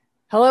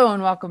Hello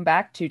and welcome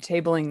back to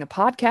Tabling the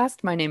Podcast.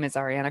 My name is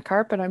Ariana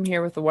Karp and I'm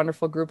here with a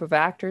wonderful group of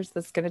actors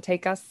that's going to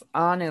take us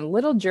on a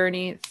little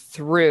journey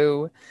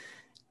through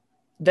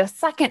the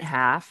second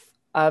half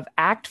of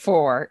Act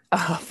 4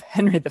 of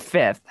Henry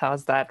V.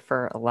 How's that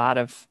for a lot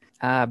of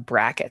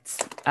brackets?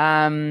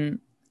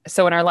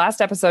 So in our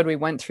last episode, we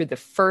went through the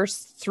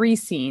first three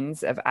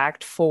scenes of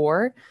Act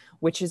 4,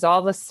 which is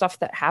all the stuff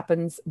that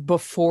happens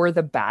before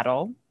the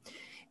battle.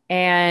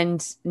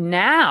 And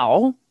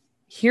now,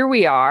 here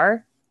we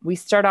are. We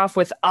start off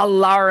with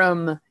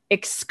alarum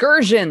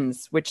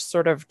excursions, which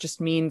sort of just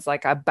means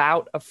like a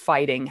bout of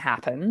fighting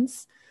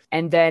happens.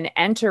 And then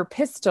enter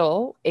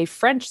Pistol, a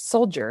French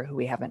soldier who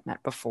we haven't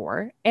met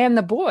before, and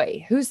the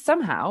boy, who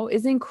somehow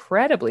is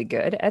incredibly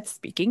good at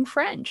speaking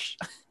French.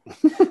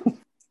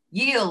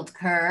 Yield,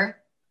 cur.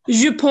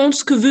 Je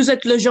pense que vous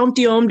êtes le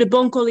gentilhomme de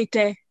bonne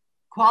qualité.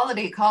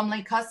 Quality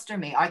calmly custer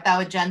me. Art thou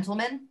a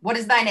gentleman? What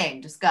is thy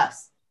name?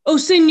 Discuss. Oh,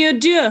 Seigneur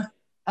Dieu.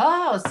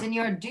 Oh,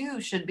 Signor Dew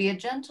should be a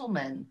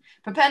gentleman.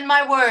 Prepend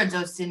my words,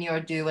 O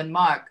Signor Dew, and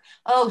mark.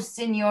 O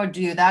Signor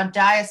Dew, thou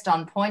diest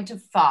on point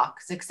of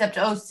fox, except,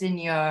 O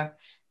Signor,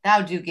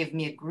 thou do give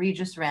me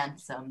egregious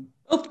ransom.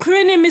 Oh,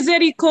 prenez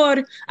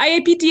miséricorde,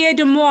 ayez pitié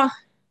de moi.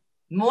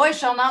 Moy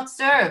shall not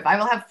serve. I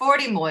will have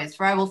 40 moys,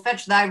 for I will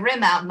fetch thy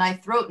rim out in thy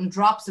throat in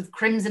drops of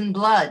crimson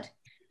blood.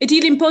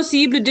 Est-il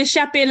impossible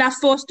d'échapper la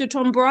force de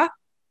ton bras?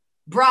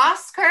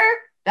 Brass, cur?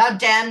 Thou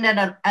damned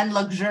and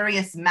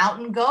luxurious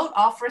mountain goat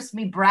offerest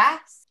me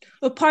brass?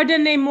 Oh,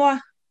 pardonnez-moi.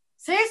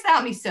 Sayest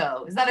thou me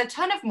so? Is that a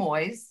ton of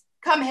moys?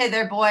 Come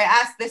hither, boy.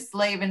 Ask this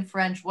slave in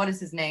French. What is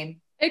his name?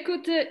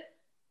 Écoutez,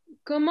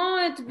 comment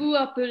êtes-vous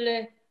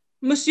appelé?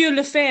 Monsieur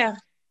le Fer.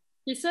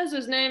 He says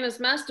his name is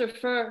Master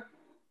Fur.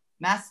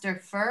 Master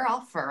Fur?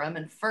 I'll fur him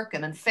and firk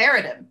him and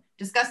ferret him.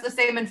 Discuss the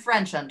same in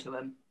French unto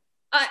him.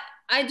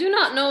 I do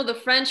not know the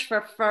French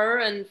for fur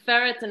and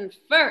ferret and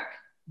firk.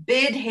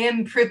 Bid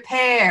him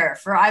prepare,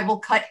 for I will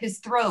cut his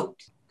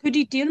throat. Que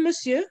dit-il,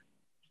 monsieur?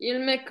 Il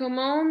me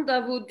commande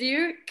à vous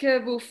dire que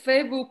vous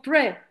faites-vous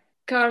prêt,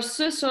 car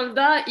ce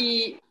soldat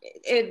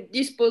est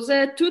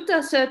disposé tout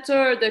à cette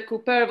heure de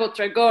couper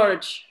votre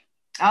gorge.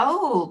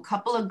 Oh,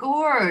 couple of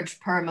gorge,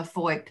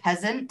 permafoy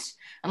peasant.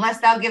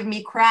 Unless thou give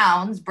me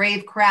crowns,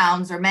 brave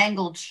crowns, or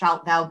mangled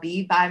shalt thou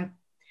be by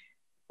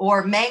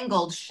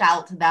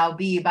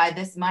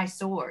this my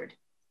sword.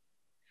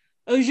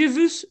 Je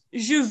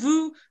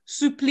vous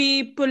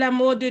supplie, pour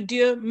l'amour de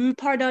Dieu, me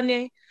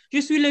pardonnez. Je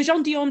suis le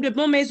gentilhomme de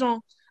bonne maison.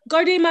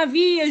 Gardez ma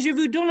vie et je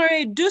vous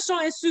donnerai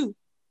 200 sous.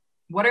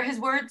 What are his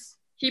words?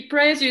 He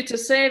prays you to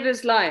save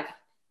his life.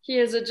 He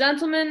is a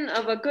gentleman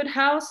of a good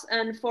house,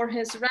 and for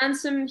his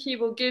ransom he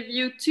will give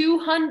you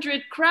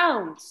 200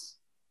 crowns.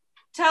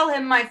 Tell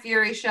him my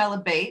fury shall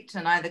abate,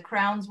 and I the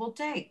crowns will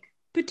take.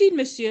 Petit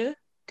monsieur,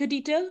 que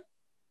dit-il?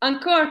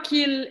 Encore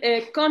qu'il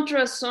est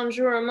contre son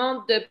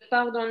jurement de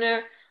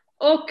pardonner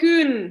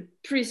aucune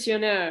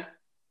prisonnière.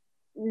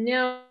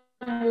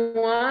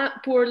 Néanmoins,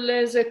 pour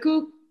les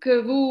écus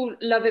que vous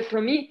l'avez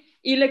promis,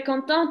 il est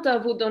content à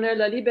vous donner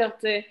la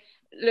liberté,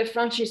 le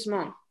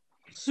franchissement.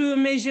 Sur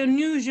mes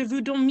genoux, je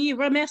vous donne mes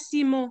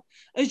remerciements.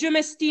 Et je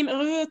m'estime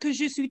heureux que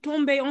je suis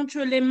tombé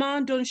entre les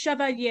mains d'un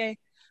chevalier.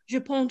 Je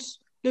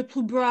pense le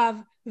plus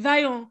brave,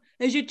 vaillant,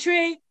 et je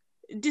très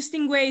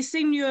distingué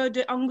seigneur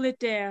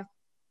d'Angleterre.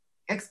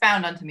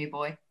 Expound unto me,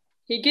 boy.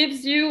 He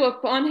gives you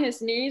upon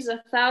his knees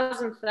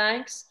 1,000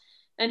 thanks,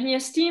 and he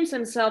esteems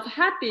himself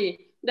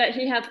happy that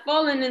he hath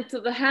fallen into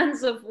the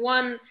hands of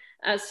one,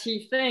 as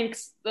he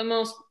thinks, the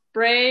most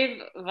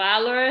brave,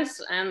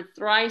 valorous, and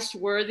thrice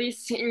worthy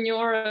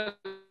Signor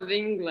of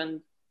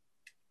England.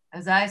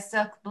 As I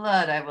suck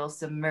blood, I will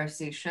some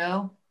mercy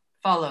show.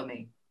 Follow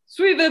me.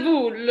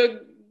 Suivez-vous,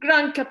 le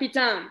grand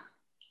capitaine.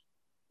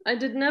 I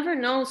did never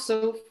know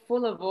so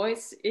full a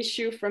voice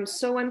issue from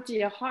so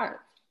empty a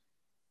heart.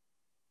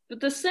 But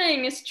the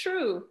saying is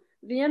true.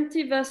 The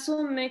empty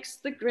vessel makes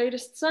the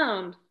greatest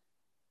sound.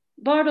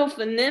 Bardolph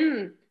the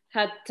Nym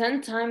had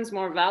 10 times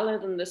more valor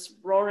than this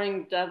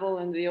roaring devil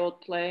in the old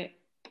play.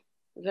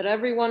 That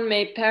everyone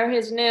may pare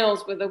his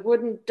nails with a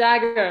wooden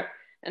dagger,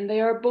 and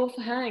they are both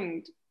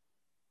hanged.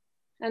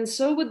 And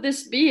so would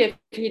this be if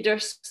he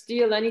durst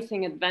steal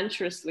anything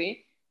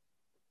adventurously.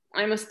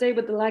 I must stay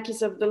with the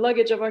lackeys of the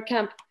luggage of our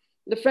camp.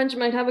 The French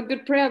might have a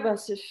good prey of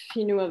us if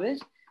he knew of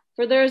it,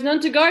 for there is none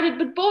to guard it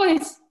but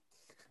boys.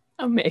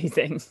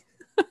 Amazing.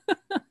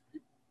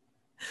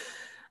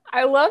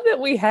 I love that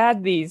we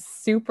had these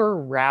super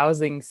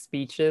rousing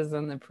speeches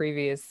in the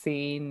previous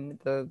scene.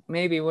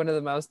 Maybe one of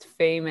the most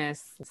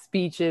famous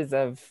speeches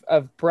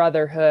of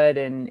brotherhood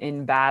and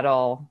in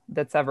battle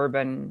that's ever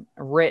been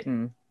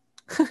written.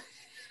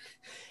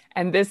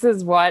 And this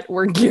is what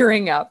we're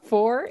gearing up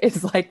for,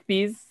 is like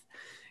these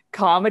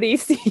comedy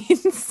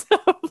scenes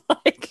of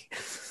like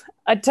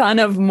a ton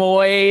of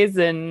moys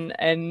and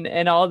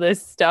all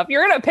this stuff.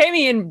 You're gonna pay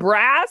me in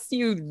brass,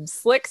 you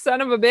slick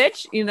son of a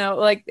bitch. You know,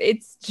 like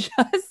it's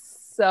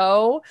just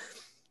so,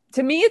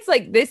 to me, it's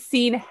like this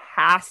scene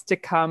has to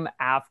come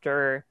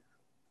after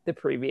the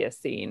previous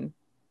scene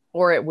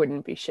or it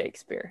wouldn't be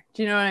Shakespeare.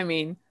 Do you know what I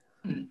mean?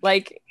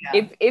 Like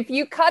if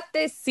you cut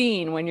this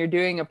scene when you're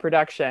doing a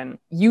production,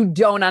 you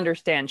don't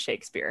understand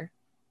Shakespeare,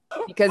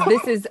 because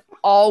this is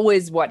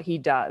always what he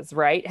does,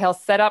 right? He'll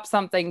set up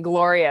something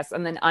glorious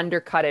and then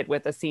undercut it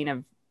with a scene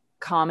of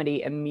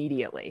comedy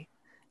immediately.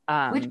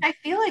 Which I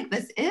feel like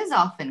this is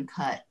often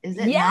cut, is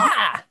it Yeah.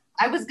 not?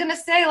 I was going to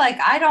say, like,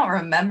 I don't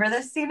remember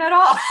this scene at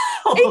all.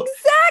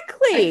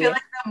 Exactly. I feel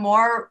like the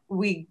more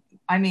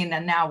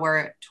and now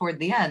we're toward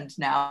the end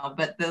now,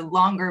 but the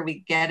longer we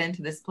get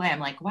into this play, I'm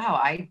like, wow,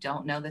 I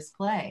don't know this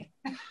play.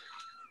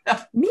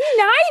 Me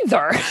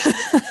neither.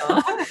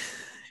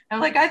 I'm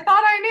like, I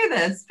thought I knew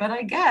this, but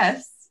I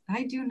guess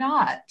I do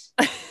not.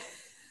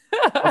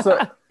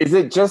 Also, is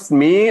it just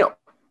me,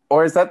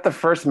 or is that the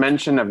first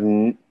mention of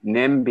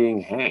Nym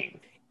being hanged?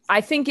 I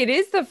think it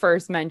is the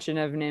first mention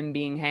of Nym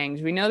being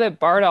hanged. We know that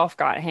Bardolph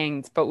got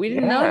hanged, but we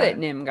didn't know that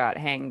Nym got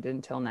hanged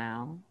until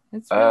now.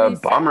 It's really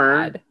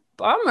bummer. sad.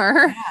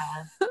 Bummer.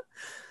 Yeah.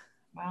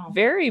 Wow.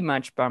 Very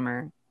much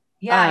bummer.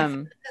 Yeah, I feel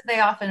like they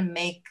often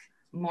make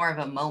more of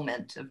a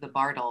moment of the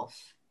Bardolph.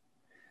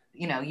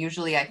 You know,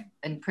 usually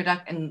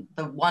in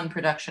the one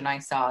production I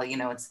saw, you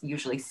know, it's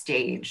usually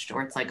staged,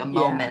 or it's like a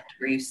moment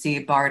where you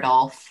see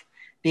Bardolph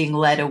being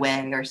led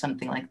away or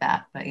something like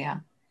that. But yeah.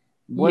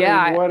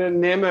 What did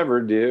Nym ever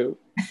do?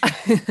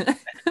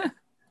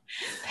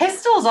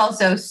 Pistol's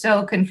also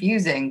so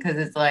confusing because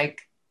it's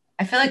like,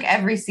 I feel like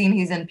every scene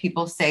he's in,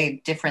 people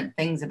say different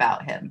things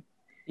about him.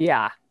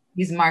 Yeah.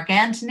 He's Mark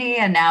Antony,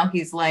 and now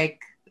he's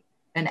like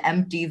an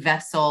empty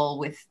vessel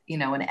with, you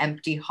know, an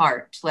empty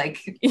heart.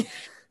 Like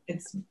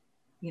it's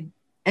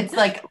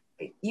like,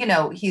 you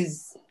know,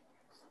 he's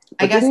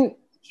who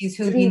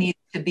he needs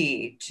to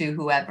be to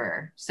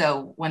whoever.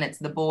 So when it's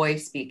the boy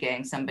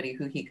speaking, somebody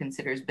who he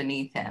considers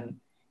beneath him,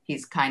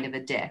 he's kind of a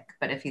dick.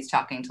 But if he's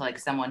talking to like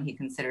someone he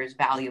considers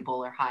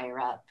valuable or higher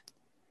up,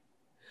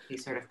 he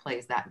sort of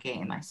plays that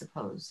game, I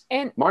suppose.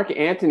 And Mark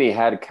Antony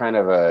had kind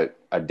of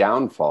a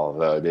downfall,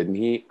 though, didn't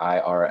he?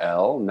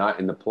 IRL, not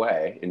in the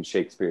play, in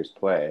Shakespeare's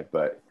play,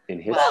 but in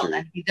history. Well,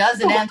 and he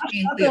does in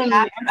Antony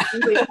and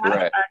Cleopatra.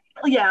 Right.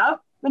 Yeah.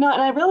 But no,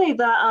 and I really,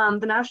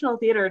 the National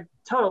Theater,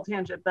 total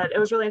tangent, but it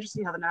was really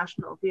interesting how the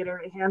National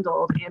Theater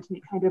handled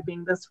Antony kind of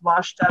being this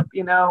washed up,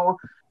 you know,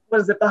 what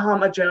is it,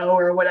 Bahama Joe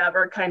or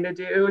whatever kind of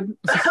dude,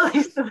 at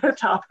least at the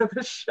top of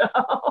the show.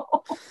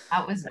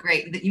 That was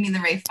great. You mean the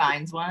Ralph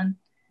Fiennes one?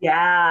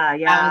 Yeah.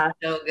 That was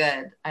so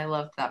good. I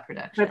loved that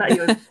production. I thought he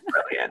was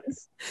brilliant.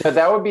 So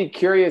that would be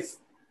curious,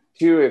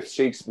 too, if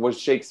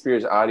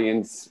Shakespeare's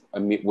audience, I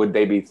mean, would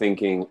they be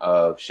thinking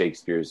of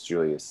Shakespeare's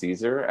Julius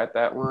Caesar at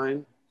that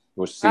line?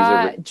 Was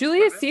Caesar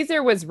Julius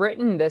Caesar was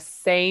written the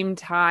same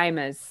time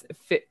as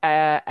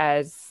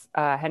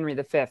Henry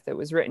V. It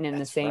was written in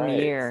the same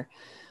year,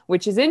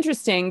 which is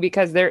interesting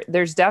because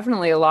there's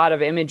definitely a lot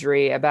of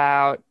imagery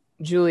about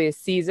Julius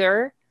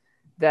Caesar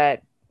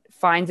that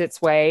finds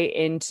its way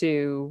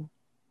into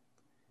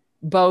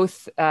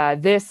both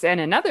this and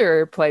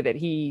another play that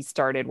he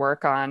started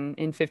work on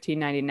in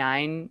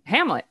 1599,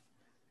 Hamlet.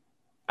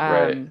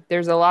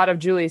 There's a lot of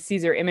Julius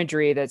Caesar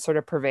imagery that sort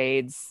of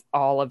pervades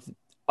all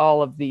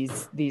of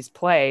these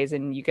plays,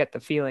 and you get the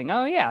feeling,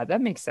 oh yeah,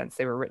 that makes sense,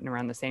 they were written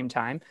around the same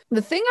time.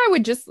 The thing I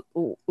would just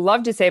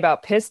love to say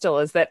about Pistol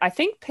is that I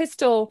think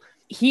Pistol,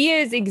 he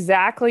is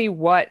exactly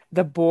what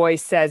the boy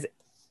says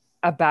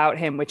about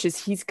him, which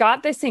is he's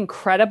got this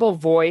incredible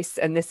voice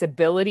and this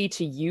ability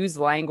to use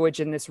language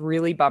in this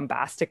really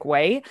bombastic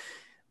way,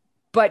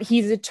 but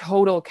he's a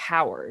total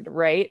coward,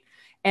 right?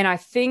 And I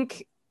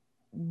think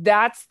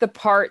that's the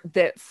part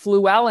that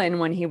Fluellen,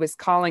 when he was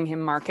calling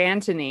him Mark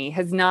Antony,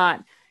 has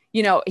not,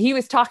 you know, he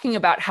was talking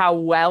about how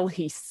well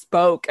he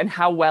spoke and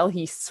how well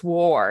he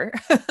swore.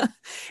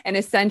 And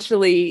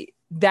essentially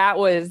that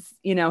was,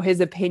 you know, his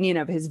opinion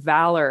of his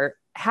valor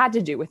had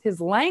to do with his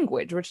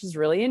language, which is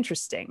really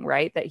interesting,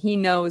 right? That he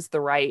knows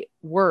the right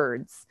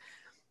words.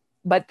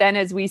 But then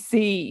as we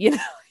see, you know,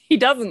 he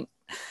doesn't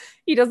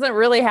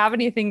really have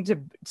anything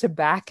to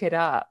back it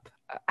up.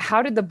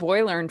 How did the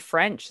boy learn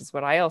French is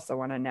what I also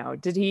want to know.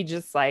 Is he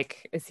just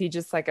like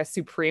a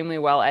supremely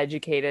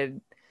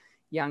well-educated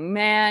young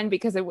man?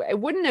 Because it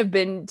wouldn't have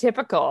been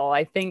typical,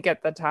 I think,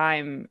 at the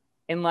time,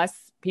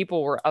 unless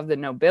people were of the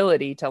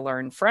nobility, to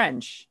learn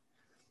French.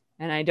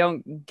 And I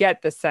don't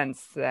get the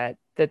sense that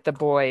the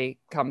boy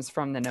comes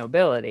from the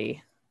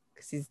nobility,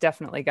 because he's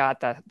definitely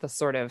got the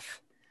sort of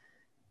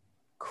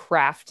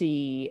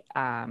crafty,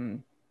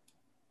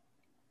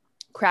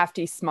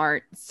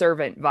 smart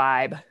servant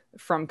vibe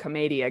from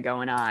Commedia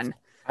going on.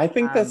 I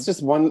think that's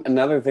just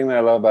another thing that I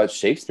love about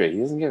Shakespeare. He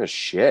doesn't give a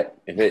shit.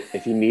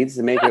 If he needs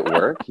to make it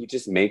work, he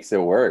just makes it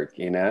work,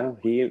 you know?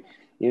 He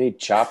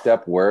chopped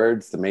up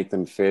words to make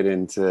them fit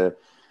into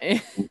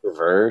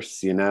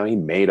verse, you know? He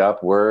made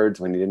up words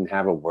when he didn't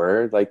have a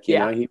word. Like, you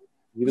know, he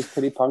was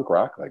pretty punk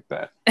rock like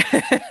that.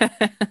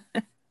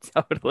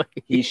 Totally.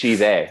 He, she,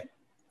 they.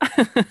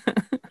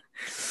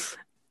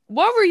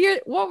 What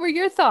were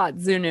your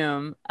thoughts,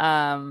 Zunum,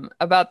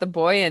 about the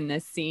boy in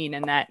this scene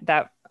and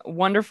that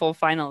wonderful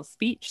final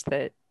speech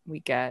that we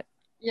get?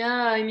 Yeah,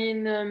 I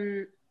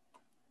mean,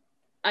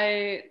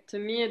 to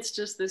me, it's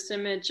just this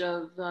image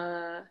of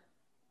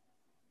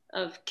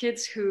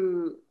kids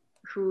who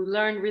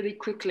learn really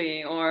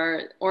quickly,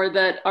 or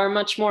that are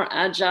much more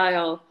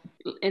agile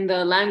in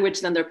the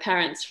language than their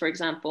parents, for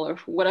example, or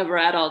whatever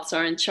adults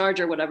are in charge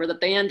or whatever, that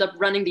they end up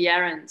running the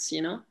errands,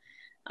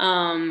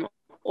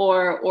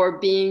 or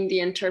being the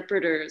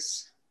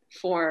interpreters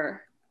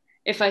for,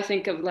 if I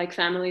think of like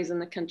families in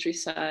the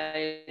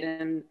countryside,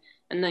 and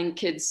then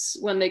kids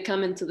when they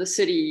come into the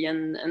city,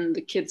 and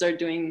the kids are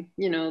doing,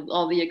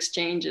 all the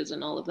exchanges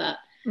and all of that.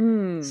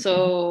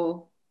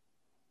 So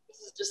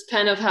this is just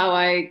kind of how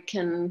I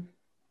can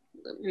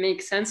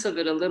make sense of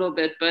it a little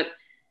bit. But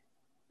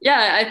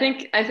yeah, I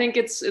think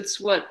it's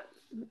what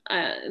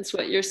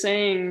you're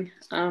saying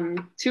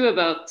too,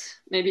 about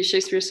maybe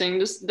Shakespeare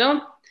saying,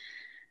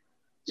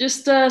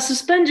 just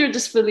suspend your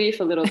disbelief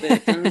a little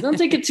bit and don't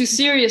take it too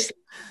seriously.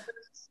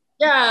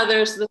 Yeah,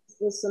 there's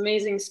this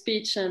amazing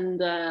speech, and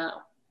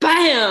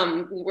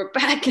bam, we're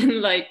back in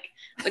like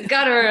the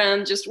gutter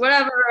and just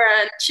whatever,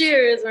 and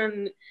cheers.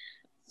 And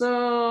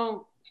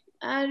so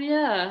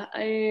yeah,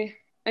 I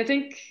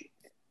think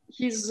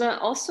he's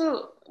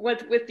also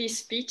with these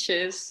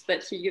speeches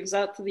that he gives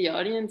out to the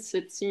audience,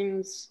 it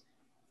seems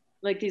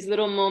like these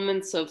little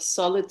moments of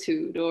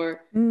solitude,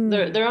 or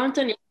there aren't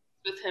any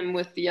with him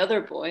with the other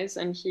boys,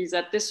 and he's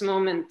at this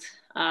moment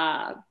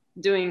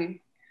doing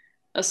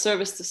a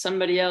service to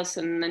somebody else,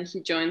 and then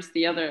he joins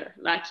the other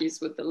lackeys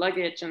with the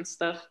luggage and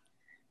stuff.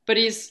 But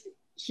he is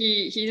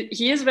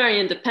very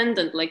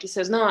independent. Like he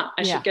says, no,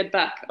 I should get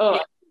back. Oh, I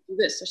should do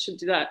this, I should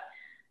do that.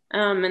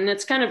 And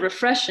it's kind of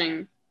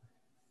refreshing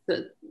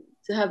to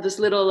have this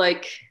little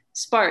like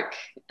spark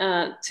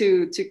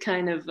to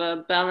kind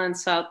of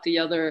balance out the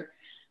other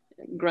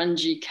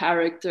grungy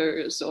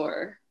characters,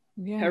 or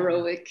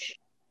heroic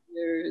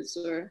figures,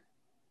 or...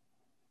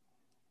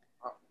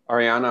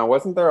 Ariana,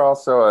 wasn't there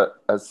also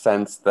a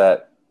sense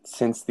that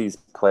since these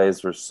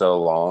plays were so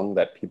long,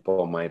 that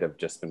people might have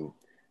just been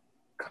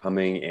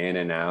coming in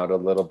and out a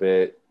little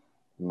bit,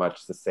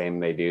 much the same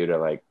they do to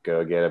like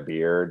go get a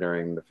beer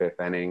during the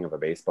fifth inning of a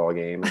baseball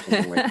game or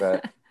something like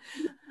that?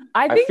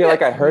 I feel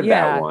like I heard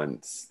that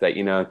once, that,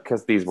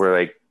 because these were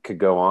like, could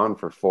go on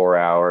for 4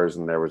 hours,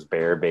 and there was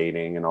bear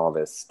baiting and all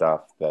this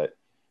stuff, that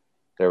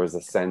there was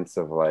a sense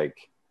of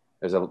like,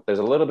 there's a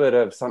little bit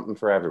of something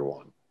for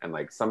everyone. And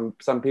like some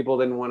people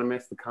didn't want to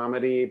miss the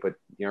comedy, but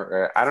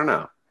I don't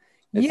know.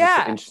 It's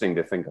just interesting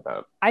to think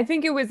about. I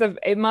think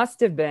it must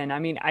have been. I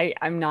mean,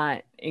 I'm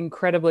not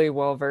incredibly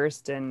well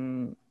versed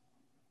in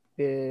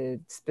the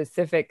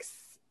specifics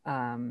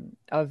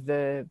of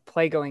the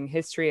play-going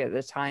history at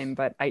the time,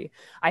 but I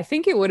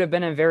think it would have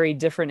been a very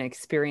different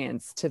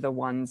experience to the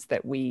ones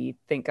that we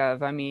think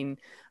of. I mean,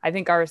 I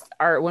think our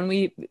when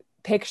we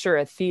picture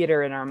a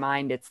theater in our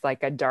mind, it's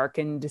like a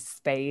darkened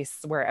space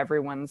where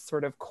everyone's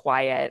sort of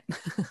quiet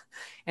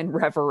and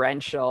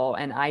reverential.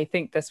 And I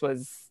think this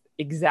was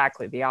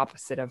exactly the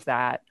opposite of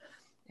that.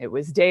 It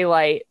was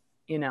daylight,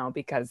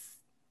 because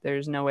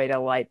there's no way to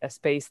light a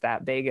space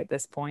that big at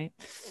this point.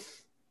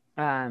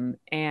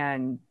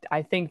 And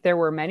I think there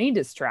were many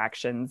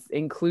distractions,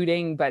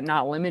 including but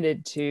not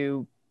limited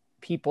to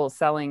people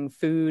selling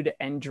food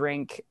and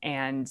drink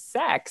and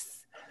sex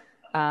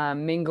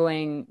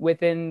mingling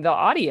within the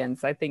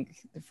audience. I think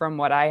from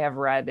what I have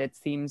read, it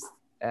seems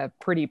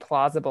pretty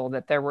plausible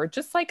that there were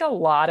just like there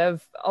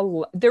was a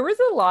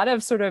lot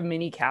of sort of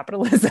mini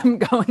capitalism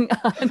going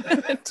on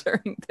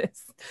during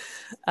this.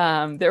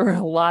 There were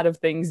a lot of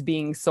things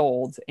being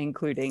sold,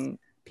 including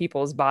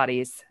people's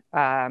bodies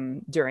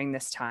during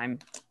this time.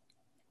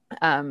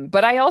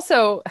 But I love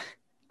so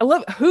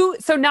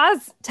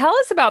Naz, tell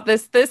us about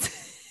this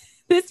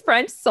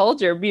French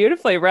soldier,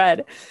 beautifully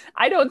read.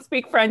 I don't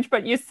speak French,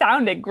 but you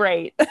sounded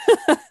great.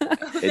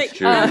 It's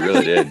true, you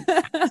really did.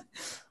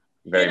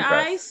 Very Did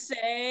impressed. I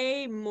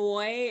say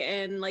moi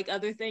and like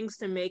other things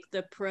to make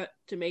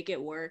to make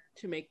it work,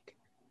 to make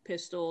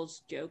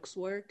Pistol's jokes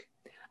work?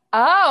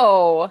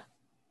 Oh,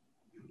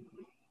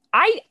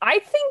 I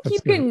think That's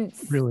you can.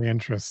 Really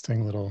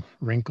interesting little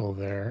wrinkle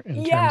there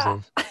in terms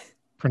of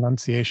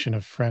pronunciation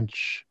of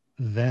French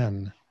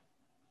then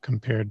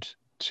compared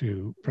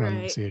to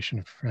pronunciation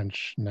of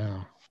French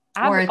now.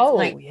 Or it's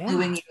cluing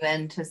you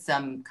into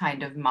some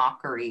kind of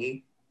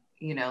mockery,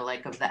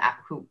 like of the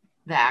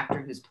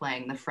actor who's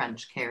playing the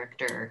French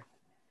character,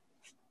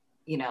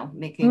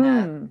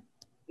 making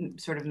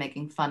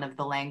making fun of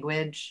the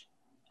language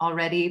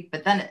already.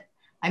 But then,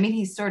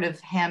 he sort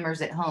of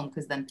hammers it home,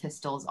 because then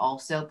Pistol's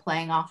also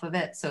playing off of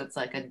it. So it's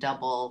like a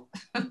double,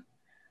 a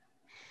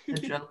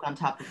joke on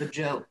top of a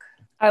joke.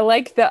 I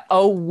like the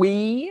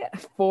we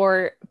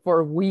for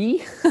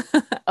we,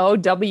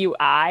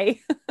 OWI.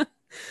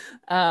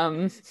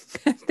 I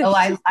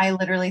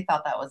literally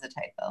thought that was a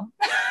typo.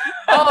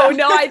 Oh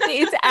no, I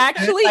think it's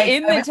actually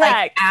in the text.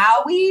 Like,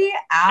 owie,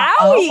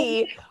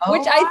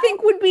 which I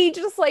think would be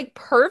just like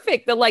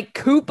perfect. The like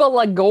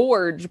cupola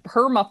gorge,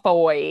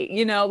 permafoy,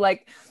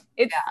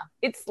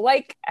 it's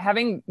like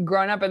having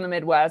grown up in the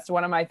Midwest.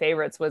 One of my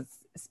favorites was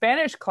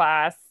Spanish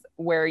class,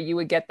 where you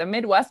would get the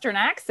Midwestern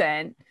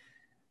accent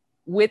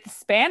with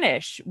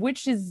Spanish,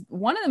 which is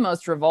one of the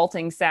most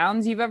revolting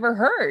sounds you've ever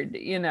heard.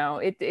 You know,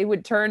 it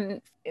would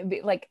turn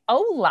like,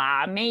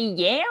 hola, me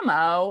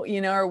llamo, you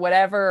know, or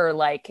whatever, or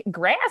like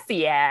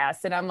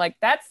gracias. And I'm like,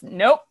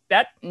 no.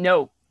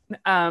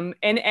 And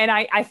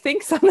I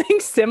think something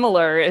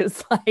similar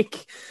is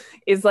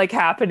like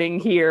happening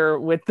here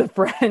with the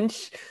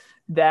French,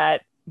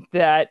 that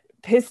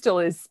Pistol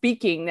is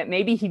speaking, that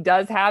maybe he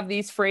does have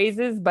these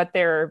phrases, but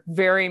they're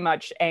very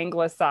much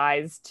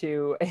anglicized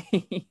to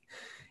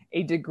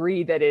a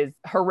degree that is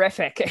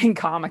horrific and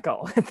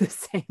comical at the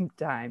same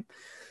time.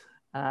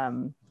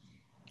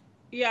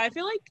 Yeah, I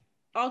feel like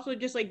also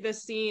just like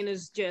this scene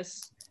is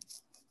just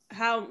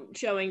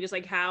showing just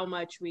like how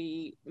much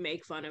we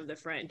make fun of the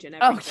French and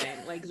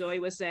everything. Like Zoe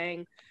was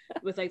saying,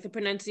 with like the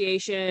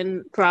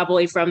pronunciation,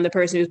 probably from the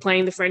person who's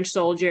playing the French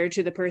soldier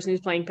to the person who's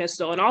playing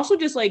Pistol, and also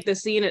just like the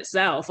scene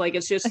itself, like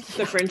it's just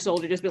the French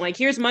soldier just being like,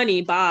 here's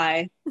money,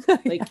 bye,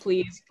 like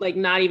please, like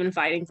not even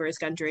fighting for his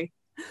country.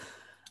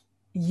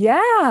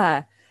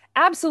 Yeah,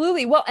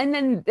 absolutely. Well, and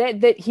then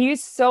that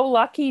he's so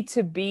lucky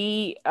to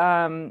be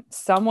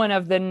someone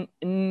of the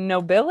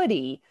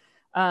nobility,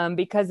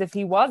 because if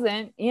he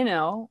wasn't, you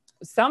know,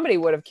 somebody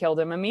would have killed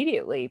him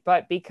immediately.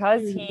 But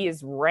because he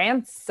is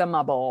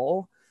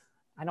ransomable,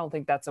 I don't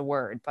think that's a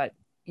word, but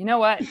you know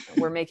what?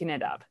 We're making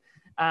it up.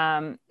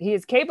 He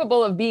is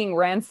capable of being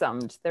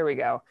ransomed. There we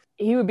go.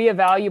 He would be a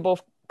valuable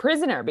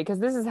prisoner, because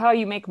this is how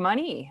you make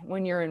money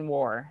when you're in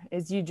war,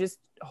 is you just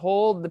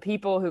hold the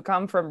people who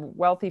come from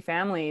wealthy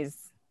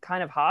families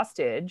kind of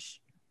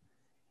hostage,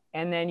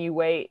 and then you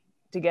wait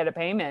to get a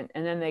payment,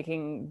 and then they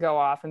can go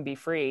off and be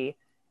free,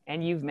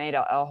 and you've made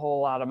a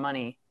whole lot of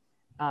money.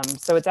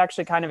 So it's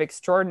actually kind of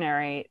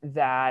extraordinary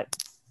that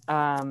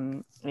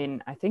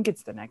I think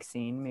it's the next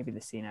scene, maybe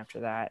the scene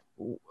after that,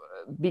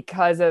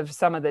 because of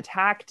some of the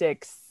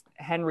tactics,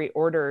 Henry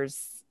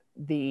orders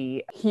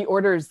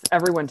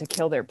everyone to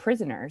kill their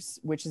prisoners,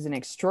 which is an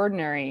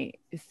extraordinary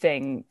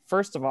thing,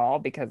 first of all,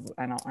 because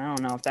I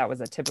don't know if that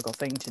was a typical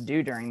thing to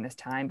do during this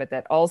time, but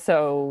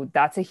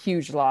that's a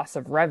huge loss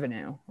of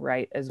revenue,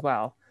 right, as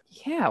well.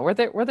 Yeah, were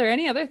there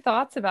any other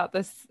thoughts about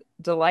this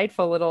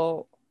delightful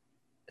little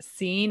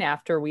scene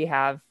after we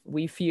have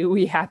we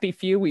happy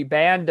few, we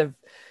band of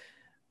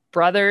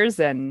brothers,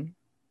 and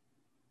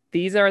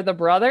these are the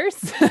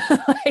brothers?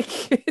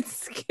 Like,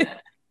 it's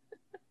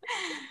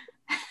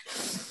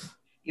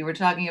you were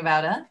talking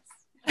about us.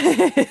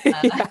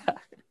 Yeah.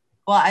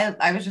 Well,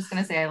 I was just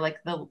gonna say I like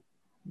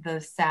the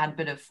sad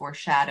bit of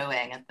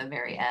foreshadowing at the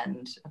very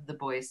end of the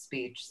boy's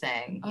speech,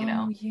 saying, you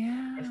know,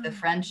 if the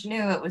French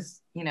knew it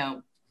was, you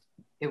know,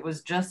 it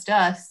was just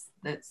us,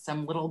 that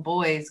some little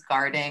boys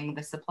guarding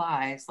the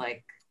supplies,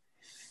 like,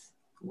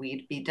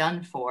 we'd be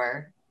done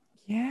for.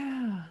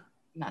 Yeah.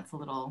 And that's a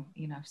little,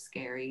 you know,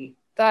 scary.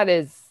 That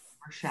is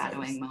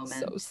foreshadowing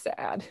moment. So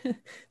sad.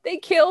 They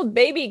killed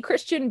baby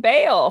Christian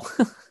Bale.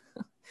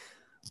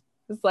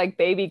 It's like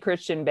baby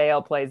Christian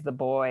Bale plays the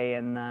boy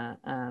in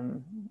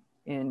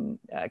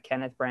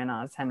Kenneth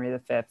Branagh's Henry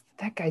V.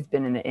 That guy's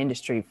been in the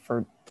industry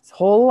for his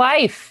whole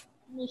life.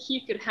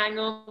 He could hang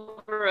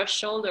over a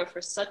shoulder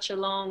for such a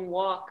long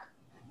walk.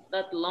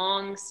 That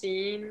long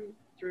scene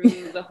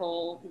through the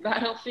whole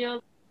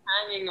battlefield,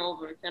 hanging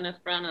over Kenneth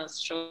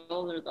Branagh's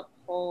shoulder the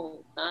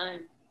whole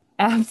time.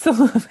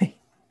 Absolutely.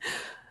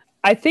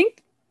 I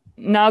think,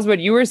 Naz, what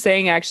you were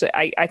saying actually,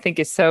 I think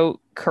is so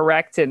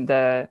correct in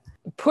the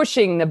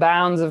pushing the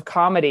bounds of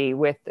comedy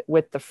with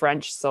the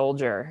French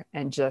soldier,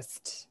 and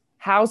just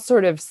how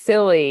sort of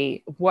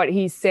silly what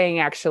he's saying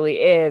actually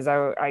is.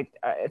 I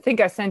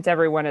think I sent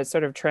everyone a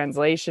sort of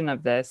translation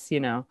of this,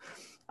 you know.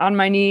 On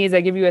my knees,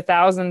 I give you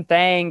 1,000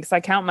 thanks. I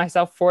count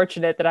myself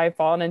fortunate that I've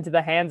fallen into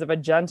the hands of a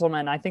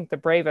gentleman. I think the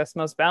bravest,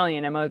 most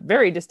valiant, and most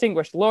very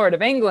distinguished Lord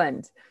of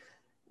England.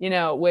 You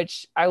know,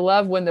 which I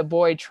love when the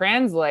boy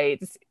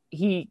translates.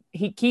 He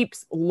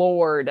keeps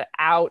Lord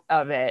out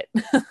of it.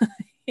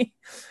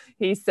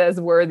 He says,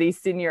 worthy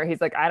senior.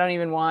 He's like, I don't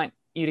even want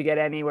you to get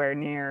anywhere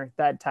near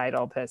that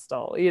title,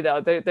 Pistol. You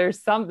know, there's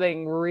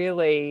something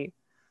really,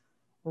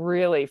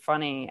 really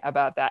funny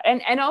about that.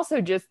 And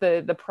also just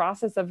the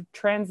process of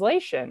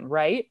translation,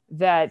 right?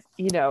 That,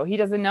 you know, he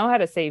doesn't know how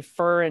to say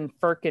fur and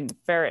firk and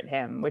ferret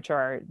him, which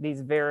are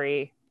these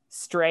very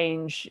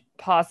strange,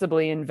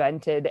 possibly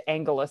invented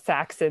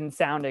Anglo-Saxon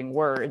sounding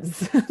words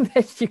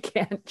that you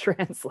can't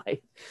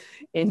translate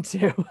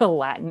into a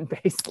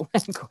Latin-based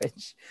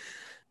language.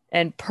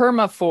 And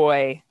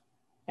permafoy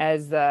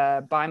as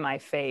by my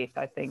faith,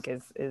 I think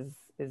is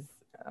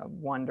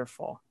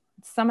wonderful.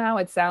 Somehow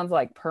it sounds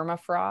like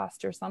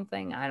permafrost or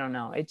something. I don't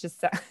know. It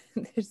just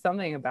there's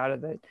something about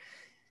it that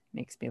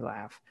makes me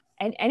laugh.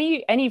 And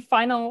any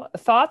final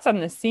thoughts on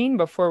the scene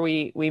before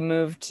we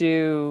move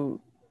to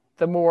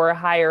the more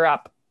higher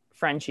up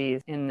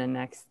Frenchies in the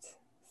next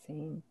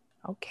scene?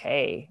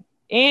 Okay.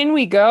 In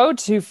we go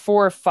to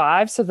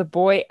 4-5. So the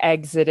boy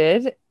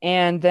exited,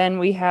 and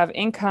then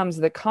in comes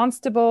the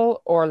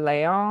Constable,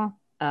 Orléans,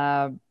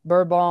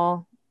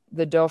 Bourbon,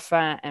 the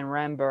Dauphin, and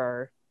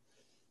Rambert.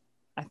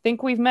 I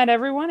think we've met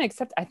everyone,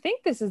 except I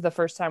think this is the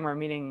first time we're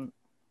meeting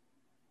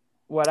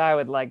what I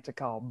would like to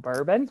call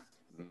bourbon,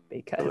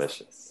 because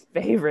Delicious.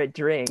 favorite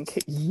drink.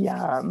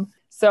 Yum.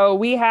 So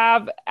we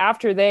have,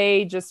 after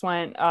they just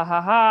went, ha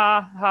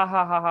ha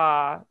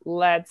ha,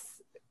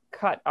 let's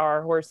cut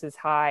our horses'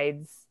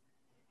 hides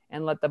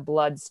and let the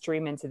blood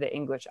stream into the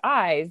English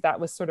eyes. That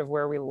was sort of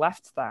where we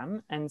left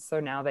them. And so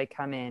now they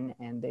come in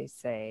and they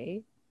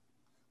say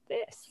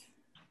this.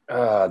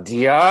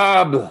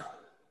 Diable!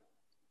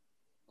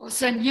 Oh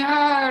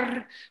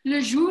Seigneur,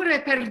 le jour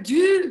est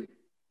perdu.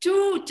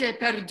 Tout est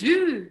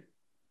perdu.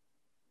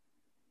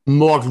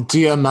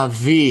 Mordieu ma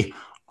vie,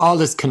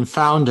 all is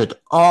confounded,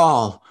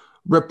 all.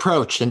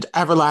 Reproach and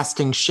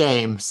everlasting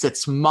shame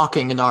sits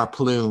mocking in our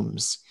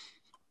plumes.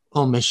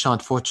 O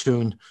méchante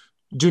fortune,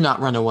 do not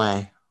run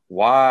away.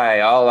 Why?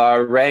 All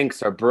our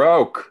ranks are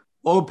broke.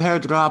 O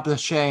perdurable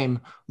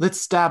shame,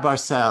 let's stab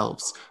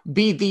ourselves.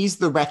 Be these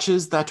the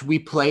wretches that we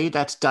played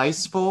at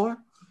dice for?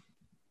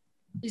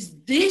 Is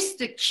this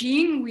the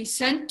king we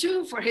sent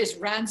to for his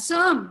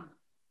ransom?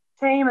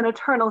 Shame and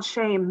eternal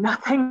shame,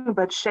 nothing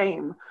but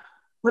shame.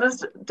 Let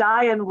us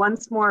die and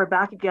once more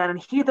back again,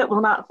 and he that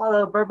will not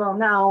follow Bourbon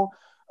now,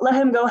 let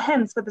him go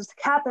hence with his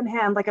cap in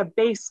hand like a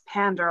base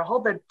pander,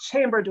 hold the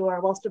chamber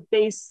door whilst a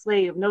base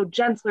slave, no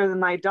gentler than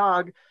thy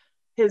dog,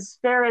 his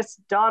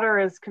fairest daughter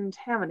is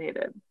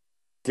contaminated.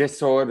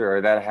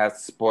 Disorder that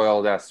has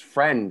spoiled us,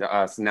 friend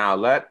us now.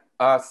 Let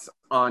us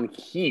on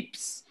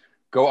heaps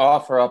go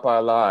offer up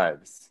our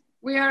lives.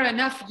 We are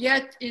enough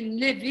yet in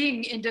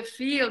living in the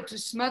field to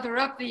smother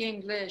up the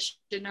English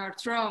in our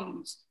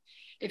thrones,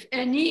 if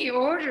any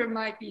order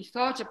might be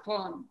thought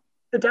upon.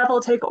 The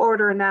devil take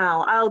order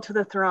now, I'll to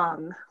the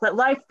throng. Let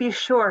life be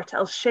short,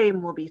 else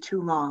shame will be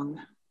too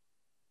long.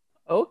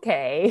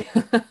 Okay.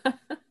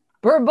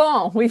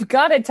 Bourbon, we've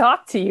got to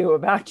talk to you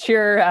about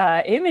your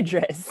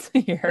images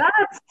here.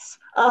 That's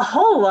a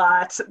whole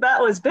lot.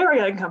 That was very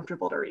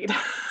uncomfortable to read.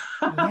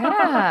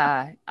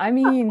 Yeah, I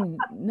mean,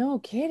 no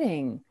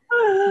kidding.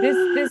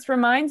 This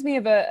reminds me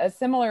of a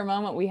similar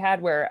moment we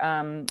had where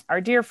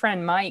our dear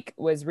friend Mike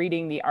was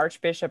reading the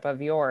Archbishop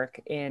of York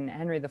in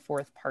Henry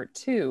IV Part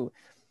 2.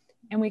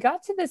 And we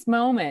got to this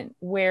moment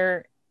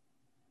where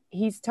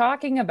he's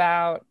talking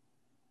about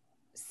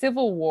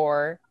civil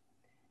war,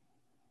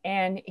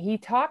 and he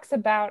talks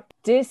about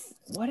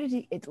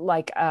it's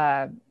like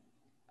a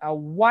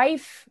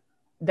wife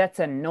that's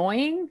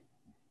annoying,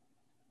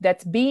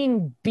 that's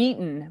being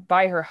beaten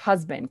by her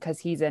husband because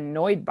he's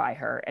annoyed by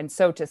her. And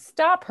so to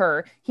stop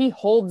her, he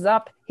holds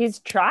up his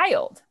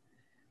child.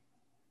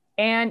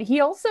 And he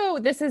also,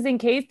 this is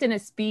encased in a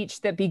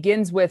speech that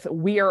begins with,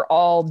 "We are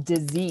all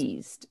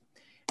diseased."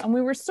 And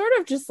we were sort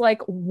of just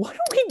like, what do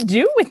we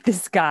do with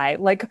this guy?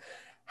 Like,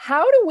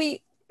 how do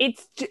we,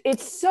 it's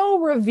so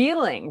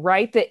revealing,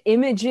 right? The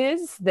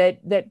images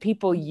that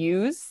people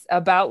use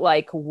about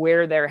like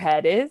where their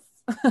head is.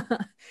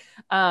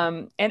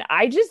 And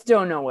I just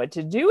don't know what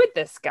to do with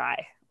this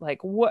guy.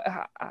 Like, what?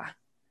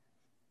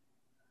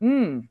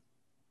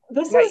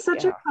 This is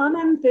such a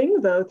common thing,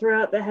 though,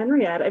 throughout the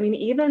Henriette. I mean,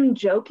 even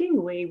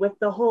jokingly with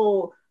the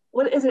whole,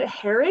 what is it,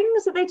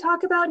 herrings that they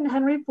talk about in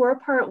Henry IV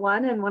Part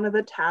 1 in one of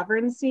the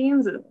tavern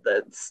scenes?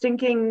 The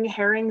stinking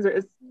herrings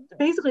is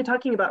basically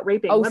talking about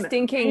raping women.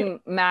 Stinking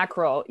right?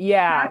 mackerel.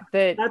 Yeah.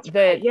 That's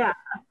right. Yeah.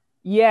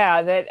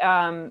 Yeah.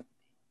 That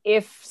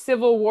if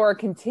civil war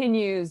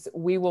continues,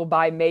 we will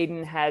buy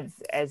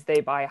maidenheads as they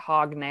buy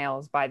hog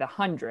nails by the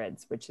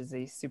hundreds, which is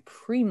a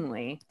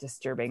supremely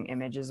disturbing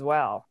image as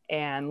well.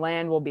 And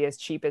land will be as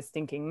cheap as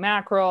stinking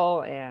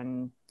mackerel.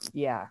 And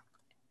yeah,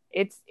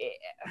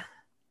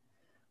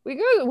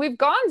 we've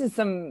gone to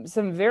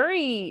some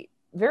very,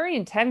 very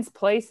intense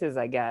places,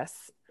 I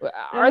guess.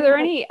 Are there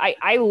any,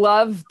 I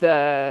love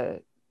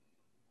the,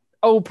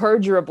 oh,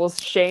 perdurable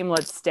shame,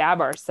 let's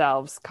stab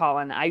ourselves,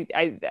 Colin.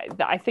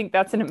 I think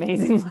that's an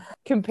amazing,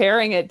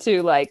 comparing it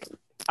to like,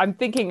 I'm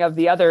thinking of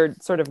the other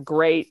sort of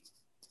great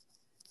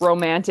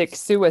romantic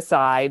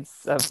suicides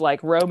of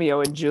like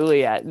Romeo and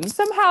Juliet. And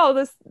somehow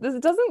this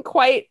doesn't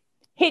quite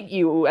hit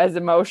you as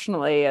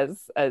emotionally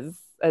as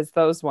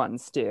those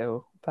ones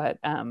do. But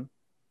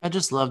I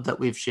just love that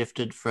we've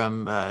shifted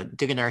from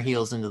digging our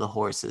heels into the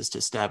horses to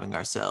stabbing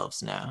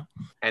ourselves now.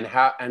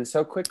 And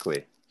so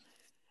quickly.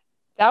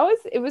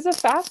 It was a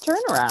fast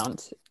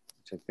turnaround.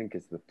 Which I think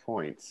is the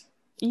point.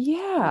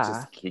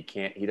 Yeah. He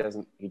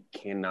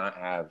cannot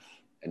have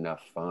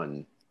enough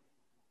fun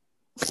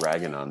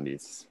ragging on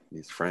these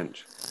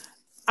French.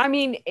 I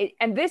mean,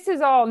 and this is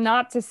all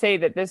not to say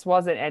that this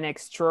wasn't an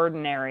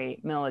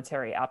extraordinary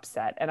military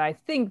upset. And I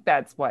think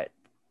that's what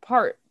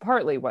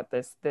partly what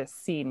this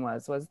scene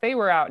was they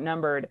were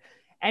outnumbered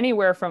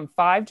anywhere from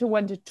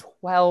 5-1 to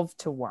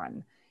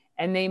 12-1.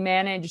 And they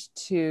managed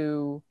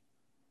to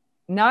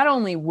not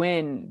only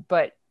win,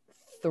 but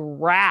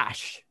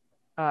thrash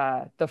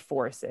the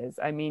forces.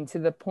 I mean, to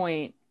the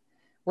point,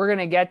 we're going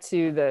to get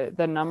to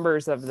the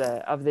numbers of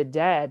the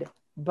dead,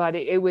 but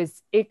it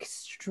was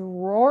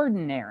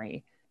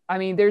extraordinary. I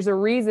mean, there's a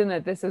reason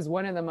that this is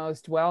one of the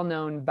most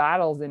well-known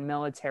battles in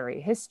military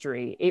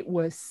history. It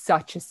was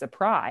such a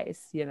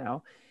surprise, you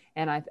know,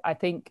 And I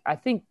think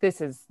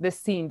this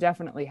scene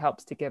definitely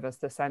helps to give us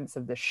the sense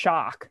of the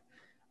shock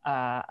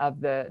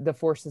of the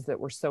forces that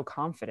were so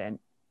confident.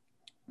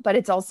 But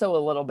it's also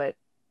a little bit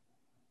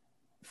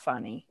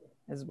funny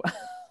as well.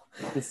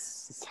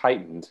 It's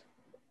heightened.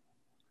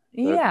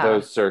 Yeah.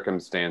 Those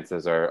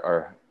circumstances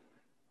are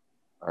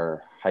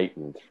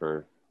heightened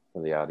for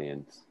the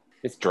audience.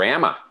 It's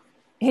drama.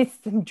 It's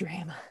some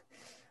drama.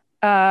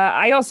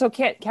 I also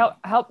can't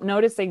help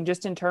noticing,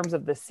 just in terms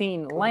of the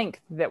scene length,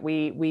 that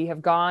we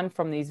have gone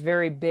from these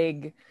very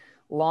big,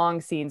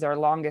 long scenes. Our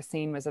longest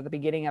scene was at the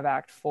beginning of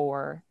Act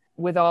 4,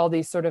 with all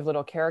these sort of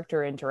little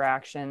character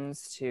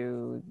interactions,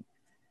 to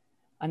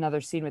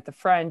another scene with the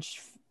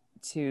French,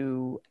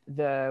 to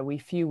the we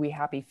few, we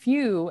happy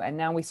few. And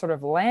now we sort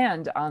of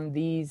land on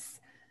these,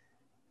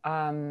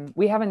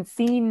 we haven't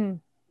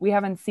seen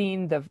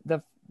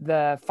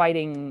the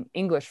fighting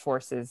English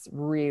forces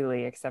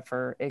really, except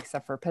for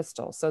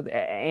Pistol. So,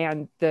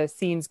 and the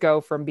scenes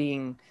go from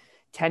being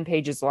 10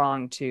 pages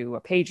long to a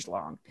page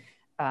long.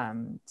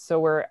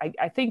 So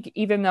I think,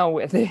 even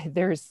though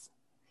there's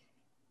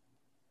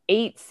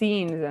 8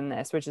 scenes in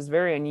this, which is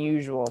very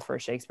unusual for a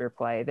Shakespeare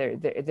play,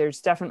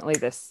 there's definitely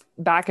this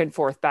back and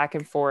forth.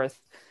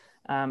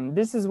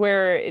 This is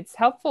where it's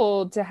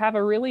helpful to have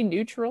a really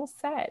neutral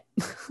set.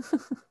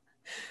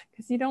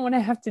 Because you don't want to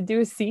have to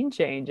do a scene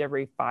change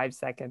every 5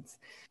 seconds.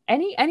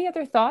 Any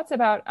other thoughts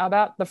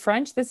about the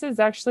French? This is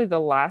actually the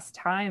last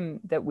time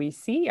that we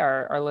see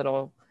our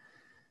little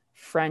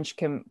French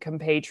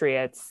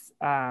compatriots,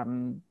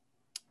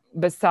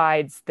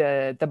 besides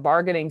the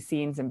bargaining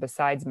scenes and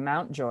besides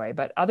Mountjoy.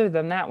 But other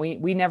than that,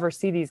 we never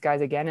see these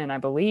guys again. And I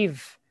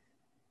believe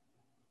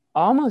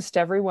almost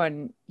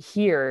everyone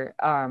here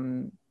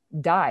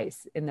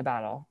dies in the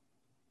battle.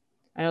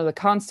 I know the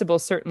Constable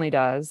certainly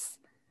does.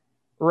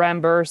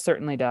 Rambert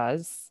certainly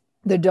does.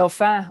 The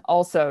Dauphin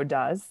also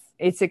does.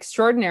 It's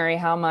extraordinary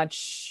how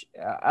much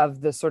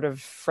of the sort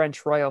of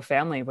French royal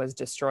family was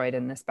destroyed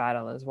in this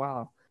battle as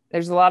well.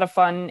 There's a lot of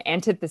fun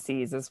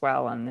antitheses as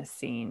well in this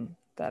scene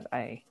that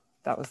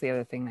was the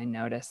other thing I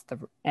noticed.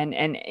 And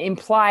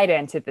implied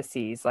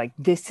antitheses, like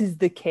this is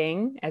the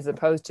king, as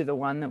opposed to the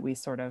one that we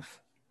sort of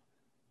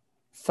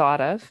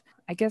thought of.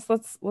 I guess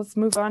let's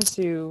move on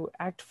to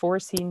Act 4,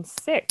 Scene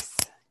 6.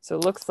 So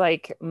it looks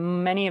like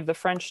many of the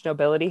French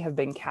nobility have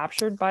been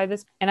captured by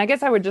this. And I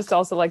guess I would just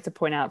also like to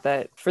point out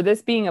that for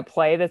this being a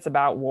play that's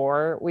about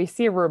war, we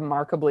see a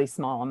remarkably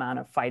small amount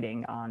of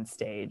fighting on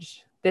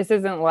stage. This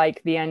isn't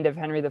like the end of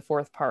Henry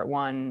IV Part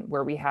 1,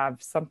 where we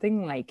have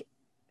something like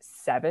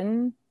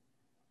 7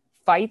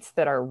 fights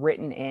that are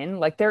written in.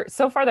 Like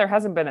so far there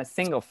hasn't been a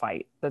single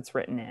fight that's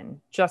written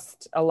in.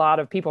 Just a lot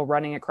of people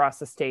running across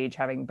the stage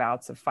having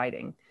bouts of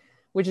fighting,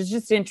 which is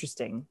just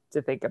interesting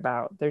to think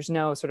about. There's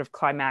no sort of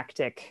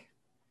climactic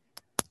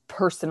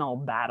personal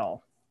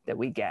battle that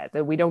we get,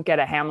 that we don't get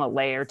a Hamlet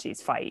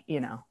Laertes fight.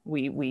 You know,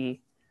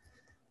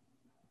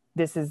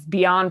 this is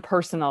beyond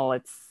personal.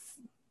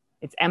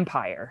 It's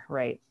empire,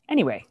 right?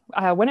 Anyway,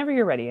 whenever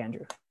you're ready,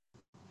 Andrew.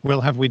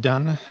 Well, have we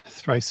done,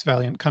 thrice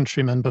valiant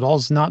countrymen, but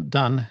all's not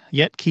done,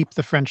 yet keep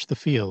the French the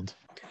field.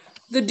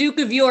 The Duke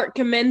of York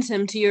commends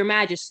him to your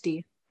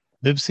majesty.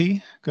 Lives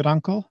he, good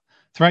uncle?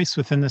 Thrice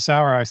within this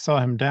hour I saw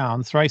him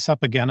down, thrice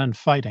up again and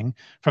fighting.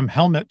 From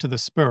helmet to the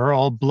spur,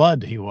 all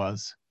blood he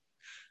was.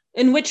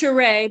 In which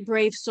array,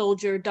 brave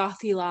soldier,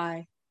 doth he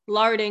lie,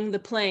 larding the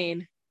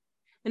plain?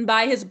 And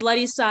by his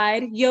bloody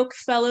side, yoke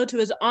fellow to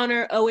his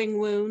honor-owing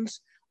wounds,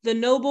 the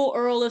noble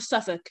Earl of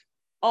Suffolk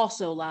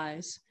also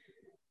lies.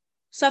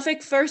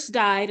 Suffolk first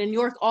died, and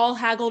York all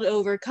haggled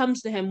over,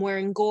 comes to him where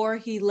in gore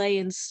he lay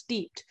and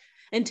steeped,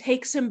 and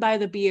takes him by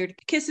the beard,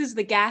 kisses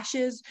the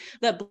gashes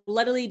that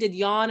bloodily did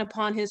yawn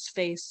upon his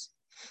face.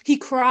 He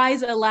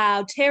cries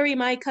aloud, tarry,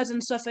 my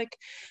cousin Suffolk,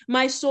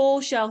 my soul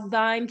shall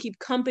thine keep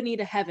company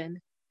to heaven.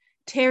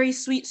 Tarry,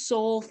 sweet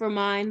soul, for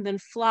mine, then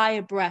fly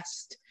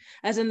abreast,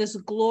 as in this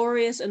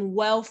glorious and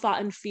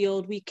well-foughten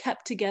field we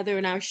kept together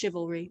in our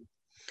chivalry.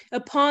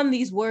 Upon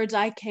these words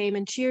I came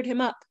and cheered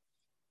him up.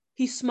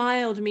 He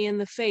smiled me in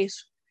the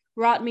face,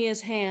 wrought me his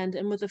hand,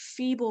 and with a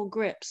feeble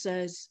grip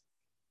says,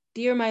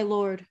 Dear my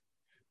lord,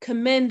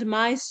 commend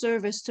my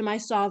service to my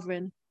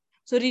sovereign.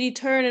 So did he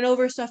turn, and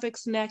over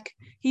Suffolk's neck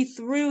he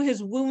threw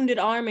his wounded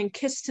arm and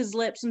kissed his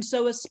lips, and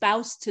so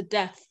espoused to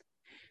death.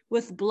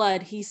 With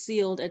blood he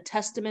sealed a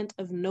testament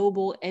of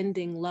noble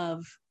ending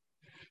love.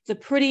 The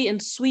pretty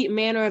and sweet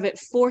manner of it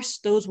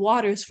forced those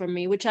waters from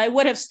me, which I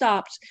would have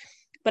stopped,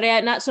 but I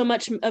had not so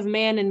much of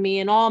man in me,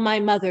 and all my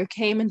mother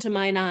came into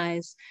mine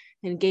eyes,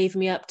 and gave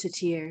me up to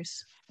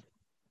tears.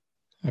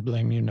 I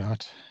blame you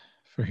not.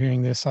 For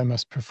hearing this, I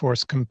must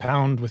perforce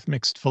compound with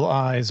mixed full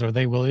eyes, or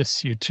they will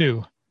issue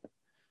too.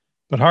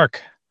 But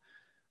hark,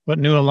 what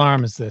new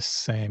alarm is this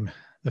same?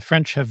 The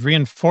French have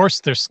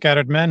reinforced their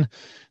scattered men.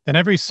 Then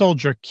every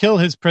soldier kill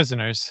his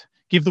prisoners.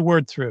 Give the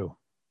word through.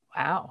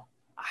 Wow.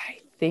 I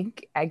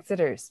think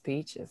Exeter's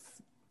speech is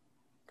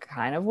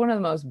kind of one of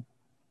the most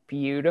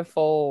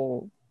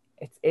beautiful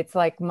it's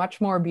like much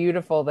more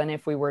beautiful than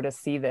if we were to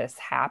see this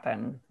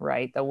happen,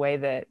 right? The way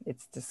that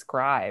it's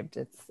described,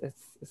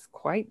 it's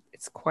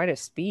quite a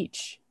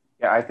speech.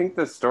 Yeah, I think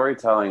the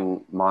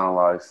storytelling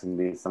monologues can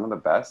be some of the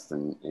best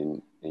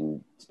in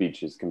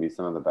speeches, can be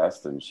some of the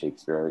best in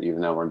Shakespeare,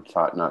 even though we're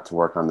taught not to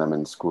work on them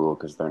in school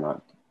because they're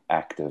not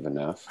active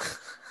enough.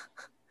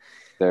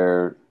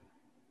 they're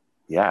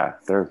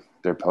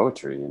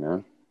poetry, you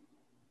know?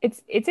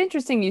 It's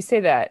interesting you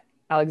say that,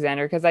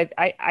 Alexander, because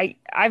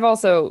I've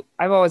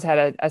always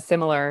had a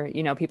similar,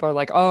 you know, people are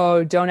like,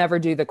 oh, don't ever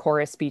do the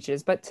chorus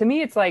speeches. But to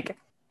me, it's like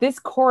this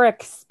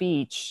choric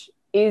speech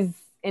is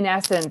in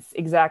essence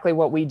exactly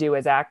what we do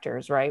as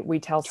actors, right? We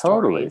tell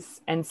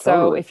stories. And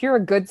so if you're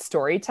a good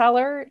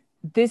storyteller,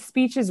 this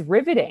speech is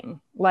riveting.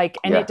 Like,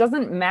 and it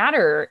doesn't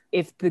matter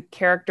if the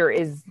character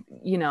is,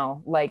 you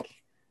know, like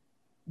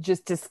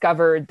just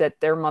discovered that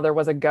their mother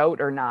was a goat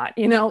or not,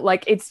 you know,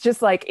 like, it's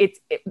just like,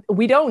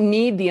 we don't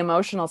need the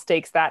emotional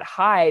stakes that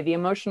high. The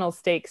emotional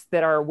stakes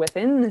that are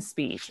within the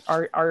speech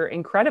are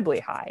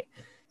incredibly high.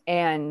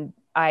 And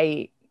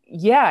I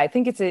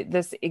think it's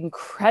this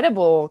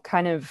incredible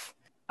kind of,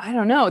 I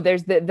don't know,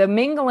 there's the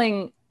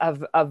mingling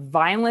of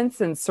violence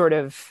and sort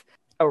of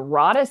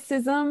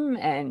eroticism,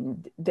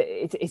 and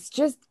it's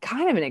just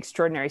kind of an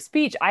extraordinary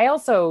speech. I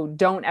also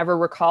don't ever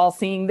recall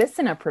seeing this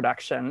in a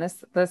production.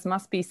 This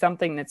must be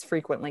something that's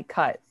frequently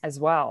cut as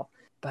well.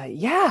 But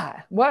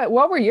yeah, what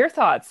were your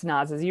thoughts,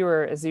 Naz, as you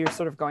were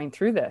sort of going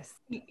through this?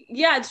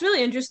 Yeah, it's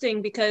really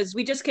interesting because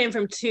we just came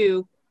from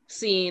two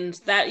scenes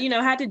that, you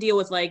know, had to deal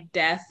with like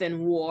death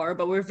and war,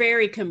 but were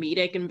very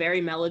comedic and very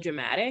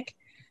melodramatic.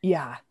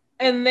 Yeah.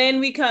 And then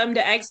we come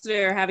to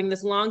Exeter having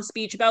this long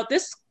speech about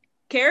this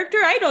character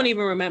I don't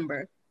even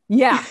remember.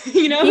 Yeah.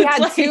 You know, he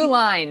had 2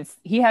 lines.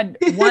 He had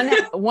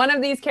one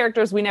of these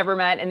characters we never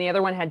met, and the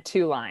other one had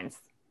 2 lines.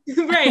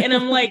 Right. And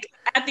I'm like,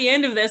 at the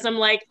end of this, I'm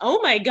like, oh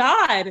my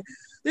God,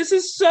 this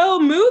is so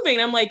moving.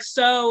 I'm like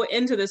so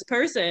into this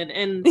person.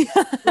 And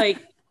like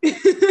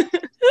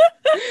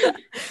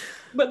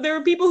but there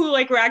were people who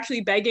like were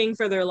actually begging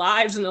for their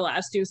lives in the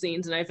last 2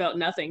 scenes, and I felt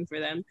nothing for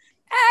them.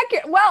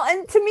 Well,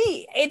 and to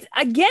me, it's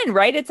again,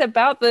 right, it's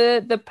about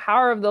the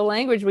power of the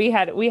language. We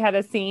had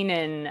a scene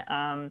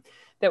in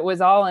that was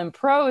all in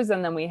prose,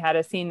 and then we had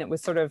a scene that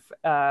was sort of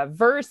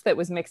verse that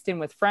was mixed in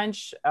with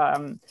French,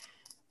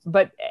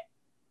 but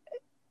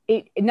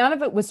none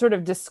of it was sort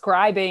of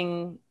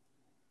describing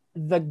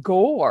the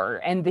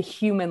gore and the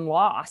human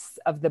loss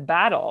of the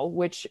battle,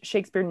 which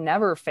Shakespeare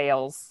never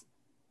fails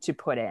to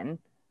put in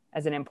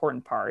as an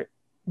important part.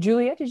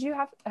 Julia, did you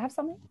have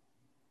something?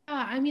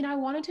 I mean, I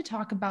wanted to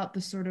talk about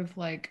the sort of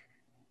like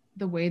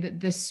the way that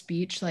this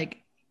speech,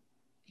 like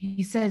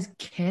he says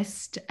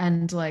kissed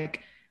and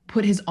like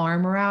put his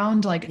arm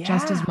around, like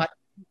just as much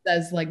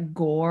as like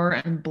gore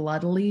and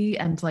bloodily,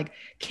 and like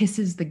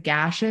kisses the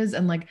gashes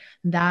and like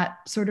that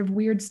sort of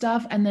weird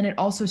stuff. And then it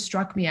also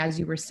struck me as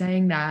you were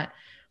saying that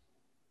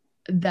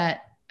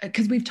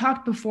because we've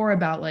talked before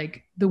about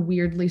like the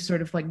weirdly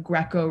sort of like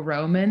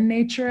Greco-Roman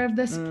nature of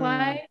this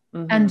play.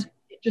 Mm-hmm. And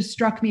just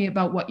struck me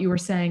about what you were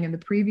saying in the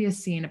previous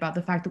scene about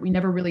the fact that we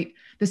never really,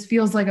 this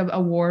feels like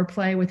a war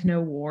play with no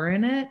war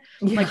in it.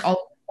 Yeah. Like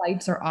all the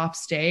fights are off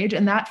stage.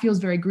 And that feels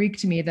very Greek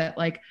to me, that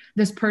like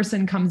this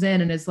person comes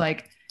in and is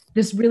like,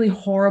 this really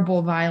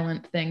horrible,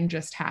 violent thing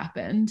just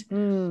happened.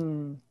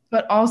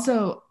 But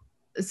also,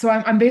 so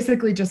I'm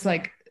basically just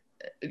like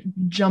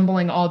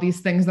jumbling all these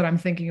things that I'm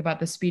thinking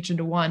about this speech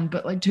into one,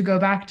 but like to go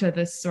back to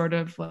this sort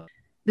of like,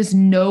 this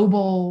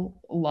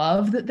noble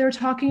love that they're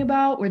talking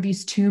about, where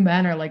these 2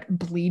 men are like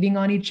bleeding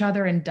on each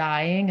other and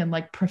dying and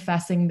like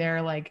professing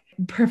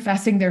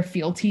their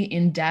fealty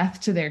in death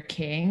to their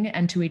king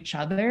and to each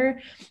other.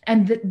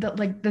 And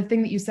the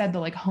thing that you said, the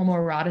like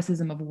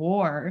homoeroticism of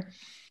war,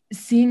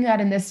 seeing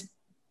that in this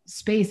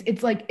space,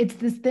 it's like, it's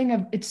this thing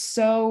of, it's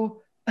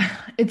so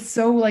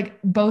like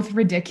both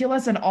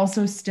ridiculous and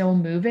also still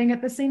moving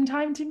at the same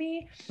time to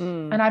me.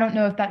 And I don't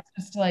know if that's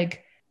just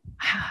like,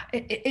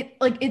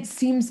 it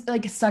seems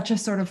like such a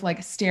sort of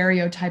like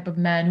stereotype of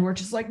men who are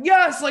just like,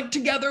 yes, like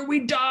together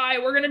we die,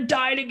 we're gonna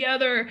die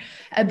together,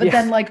 but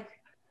then like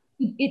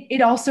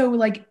it also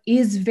like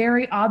is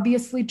very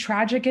obviously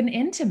tragic and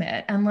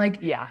intimate, and like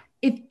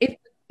if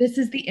this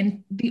is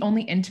the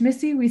only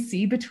intimacy we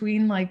see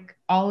between like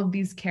all of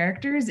these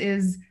characters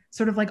is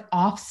sort of like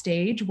off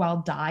stage while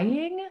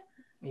dying,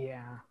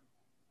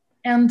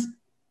 and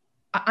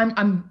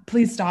I'm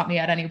please stop me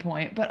at any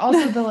point, but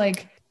also the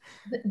like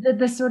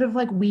the sort of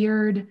like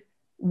weird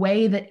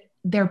way that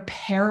they're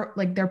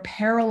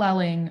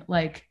paralleling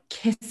like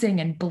kissing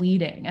and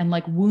bleeding and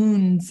like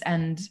wounds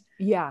and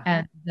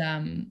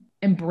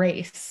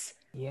embrace.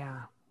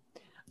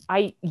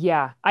 I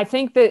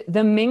think that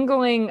the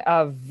mingling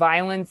of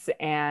violence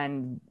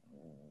and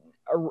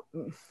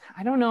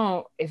I don't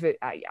know if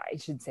I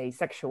should say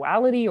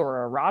sexuality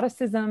or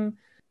eroticism,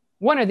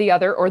 one or the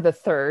other, or the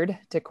third,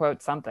 to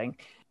quote something.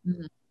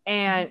 Mm-hmm.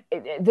 And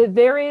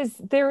there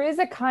is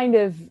a kind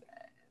of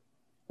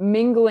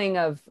mingling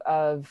of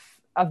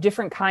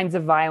different kinds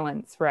of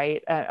violence,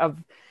 right?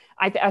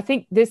 I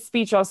think this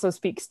speech also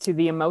speaks to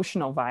the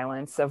emotional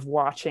violence of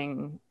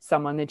watching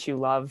someone that you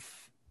love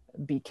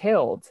be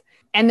killed.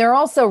 And they're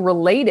also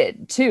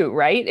related too,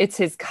 right? It's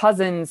his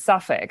cousin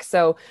Suffolk.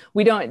 So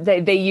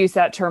they use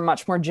that term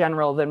much more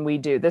general than we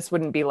do. This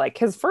wouldn't be like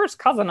his first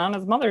cousin on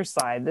his mother's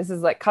side. This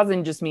is like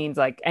cousin just means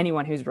like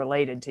anyone who's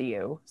related to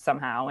you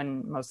somehow.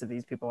 And most of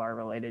these people are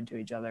related to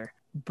each other.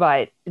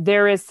 But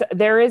there is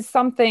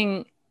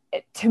something,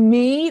 to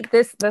me,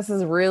 this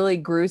is really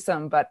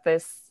gruesome, but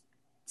this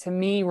to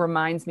me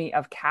reminds me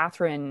of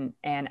Catherine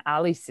and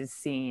Alice's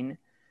scene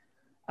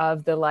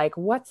of the like,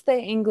 what's the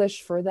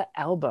English for the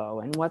elbow?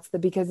 And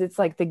because it's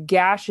like the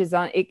gash is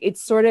on, it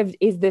sort of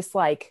is this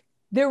like,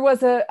 there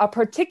was a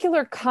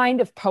particular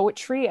kind of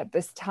poetry at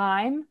this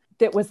time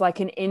that was like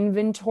an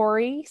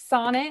inventory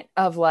sonnet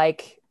of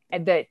like,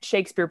 that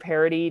Shakespeare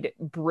parodied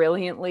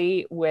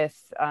brilliantly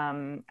with,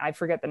 I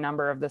forget the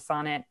number of the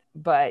sonnet,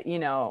 but you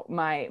know,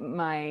 my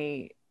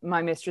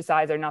mistress'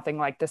 eyes are nothing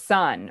like the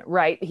sun,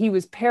 right? He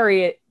was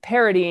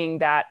parodying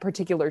that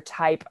particular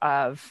type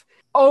of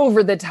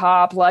over the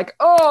top, like,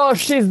 oh,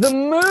 she's the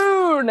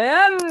moon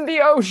and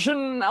the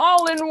ocean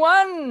all in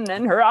one,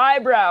 and her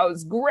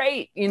eyebrows,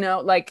 great, you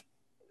know, like,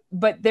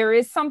 but there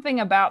is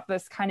something about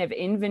this kind of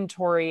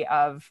inventory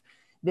of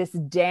this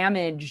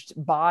damaged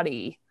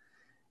body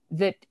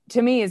that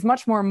to me is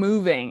much more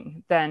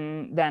moving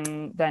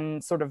than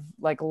sort of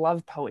like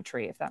love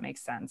poetry, if that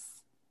makes sense.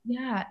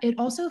 Yeah, it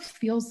also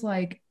feels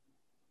like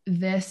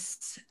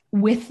this,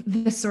 with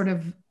this sort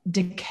of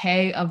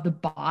decay of the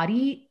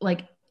body,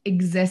 like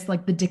exists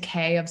like the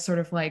decay of sort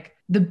of like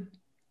the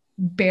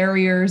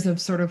barriers of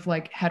sort of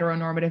like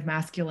heteronormative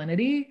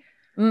masculinity,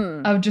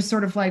 of just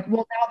sort of like,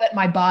 well, now that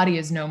my body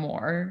is no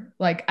more,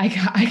 like I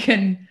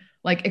can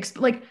like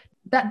like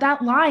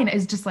that line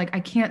is just like,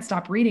 I can't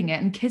stop reading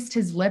it. And kissed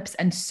his lips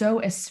and so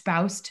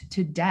espoused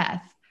to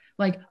death.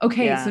 Like,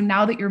 okay, so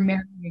now that you're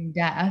marrying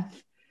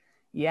death,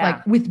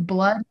 like with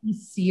blood he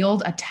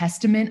sealed a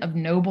testament of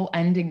noble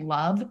ending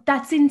love.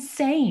 That's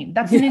insane.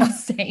 That's an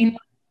insane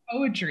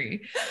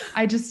poetry.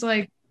 I just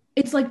like,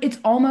 it's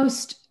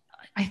almost,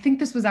 I think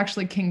this was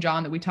actually King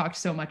John that we talked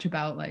so much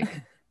about, like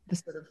the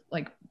sort of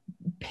like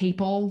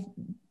papal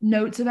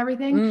notes of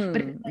everything,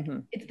 but it's, like,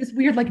 it's this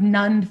weird like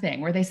nun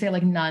thing where they say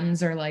like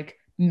nuns are like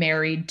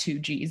married to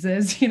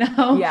Jesus, you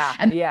know?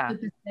 And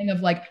this thing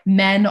of like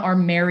men are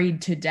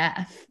married to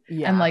death.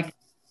 And like,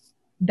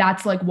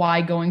 that's like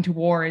why going to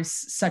war is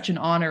such an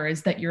honor,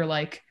 is that you're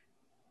like,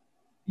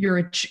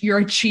 you're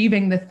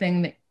achieving the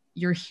thing that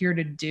you're here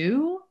to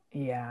do.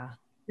 Yeah.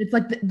 It's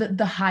like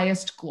the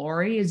highest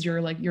glory is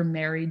you're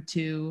married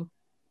to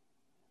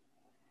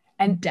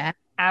death.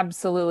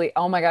 Absolutely.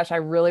 Oh my gosh. I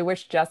really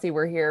wish Jesse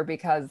were here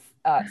because,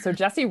 so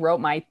Jesse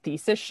wrote my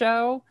thesis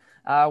show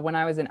when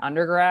I was in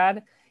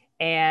undergrad,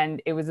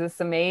 and it was this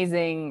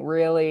amazing,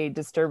 really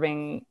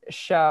disturbing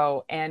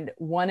show. And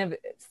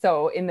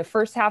so in the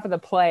first half of the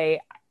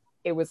play,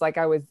 it was like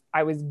I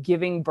was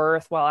giving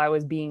birth while I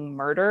was being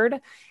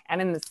murdered.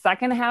 And in the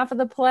second half of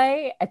the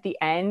play, at the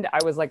end, I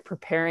was like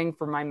preparing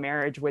for my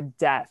marriage with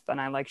death,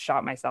 and I like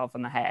shot myself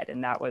in the head.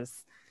 And that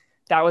was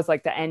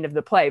like the end of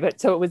the play. But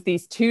so it was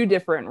these two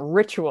different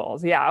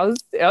rituals. Yeah,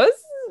 it was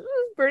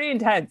pretty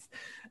intense.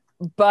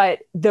 But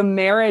the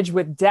marriage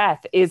with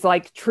death is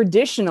like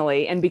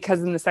traditionally, and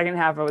because in the second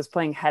half I was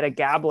playing Hedda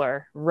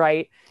Gabler,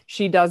 right?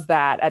 She does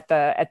that at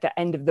the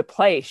end of the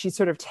play. She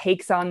sort of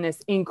takes on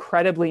this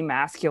incredibly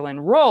masculine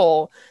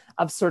role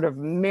of sort of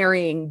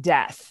marrying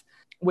death,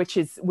 which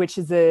is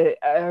a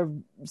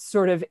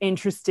sort of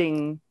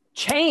interesting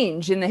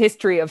change in the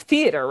history of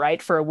theater,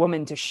 right? For a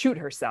woman to shoot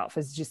herself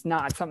is just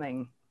not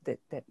something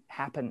that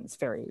happens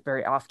very,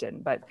 very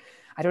often. But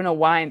I don't know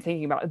why I'm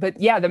thinking about it. But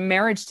yeah, the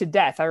marriage to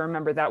death, I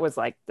remember that was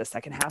like the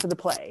second half of the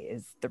play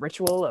is the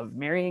ritual of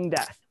marrying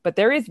death. But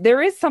there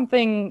is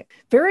something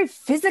very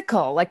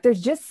physical. Like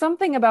there's just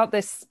something about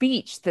this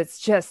speech that's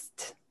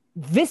just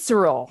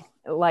visceral.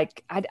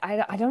 Like I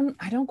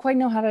don't quite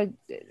know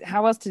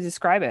how else to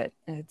describe it.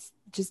 It's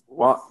just,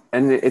 well,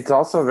 and it's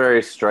also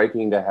very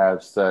striking to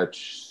have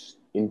such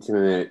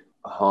intimate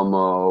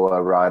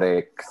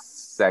homoerotic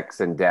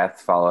sex and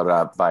death followed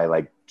up by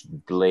like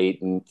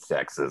blatant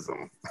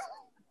sexism.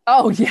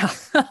 Oh yeah.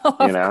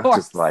 You know,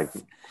 just like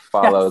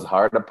follows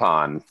hard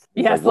upon.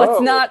 Yes,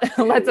 like,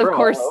 let's of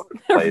course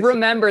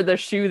remember the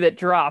shoe that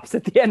drops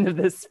at the end of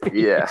this speech.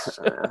 Yeah.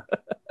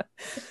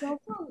 It's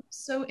also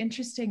so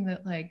interesting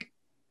that like,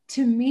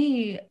 to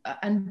me,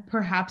 and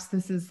perhaps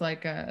this is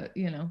like a,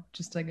 you know,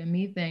 just like a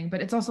me thing,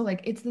 but it's also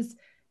like, it's this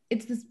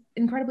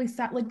incredibly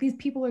sad, like these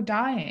people are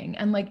dying,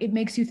 and like it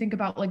makes you think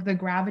about like the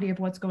gravity of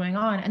what's going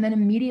on. And then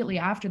immediately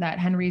after that,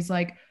 Henry's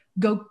like,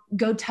 go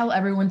tell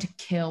everyone to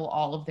kill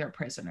all of their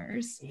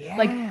prisoners. Yeah.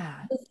 Like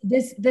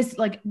this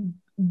like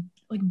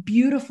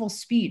beautiful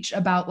speech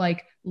about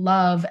like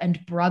love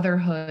and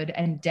brotherhood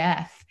and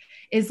death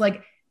is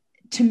like,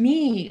 to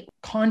me,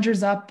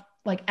 conjures up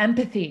like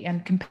empathy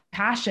and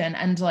compassion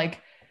and like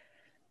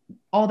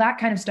all that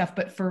kind of stuff.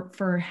 But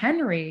for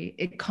Henry,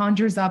 it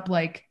conjures up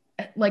like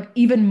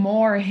even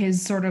more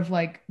his sort of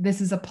like, this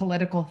is a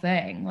political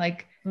thing.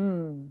 Like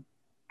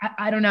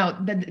I don't know.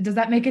 Does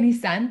that make any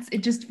sense?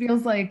 It just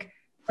feels like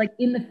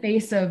in the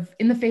face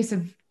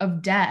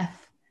of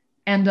death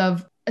and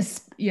of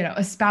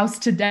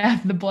espoused to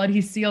death, the blood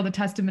he sealed, the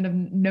testament of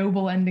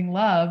noble ending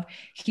love.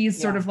 He's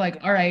sort of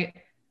like, all right,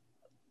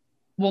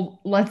 well,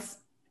 let's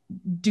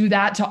do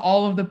that to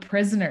all of the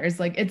prisoners.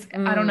 Like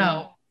I don't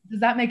know. Does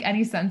that make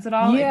any sense at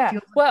all? Yeah. It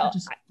feels like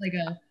just like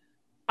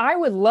I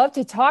would love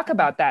to talk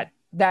about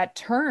that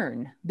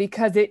turn,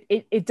 because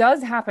it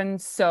does happen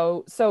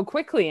so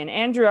quickly. And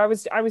Andrew, I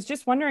was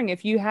just wondering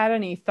if you had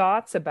any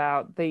thoughts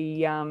about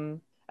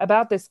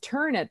about this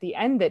turn at the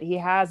end that he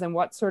has and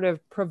what sort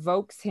of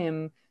provokes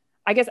him.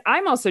 I guess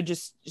I'm also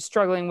just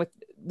struggling with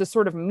the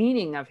sort of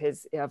meaning of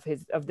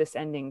this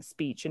ending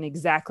speech and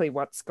exactly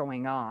what's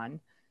going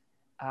on.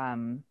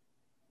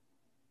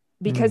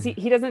 Because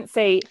he doesn't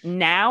say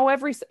now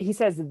he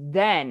says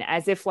then,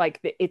 as if like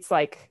it's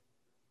like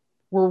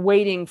we're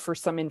waiting for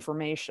some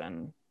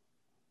information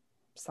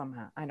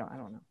somehow. I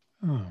don't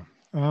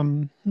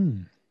know.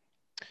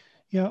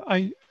 Yeah,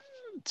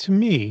 to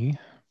me,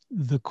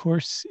 the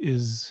course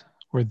is,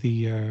 or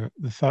the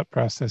thought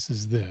process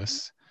is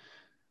this.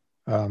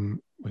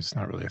 It's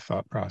not really a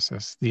thought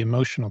process. The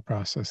emotional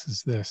process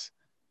is this,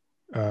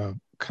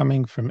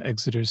 coming from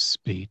Exeter's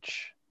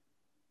speech,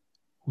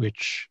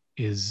 which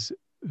is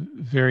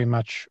very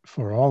much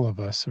for all of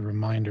us a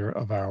reminder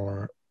of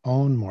our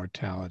own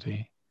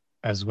mortality,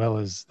 as well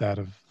as that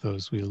of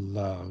those we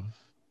love,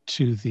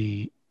 to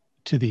the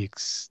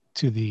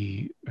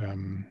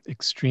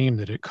extreme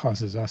that it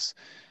causes us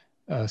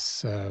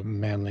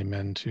manly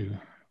men to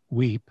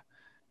weep.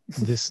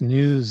 This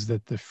news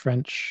that the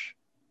French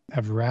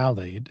have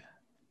rallied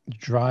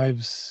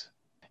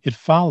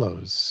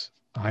follows,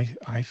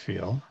 I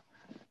feel,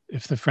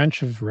 if the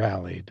French have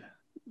rallied,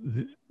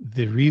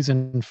 the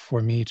reason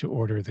for me to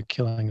order the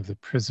killing of the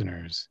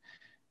prisoners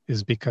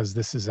is because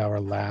this is our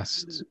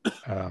last,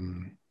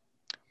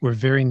 we're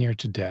very near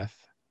to death.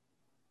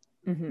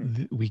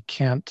 We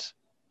can't,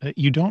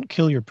 you don't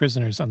kill your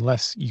prisoners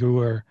unless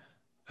your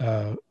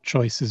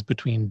choice is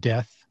between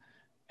death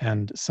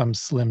and some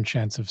slim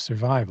chance of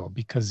survival,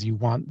 because you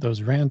want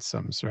those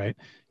ransoms, right?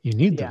 You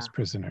need those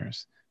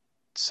prisoners.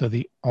 So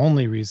the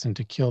only reason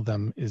to kill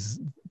them is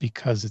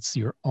because it's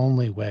your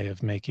only way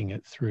of making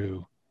it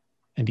through.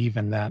 And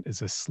even that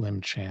is a slim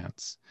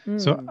chance.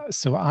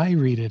 So I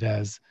read it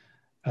as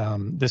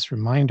this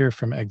reminder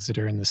from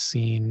Exeter in the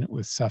scene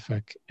with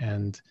Suffolk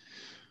and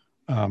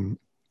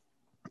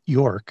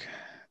York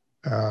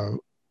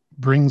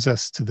brings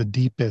us to the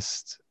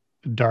deepest,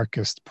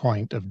 darkest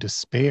point of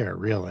despair,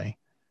 really.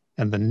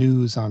 And the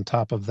news on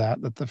top of that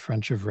the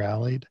French have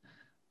rallied,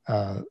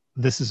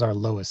 this is our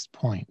lowest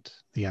point,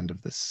 the end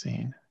of this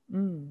scene.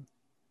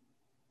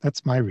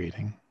 That's my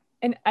reading.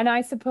 And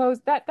I suppose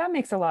that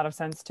makes a lot of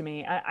sense to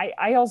me.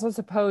 I also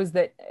suppose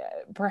that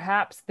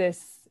perhaps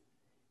this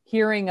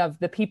hearing of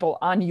the people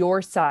on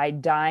your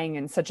side dying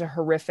in such a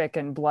horrific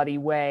and bloody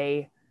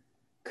way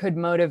could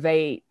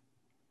motivate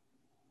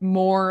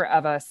more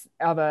of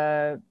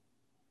a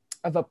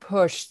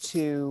push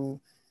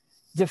to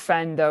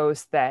defend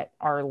those that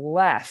are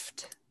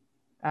left,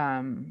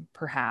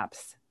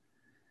 perhaps.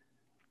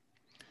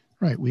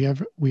 Right.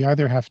 We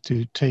either have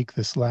to take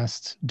this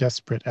last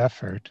desperate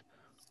effort,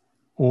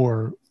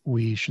 or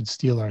we should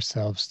steel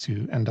ourselves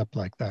to end up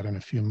like that in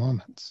a few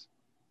moments.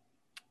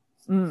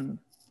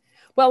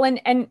 Well,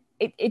 and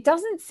it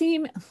doesn't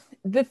seem,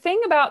 the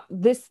thing about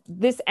this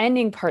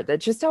ending part that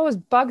just always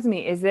bugs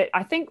me is that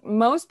I think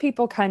most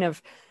people kind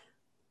of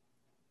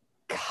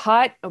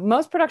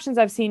most productions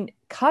I've seen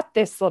cut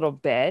this little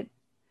bit.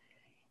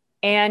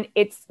 And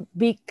it's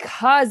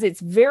because it's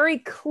very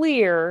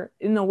clear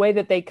in the way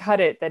that they cut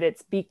it that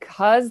it's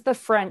because the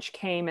French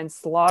came and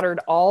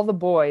slaughtered all the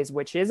boys,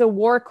 which is a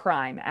war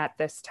crime at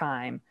this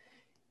time,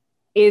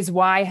 is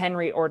why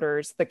Henry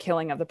orders the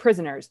killing of the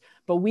prisoners.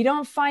 But we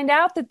don't find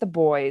out that the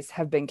boys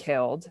have been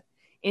killed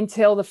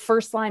until the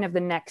first line of the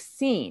next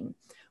scene,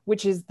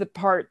 which is the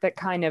part that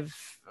kind of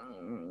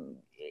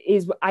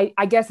is,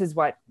 I guess, is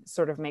what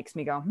sort of makes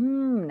me go,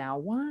 now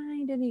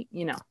why did he,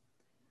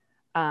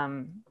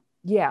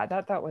 yeah,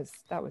 that was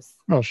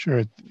well,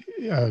 sure,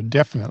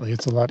 definitely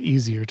it's a lot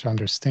easier to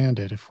understand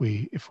it if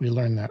we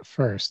learn that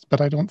first,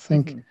 but I don't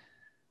think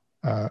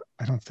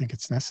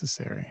it's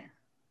necessary.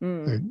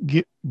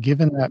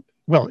 Given that,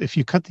 well, if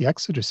you cut the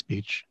Exeter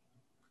speech,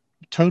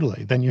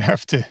 totally, then you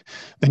have to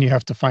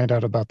find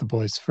out about the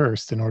boys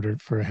first in order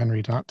for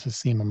Henry not to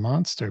seem a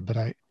monster. But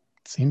it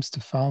seems to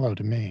follow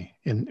to me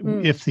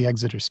if the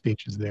Exeter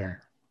speech is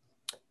there.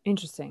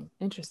 Interesting.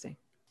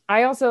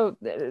 I also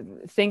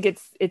think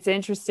it's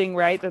interesting,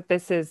 right, that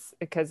this is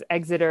because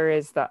Exeter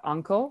is the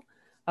uncle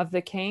of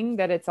the king,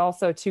 that it's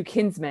also two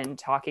kinsmen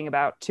talking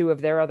about two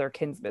of their other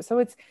kinsmen. So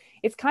it's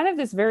kind of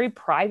this very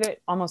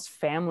private, almost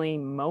family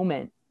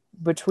moment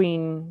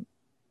between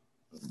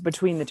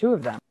the two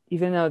of them.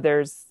 Even though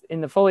there's, in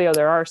the folio,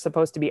 there are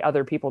supposed to be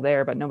other people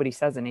there, but nobody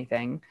says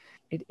anything.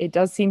 It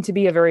does seem to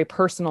be a very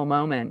personal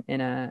moment in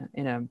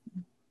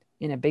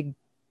a big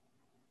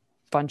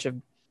bunch of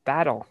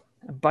battle.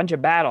 a bunch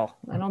of battle.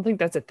 I don't think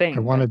that's a thing.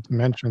 I wanted to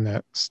mention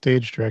that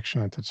stage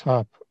direction at the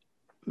top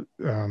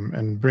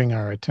and bring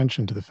our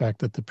attention to the fact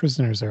that the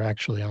prisoners are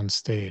actually on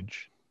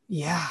stage.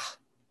 Yeah.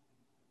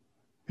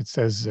 It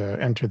says,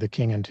 enter the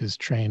king and his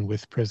train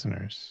with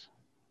prisoners.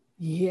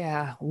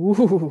 Yeah.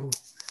 Ooh.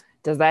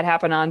 Does that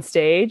happen on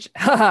stage?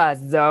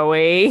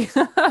 Zoe.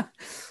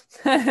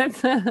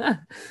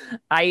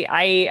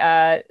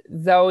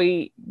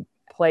 Zoe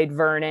played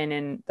Vernon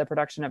in the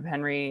production of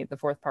Henry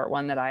IV Part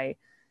 1 that I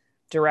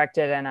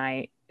directed, and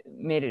I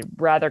made a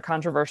rather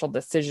controversial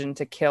decision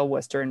to kill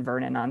Worcester and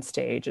Vernon on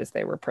stage as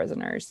they were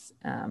prisoners.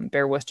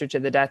 Bear Worcester to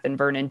the death in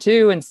Vernon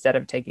 2. Instead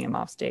of taking him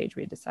off stage,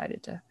 we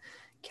decided to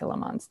kill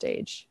him on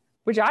stage,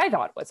 which I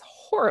thought was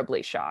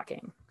horribly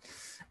shocking.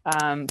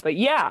 But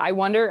yeah,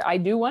 I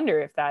do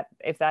wonder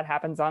if that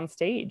happens on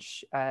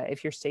stage.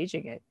 If you're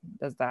staging it,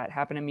 does that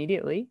happen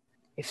immediately?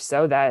 If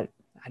so,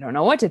 I don't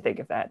know what to think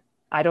of that.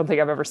 I don't think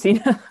I've ever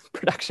seen a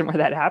production where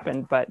that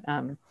happened, but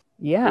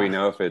yeah. Do we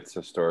know if it's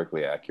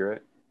historically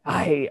accurate?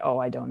 I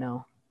don't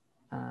know.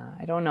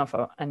 I don't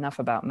know enough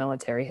about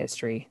military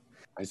history.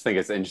 I just think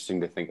it's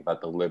interesting to think about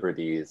the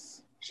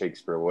liberties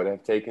Shakespeare would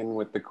have taken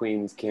with the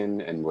Queen's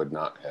kin and would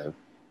not have.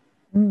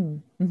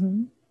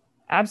 Mm-hmm.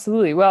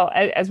 Absolutely. Well,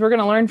 as we're going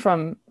to learn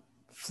from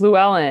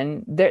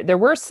Fluellen, there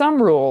were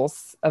some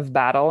rules of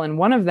battle, and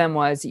one of them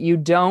was you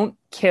don't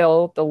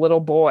kill the little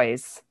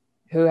boys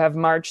who have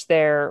marched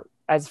there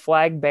as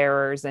flag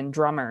bearers and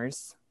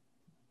drummers.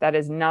 That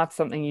is not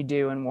something you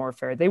do in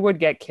warfare. They would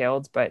get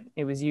killed, but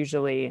it was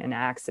usually an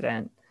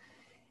accident.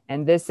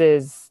 And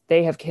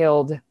they have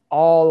killed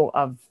all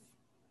of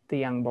the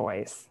young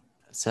boys.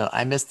 So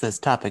I missed this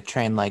topic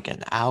train like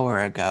an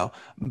hour ago,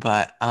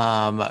 but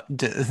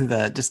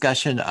the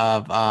discussion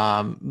of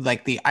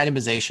like the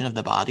itemization of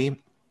the body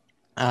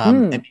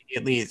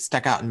immediately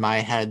stuck out in my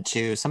head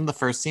to some of the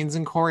first scenes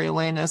in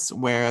Coriolanus,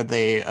 where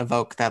they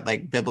evoke that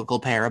like biblical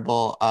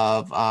parable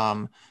of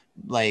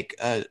like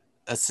a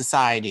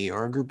society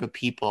or a group of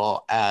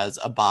people as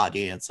a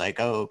body. It's like,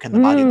 oh, can the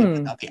body live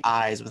without the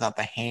eyes, without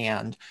the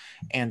hand?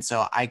 And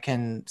so I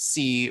can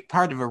see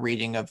part of a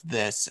reading of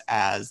this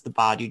as the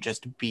body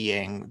just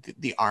being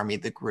the army,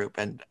 the group.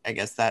 And I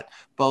guess that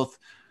both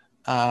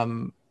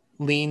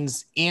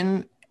leans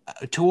in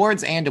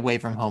towards and away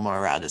from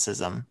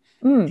homoeroticism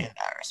in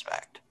that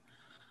respect.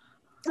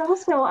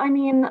 Also, I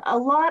mean, a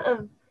lot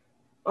of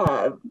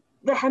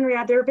the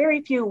Henriade, there are very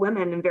few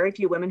women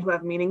who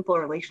have meaningful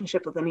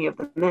relationship with any of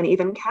the men.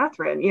 Even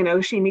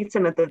Catherine, she meets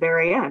him at the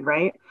very end,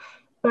 right?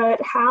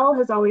 But Hal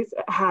has always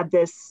had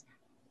this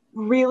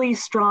really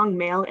strong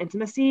male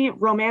intimacy,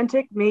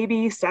 romantic,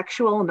 maybe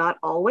sexual, not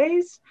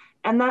always.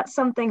 And that's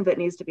something that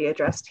needs to be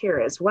addressed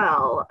here as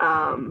well.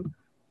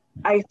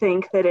 I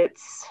think that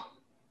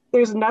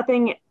there's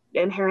nothing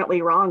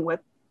inherently wrong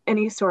with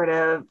any sort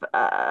of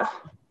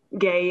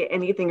gay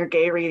anything or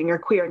gay reading or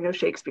queering of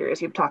Shakespeare, as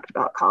you've talked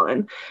about,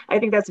 Colin. I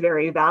think that's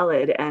very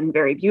valid and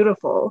very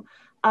beautiful.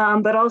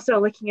 But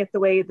also looking at the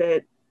way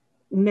that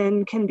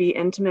men can be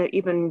intimate,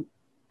 even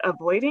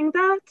avoiding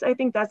that, I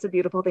think that's a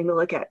beautiful thing to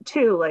look at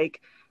too. Like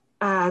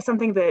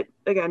something that,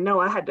 again,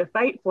 Noah had to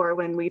fight for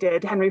when we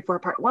did Henry IV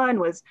Part 1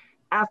 was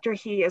after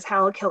he, as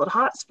Hal, killed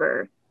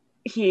Hotspur,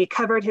 he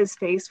covered his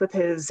face with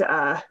with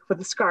a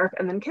scarf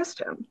and then kissed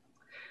him.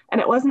 And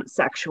it wasn't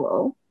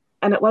sexual.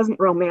 And it wasn't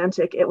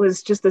romantic. It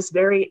was just this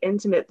very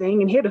intimate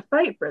thing. And he had to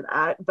fight for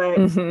that. But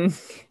a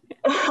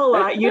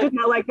lot, you did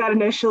not like that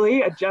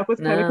initially. Jeff was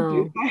kind of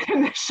confused by it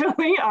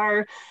initially.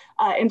 Our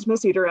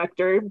intimacy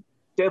director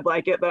did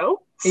like it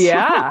though.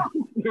 Yeah.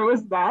 So there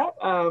was that.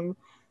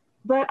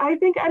 But I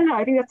think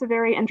that's a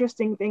very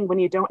interesting thing when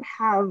you don't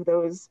have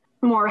those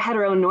more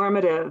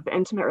heteronormative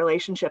intimate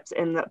relationships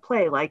in the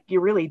play. Like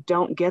you really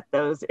don't get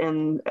those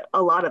in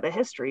a lot of the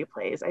history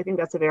plays. I think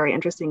that's a very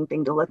interesting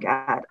thing to look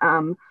at.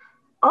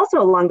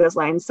 Also along those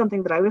lines,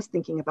 something that I was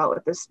thinking about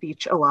with this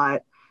speech a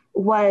lot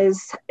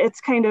was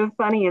it's kind of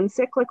funny and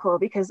cyclical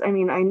because, I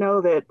mean,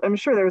 I'm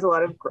sure there's a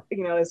lot of,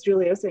 as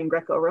Julia was saying,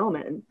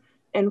 Greco-Roman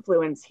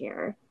influence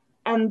here.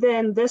 And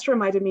then this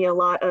reminded me a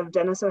lot of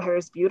Dennis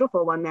O'Hare's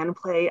beautiful one-man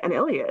play, An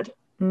Iliad.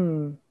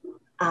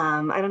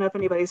 I don't know if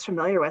anybody's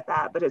familiar with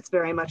that, but it's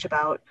very much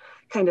about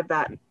kind of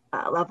that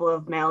level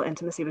of male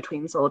intimacy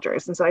between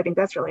soldiers. And so I think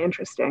that's really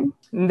interesting.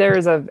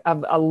 There's a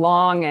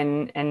long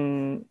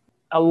and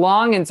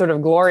sort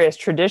of glorious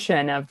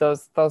tradition of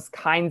those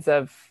kinds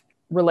of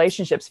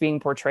relationships being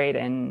portrayed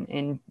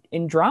in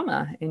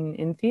drama,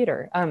 in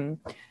theater.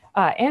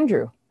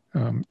 Andrew.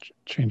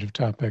 Change of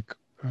topic.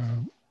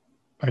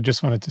 I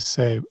just wanted to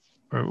say,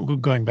 or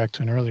going back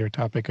to an earlier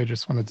topic, I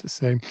just wanted to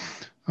say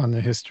on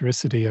the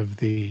historicity of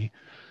the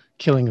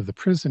killing of the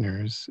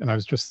prisoners, and I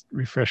was just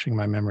refreshing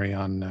my memory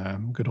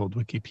on good old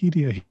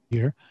Wikipedia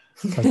here,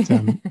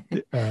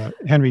 but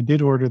Henry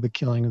did order the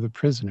killing of the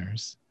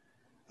prisoners.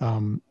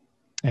 And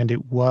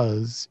it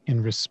was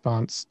in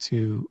response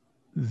to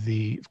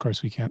of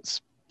course, we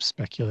can't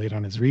speculate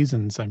on his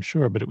reasons, I'm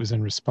sure, but it was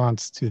in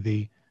response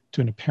to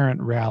an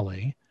apparent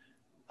rally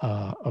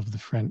of the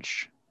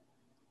French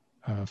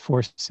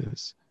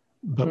forces.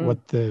 But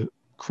what the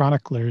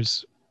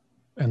chroniclers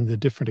and the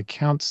different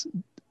accounts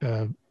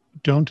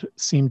don't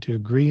seem to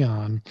agree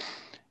on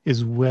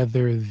is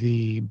whether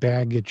the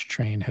baggage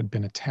train had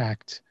been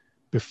attacked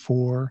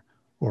before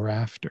or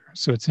after.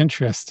 So it's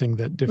interesting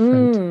that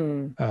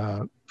different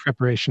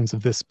preparations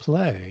of this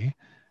play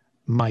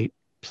might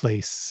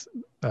change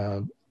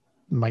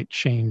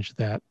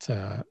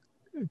that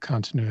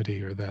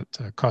continuity or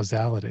that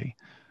causality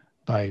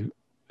by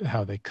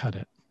how they cut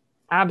it.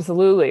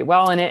 Absolutely.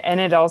 Well, and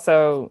it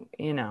also,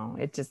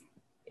 it just,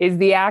 is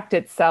the act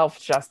itself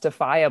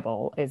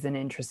justifiable is an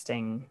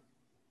interesting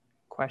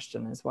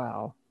question as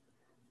well.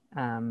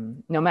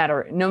 No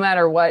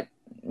matter what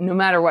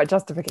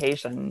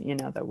justification,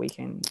 that we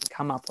can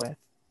come up with.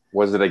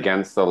 Was it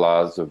against the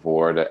laws of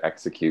war to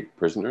execute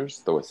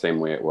prisoners the same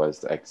way it was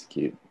to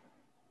execute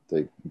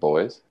the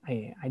boys?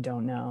 I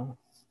don't know.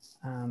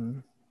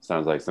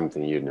 Sounds like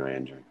something you'd know,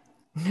 Andrew.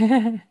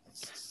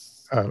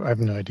 I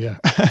have no idea.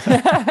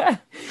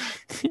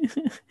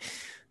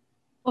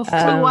 Well,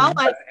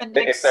 Fluellen,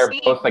 if they're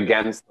both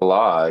against the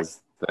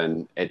laws,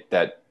 then it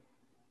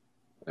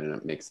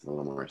makes a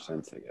little more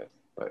sense, I guess.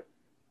 But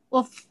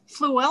well,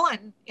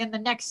 Fluellen in the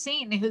next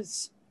scene,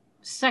 his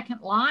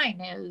second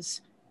line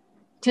is,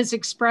 "'Tis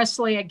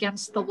expressly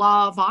against the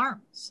law of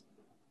arms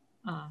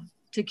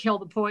to kill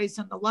the boys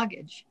in the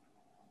luggage."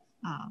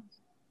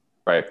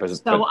 Right, but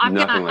so I'm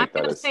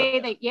gonna say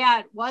that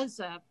it was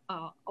a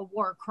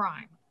war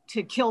crime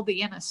to kill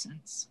the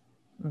innocents.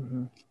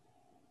 Mm-hmm.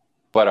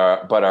 But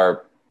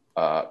are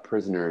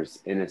prisoners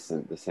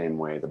innocent the same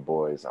way the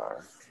boys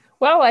are?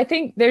 Well, I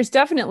think there's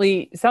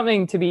definitely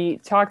something to be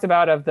talked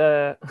about of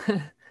the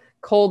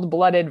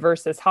cold-blooded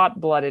versus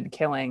hot-blooded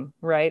killing,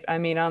 right? I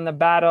mean, on the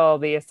battle,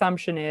 the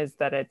assumption is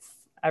that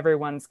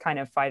everyone's kind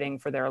of fighting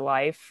for their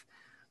life.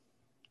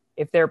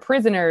 If they're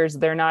prisoners,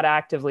 they're not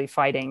actively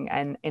fighting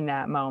and in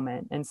that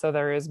moment. And so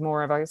there is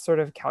more of a sort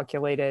of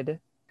calculated.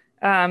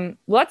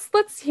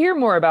 Let's hear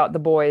more about the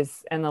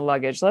boys and the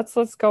luggage.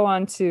 Let's go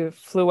on to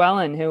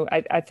Fluellen, who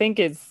I think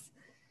is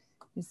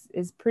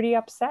pretty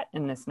upset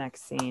in this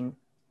next scene.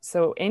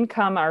 So in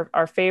come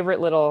our favorite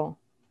little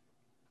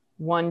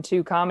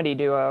 1-2 comedy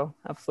duo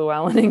of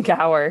Fluellen and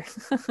Gower.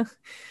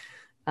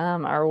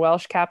 Our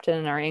Welsh captain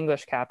and our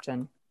English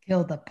captain.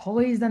 Kill the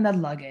boys and the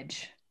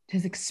luggage.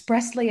 'Tis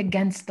expressly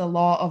against the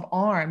law of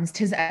arms.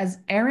 'Tis as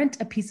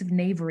errant a piece of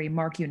knavery,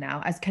 mark you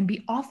now, as can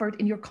be offered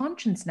in your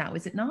conscience now,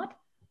 is it not?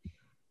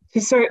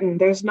 'Tis certain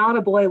there's not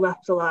a boy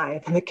left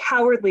alive, and the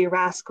cowardly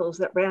rascals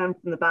that ran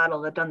from the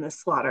battle have done this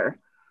slaughter.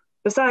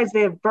 Besides,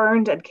 they have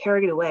burned and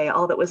carried away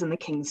all that was in the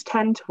king's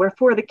tent,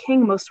 wherefore the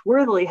king most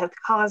worthily hath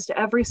caused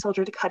every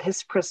soldier to cut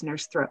his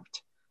prisoner's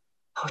throat.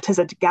 Oh, 'tis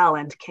a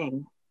gallant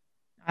king.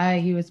 Aye,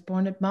 he was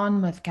born at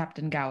Monmouth,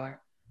 Captain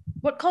Gower.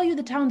 What call you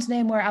the town's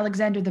name where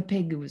Alexander the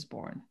Pig was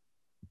born?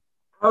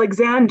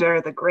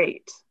 Alexander the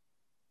Great.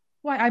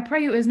 Why, I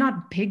pray you, is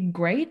not Pig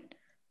great?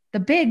 The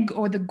big,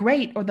 or the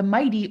great, or the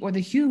mighty, or the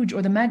huge,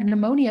 or the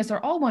magnanimous are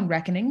all one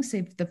reckoning,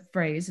 save the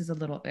phrase is a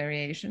little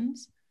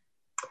variations.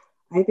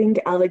 I think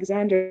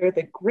Alexander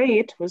the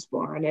Great was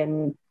born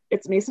in,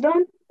 it's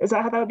Macedon? Is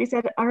that how that would be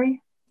said,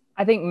 Ari?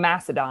 I think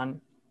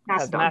Macedon.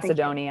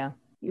 Macedonia.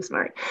 You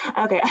smart.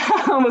 Okay,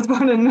 was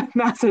born in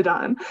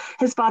Macedon.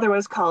 His father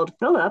was called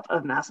Philip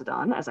of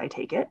Macedon, as I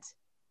take it.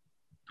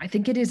 I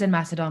think it is in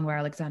Macedon where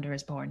Alexander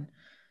is born.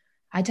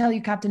 I tell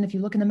you, Captain, if you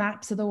look in the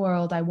maps of the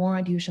world, I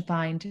warrant you shall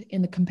find,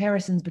 in the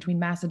comparisons between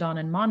Macedon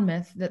and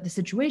Monmouth, that the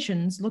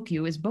situations, look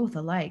you, is both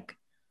alike.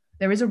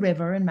 There is a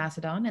river in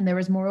Macedon, and there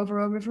is moreover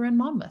a river in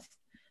Monmouth.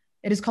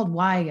 It is called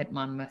Wye at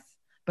Monmouth,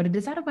 but it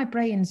is out of my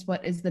brains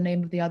what is the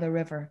name of the other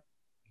river.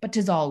 But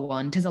 'tis all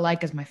one, 'tis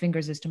alike as my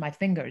fingers is to my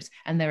fingers,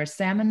 and there are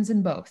salmons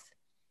in both.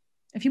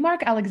 If you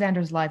mark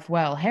Alexander's life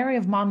well, Harry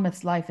of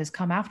Monmouth's life has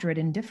come after it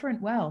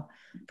indifferent well,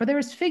 for there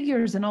is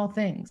figures in all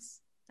things.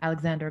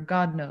 Alexander,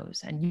 God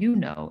knows, and you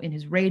know, in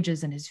his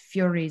rages and his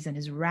furies and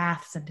his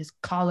wraths and his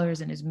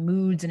chollers and his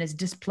moods and his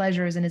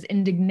displeasures and his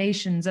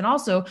indignations, and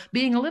also,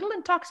 being a little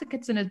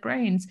intoxicates in his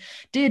brains,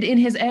 did in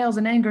his ails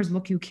and angers,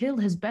 look you, kill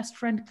his best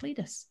friend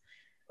Cletus.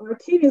 Our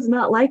king is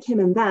not like him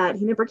in that.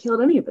 He never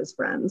killed any of his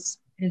friends.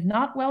 It is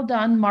not well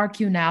done, mark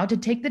you now, to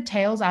take the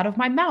tales out of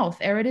my mouth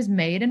ere it is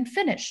made and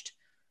finished.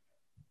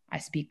 I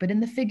speak but in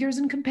the figures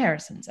and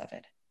comparisons of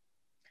it.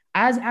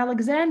 As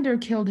Alexander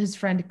killed his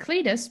friend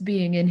Cletus,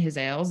 being in his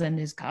ales and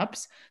his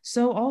cups,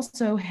 so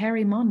also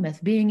Harry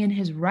Monmouth, being in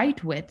his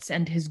right wits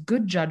and his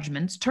good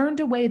judgments,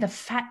 turned away the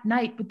fat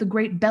knight with the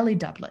great belly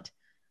doublet.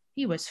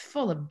 He was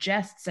full of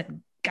jests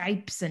and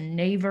gipes and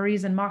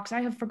knaveries and mocks.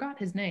 I have forgot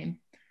his name.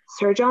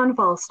 Sir John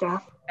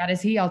Falstaff. That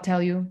is he, I'll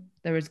tell you.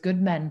 There is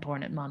good men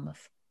born at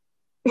Monmouth.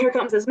 Here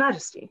comes his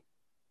majesty.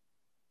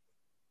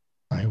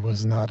 I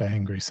was not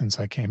angry since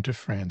I came to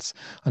France,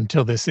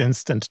 until this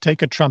instant.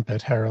 Take a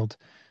trumpet, herald.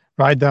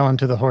 Ride thou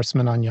unto the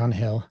horsemen on yon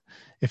hill.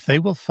 If they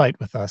will fight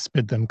with us,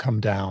 bid them come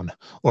down,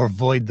 or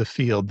void the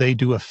field. They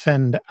do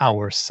offend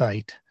our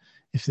sight.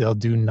 If they'll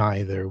do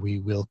neither, we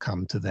will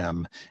come to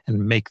them,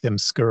 and make them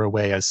scur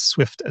away as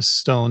swift as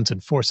stones,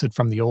 and force it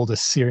from the old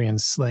Assyrian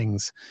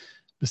slings.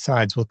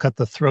 Besides, we'll cut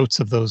the throats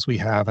of those we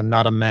have, and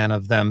not a man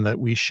of them that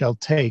we shall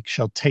take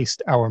shall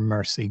taste our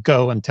mercy.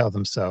 Go and tell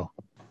them so.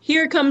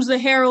 Here comes the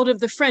herald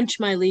of the French,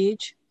 my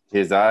liege.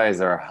 His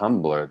eyes are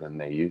humbler than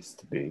they used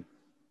to be.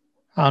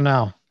 How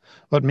now?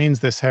 What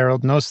means this,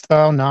 herald? Knowst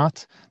thou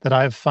not that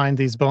I have fined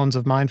these bones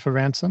of mine for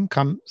ransom?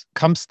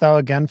 Comest thou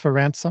again for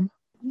ransom?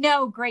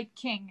 No, great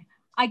king,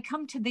 I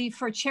come to thee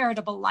for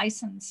charitable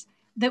license,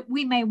 that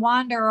we may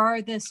wander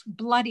o'er this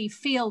bloody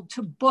field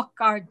to book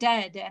our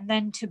dead and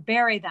then to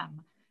bury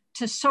them,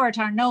 to sort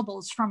our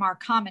nobles from our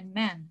common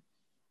men.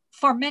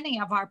 For many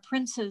of our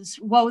princes,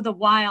 woe the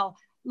while,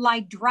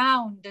 lie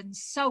drowned and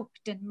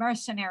soaked in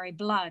mercenary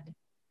blood.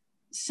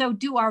 So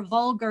do our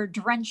vulgar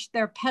drench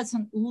their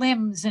peasant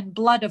limbs in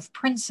blood of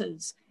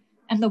princes,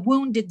 and the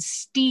wounded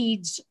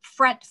steeds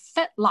fret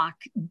fetlock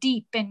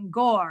deep in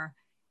gore,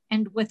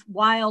 and with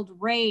wild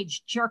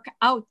rage jerk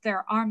out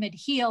their armed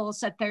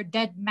heels at their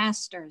dead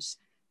masters,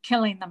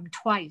 killing them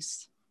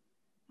twice.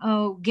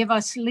 Oh, give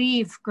us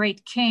leave,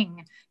 great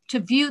king, to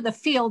view the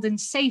field in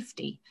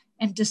safety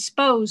and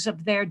dispose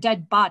of their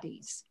dead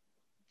bodies.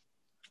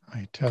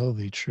 I tell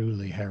thee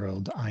truly,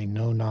 herald, I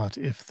know not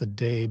if the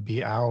day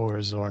be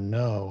ours or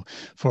no,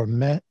 for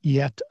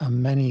yet a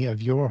many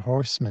of your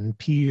horsemen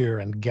peer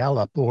and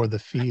gallop o'er the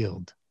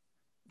field.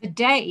 The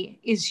day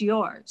is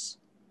yours.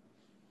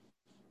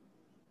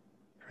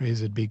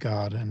 Praised be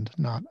God, and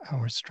not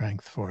our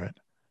strength for it.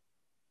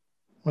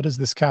 What is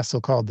this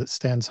castle called that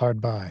stands hard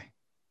by?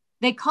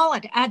 They call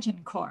it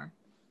Agincourt.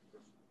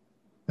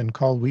 Then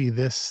call we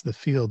this the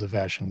field of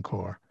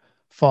Agincourt,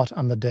 fought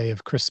on the day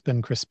of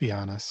Crispin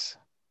Crispianus.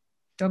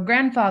 Your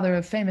grandfather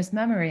of famous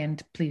memory,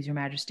 and please your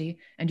majesty,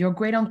 and your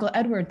great-uncle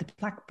Edward, the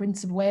Black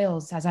Prince of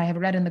Wales, as I have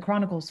read in the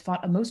chronicles,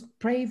 fought a most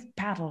brave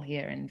battle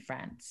here in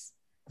France.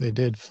 They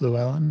did,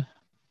 Fluellen?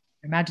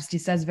 Your majesty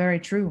says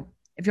very true.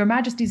 If your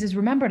majesties is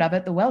remembered of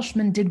it, the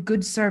Welshmen did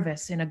good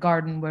service in a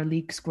garden where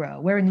leeks grow,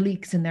 wearing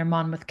leeks in their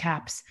Monmouth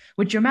caps,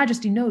 which your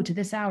majesty know to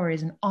this hour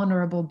is an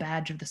honourable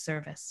badge of the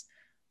service.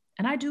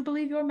 And I do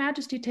believe your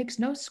majesty takes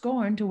no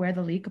scorn to wear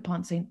the leek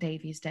upon St.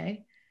 Davy's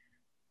Day.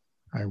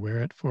 I wear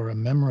it for a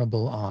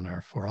memorable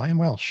honour, for I am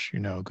Welsh, you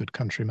know, good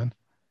countryman.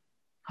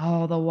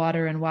 Oh, the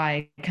water and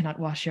wine cannot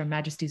wash your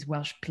majesty's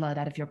Welsh blood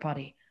out of your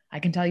body. I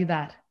can tell you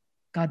that.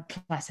 God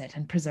bless it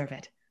and preserve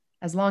it,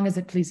 as long as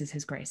it pleases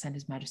his grace and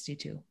his majesty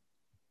too.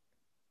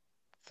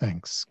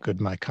 Thanks,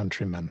 good my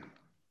countryman.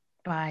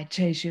 By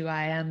Jesu,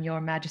 I am your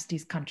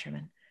majesty's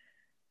countryman.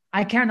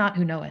 I care not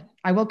who know it.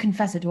 I will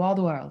confess it to all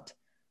the world.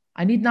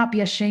 I need not be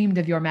ashamed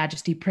of your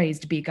majesty,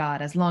 praised be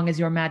God, as long as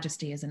your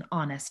majesty is an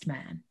honest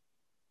man.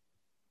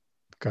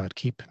 God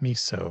keep me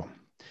so.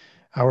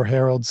 Our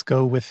heralds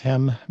go with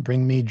him,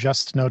 bring me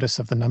just notice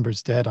of the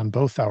numbers dead on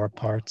both our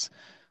parts.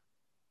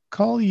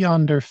 Call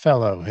yonder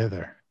fellow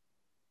hither.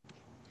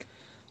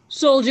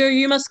 Soldier,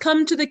 you must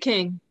come to the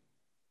king.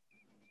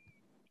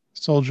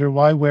 Soldier,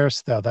 why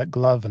wearest thou that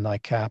glove in thy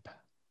cap?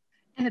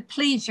 And it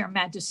please your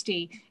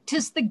majesty,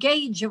 'tis the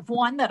gage of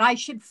one that I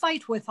should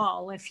fight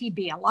withal if he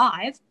be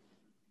alive.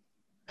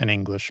 An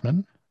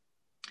Englishman?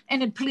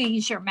 And it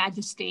please your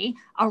majesty,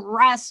 a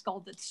rascal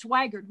that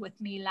swaggered with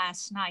me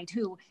last night,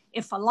 who,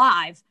 if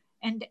alive,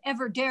 and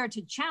ever dare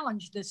to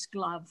challenge this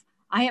glove,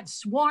 I have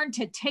sworn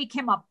to take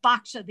him a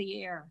box of the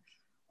ear.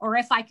 Or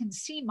if I can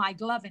see my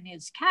glove in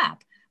his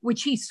cap,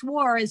 which he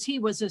swore as he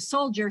was a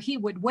soldier he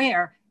would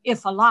wear,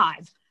 if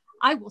alive,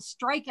 I will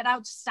strike it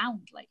out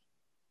soundly.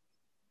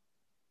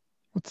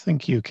 What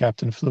think you,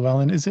 Captain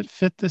Fluellen? Is it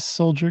fit this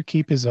soldier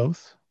keep his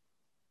oath?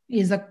 He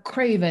is a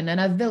craven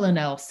and a villain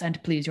else,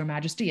 and please your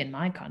majesty, in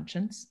my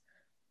conscience.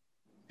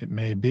 It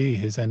may be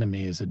his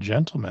enemy is a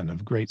gentleman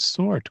of great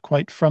sort,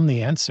 quite from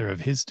the answer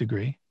of his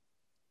degree.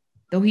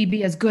 Though he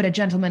be as good a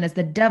gentleman as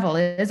the devil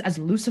is, as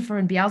Lucifer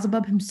and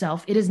Beelzebub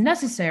himself, it is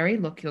necessary,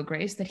 look your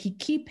grace, that he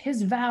keep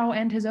his vow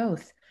and his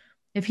oath.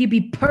 If he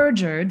be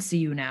perjured, see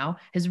you now,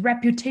 his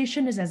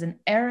reputation is as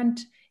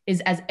errant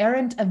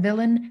a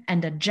villain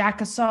and a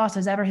jack-a-sauce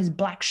as ever his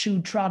black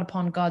shoe trod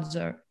upon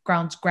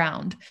God's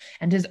ground,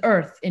 and his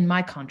earth in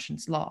my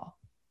conscience law.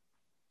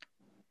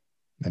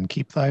 Then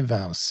keep thy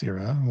vow,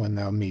 Sirrah, when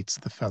thou meetst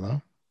the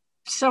fellow.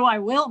 So I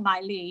will, my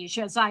liege,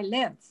 as I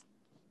live.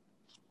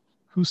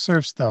 Who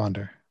servest thou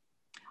under?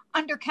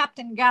 Under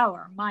Captain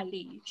Gower, my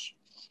liege.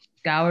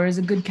 Gower is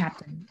a good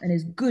captain, and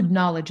is good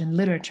knowledge and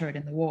literature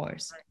in the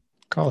wars.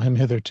 Call him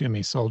hither to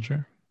me,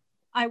 soldier.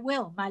 I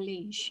will, my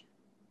liege.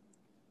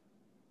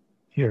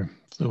 Here,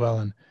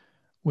 Fluellen,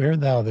 wear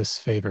thou this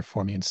favour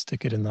for me and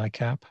stick it in thy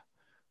cap.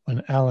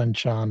 When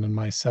Alanchon and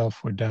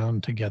myself were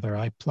down together,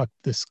 I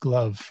plucked this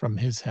glove from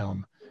his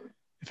helm.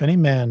 If any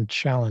man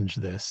challenge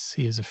this,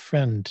 he is a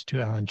friend to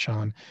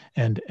Alanchon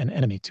and an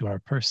enemy to our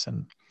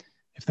person.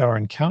 If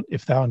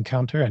thou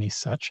encounter any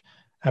such,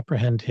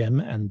 apprehend him,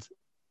 and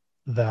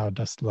thou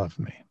dost love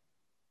me.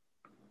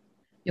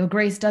 Your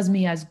grace does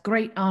me as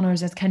great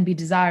honours as can be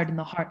desired in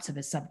the hearts of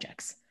his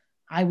subjects.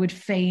 I would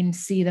fain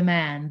see the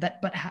man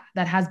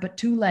that has but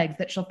 2 legs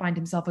that shall find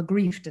himself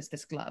aggrieved as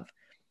this glove.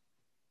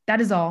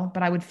 That is all,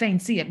 but I would fain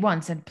see it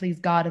once, and please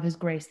God of his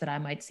grace that I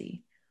might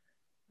see.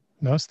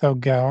 Knowest thou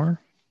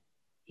Gower?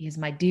 He is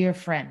my dear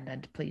friend,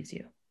 and please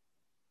you.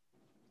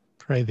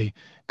 Pray thee,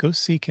 go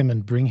seek him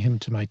and bring him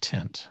to my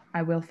tent.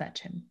 I will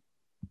fetch him.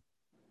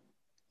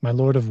 My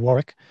lord of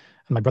Warwick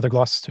and my brother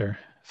Gloucester,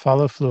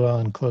 follow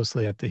Fluellen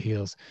closely at the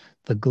heels.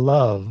 The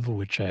glove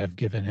which I have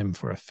given him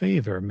for a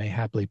favor may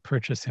haply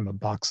purchase him a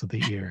box of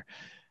the ear.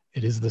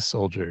 It is the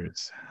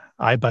soldier's.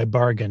 I by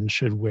bargain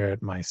should wear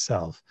it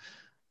myself.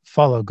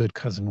 Follow, good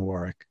cousin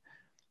Warwick.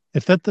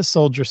 If that the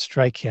soldier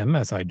strike him,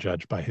 as I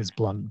judge by his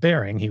blunt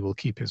bearing, he will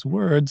keep his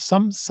word,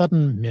 some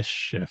sudden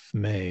mischief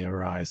may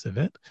arise of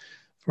it.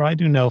 For I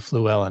do know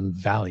Fluellen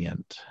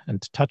valiant,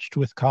 and touched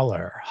with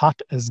choler,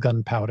 hot as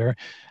gunpowder,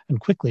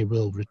 and quickly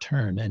will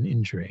return an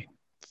injury.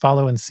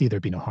 Follow and see there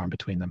be no harm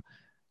between them.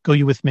 Go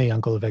you with me,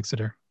 uncle of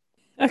Exeter.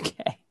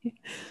 Okay.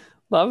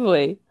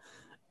 Lovely.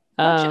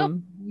 Such a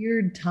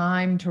weird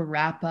time to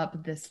wrap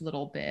up this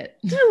little bit.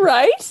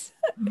 Right?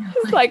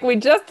 It's like we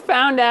just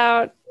found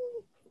out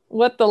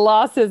what the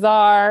losses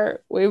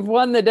are. We've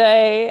won the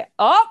day.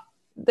 Oh,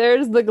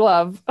 there's the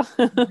glove.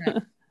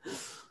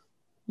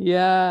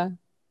 Yeah.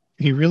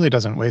 He really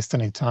doesn't waste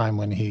any time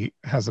when he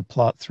has a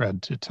plot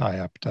thread to tie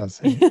up, does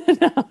he?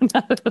 No,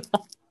 not at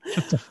all.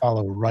 Just to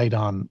follow right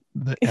on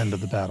the end of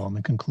the battle and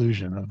the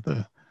conclusion of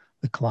the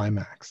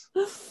climax.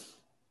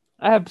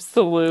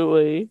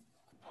 Absolutely.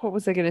 What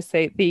was I going to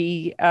say?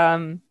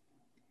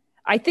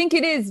 I think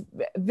it is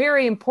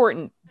very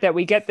important that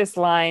we get this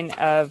line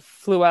of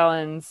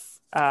Fluellen's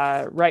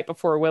right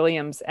before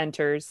Williams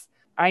enters.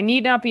 I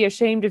need not be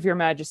ashamed of your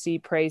majesty,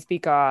 praise be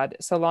God,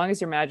 so long as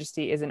your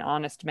majesty is an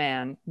honest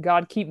man.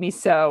 God keep me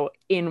so,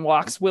 in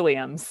walks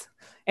Williams.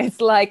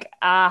 It's like,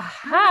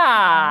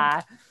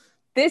 aha,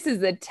 this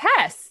is a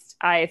test,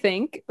 I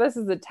think. This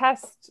is a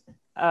test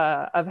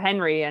of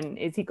Henry, and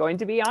is he going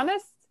to be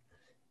honest?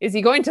 Is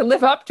he going to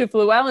live up to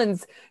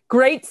Fluellen's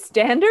great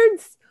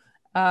standards?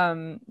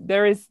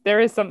 There is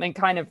something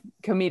kind of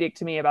comedic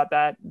to me about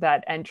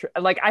that entry.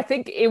 Like, I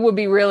think it would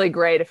be really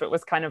great if it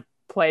was kind of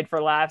played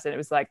for laughs and it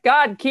was like,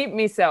 God keep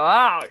me so,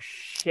 oh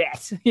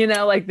shit,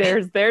 like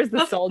there's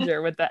the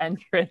soldier with the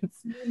entrance.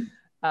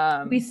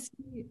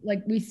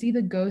 We see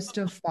the ghost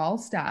of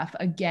Falstaff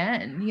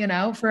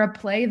again, for a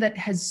play that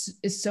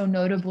is so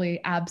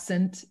notably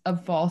absent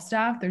of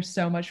Falstaff. There's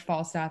so much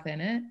Falstaff in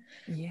it.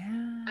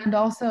 Yeah. And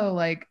also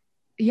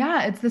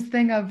it's this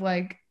thing of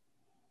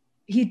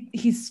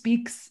he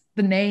speaks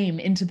the name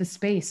into the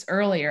space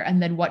earlier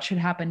and then what should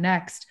happen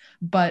next,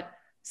 but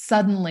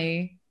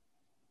suddenly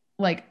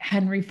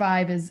Henry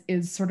V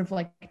is sort of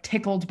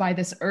tickled by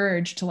this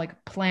urge to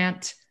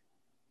plant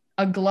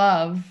a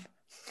glove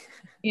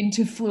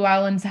into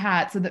Fluellen's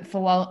hat so that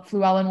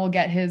Fluellen will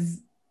get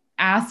his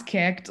ass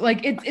kicked.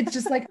 It's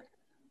just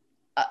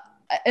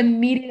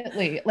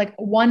immediately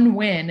one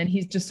win and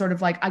he's just sort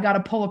of I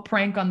gotta pull a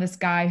prank on this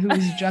guy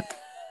who's just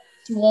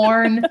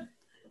sworn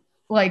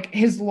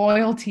his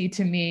loyalty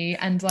to me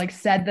and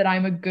said that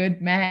I'm a good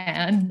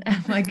man.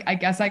 And I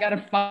guess I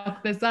gotta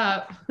fuck this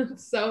up.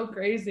 It's so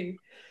crazy.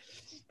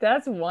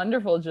 That's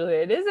wonderful, Julia.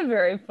 It is a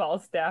very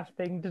Falstaff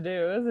thing to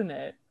do, isn't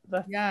it?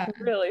 That's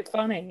really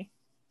funny.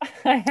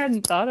 I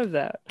hadn't thought of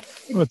that.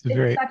 Well,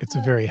 it's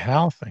a very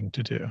Hal thing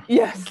to do.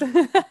 Yes.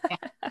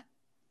 Exactly.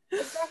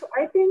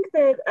 I think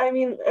that,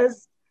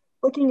 as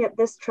looking at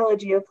this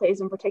trilogy of plays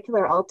in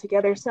particular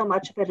altogether, so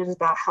much of it is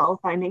about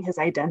Hal finding his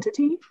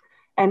identity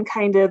and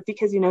kind of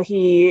because,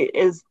 he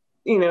is,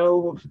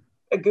 a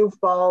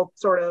goofball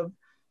sort of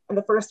in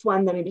the first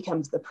one, then he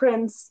becomes the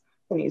prince,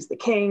 then he's the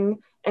king,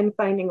 and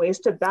finding ways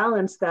to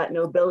balance that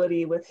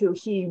nobility with who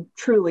he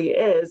truly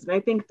is. And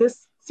I think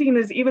this scene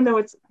is, even though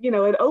it's,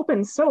 it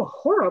opens so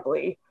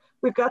horribly,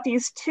 we've got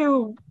this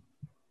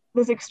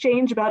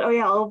exchange about,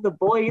 all of the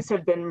boys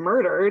have been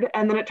murdered,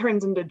 and then it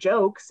turns into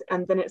jokes,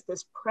 and then it's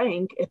this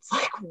prank. It's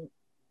like,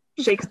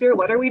 Shakespeare,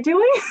 what are we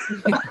doing?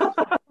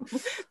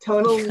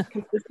 Total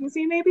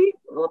consistency, maybe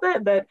a little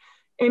bit, but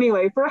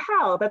anyway, for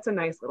Hal, that's a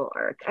nice little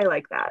arc. I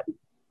like that.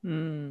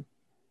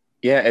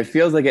 Yeah, it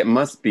feels like it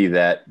must be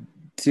that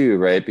too,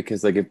 right?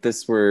 Because if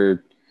this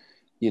were,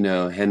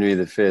 Henry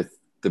V,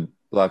 the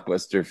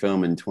blockbuster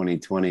film in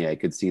 2020, I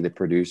could see the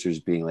producers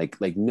being like,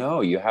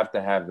 no, you have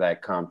to have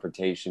that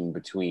confrontation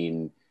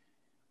between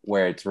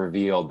where it's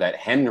revealed that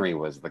Henry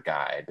was the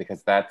guy,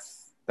 because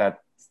that's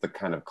the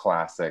kind of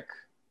classic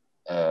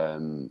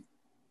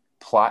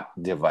plot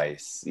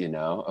device,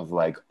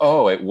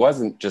 of it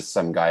wasn't just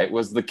some guy, it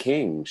was the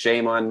king,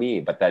 shame on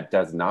me. But that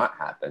does not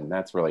happen.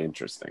 That's really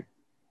interesting.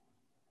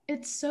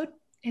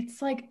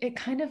 It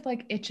kind of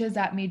itches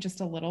at me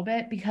just a little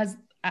bit because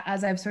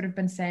as I've sort of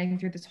been saying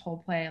through this whole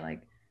play,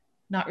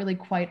 not really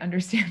quite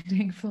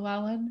understanding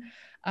Fluellen.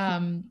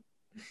 And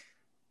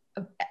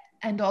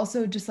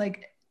also just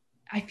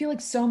I feel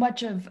so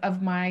much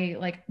of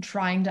my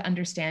trying to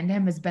understand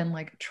him has been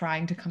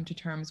trying to come to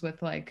terms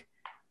with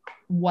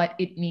what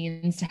it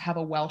means to have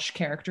a Welsh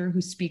character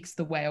who speaks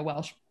the way a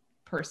Welsh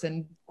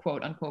person,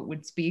 quote unquote,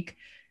 would speak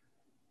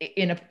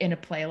in a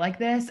play like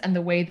this, and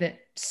the way that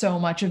so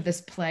much of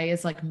this play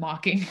is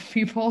mocking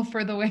people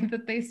for the way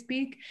that they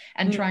speak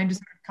and trying to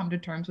sort of come to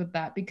terms with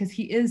that, because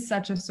he is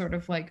such a sort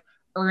of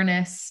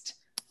earnest,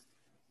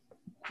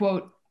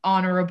 quote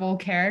honorable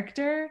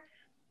character.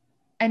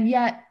 And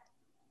yet,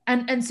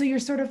 and so you're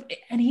sort of,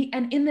 and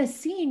in this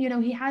scene, you know,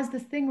 he has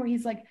this thing where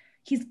he's like,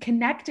 he's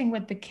connecting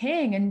with the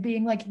king and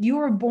being like, you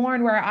were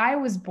born where I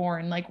was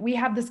born. Like, we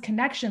have this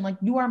connection, like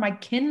you are my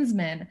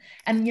kinsman.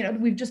 And, you know,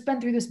 we've just been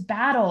through this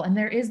battle, and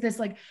there is this,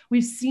 like,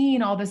 we've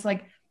seen all this,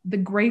 like the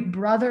great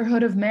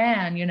brotherhood of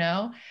man, you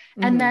know?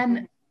 And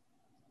then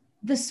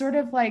the sort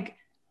of like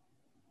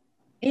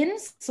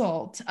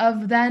insult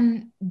of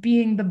then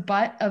being the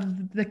butt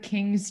of the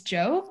king's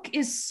joke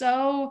is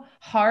so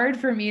hard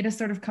for me to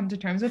sort of come to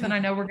terms with. And I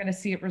know we're going to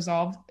see it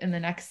resolved in the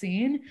next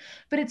scene,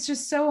 but it's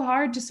just so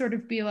hard to sort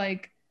of be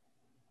like,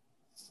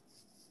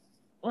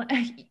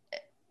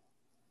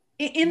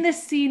 in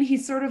this scene, he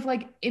sort of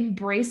like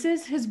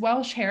embraces his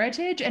Welsh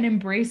heritage and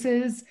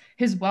embraces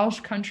his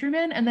Welsh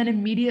countrymen, and then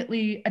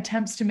immediately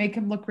attempts to make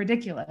him look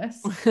ridiculous,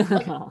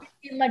 like,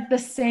 in like the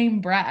same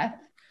breath.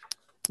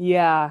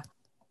 Yeah.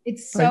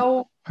 It's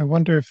so. I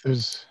wonder if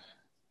there's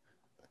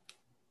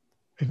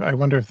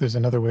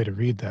another way to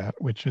read that,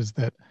 which is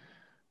that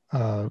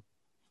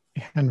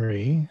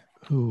Henry,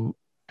 who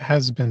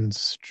has been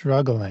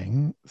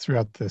struggling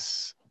throughout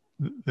this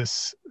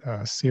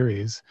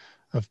series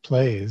of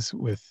plays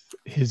with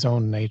his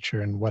own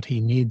nature and what he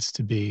needs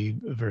to be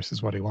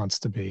versus what he wants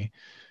to be,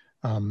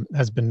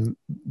 has been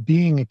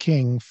being a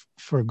king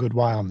for a good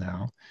while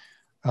now.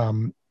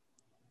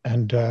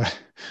 And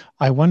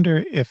I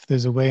wonder if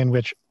there's a way in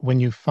which, when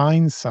you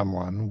find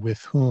someone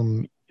with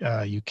whom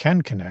you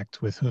can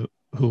connect, with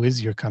who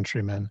is your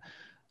countryman,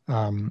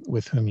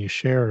 with whom you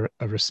share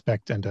a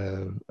respect and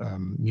a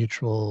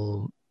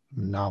mutual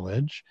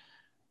knowledge,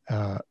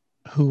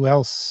 who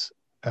else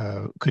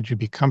could you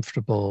be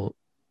comfortable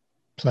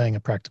playing a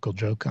practical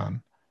joke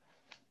on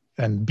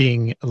and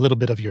being a little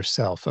bit of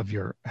yourself, of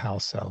your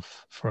house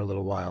self, for a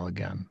little while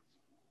again?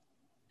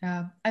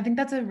 Yeah, I think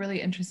that's a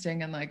really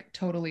interesting and like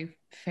totally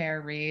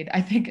fair read.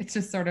 I think it's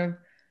just sort of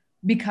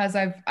because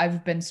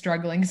I've been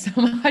struggling so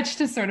much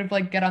to sort of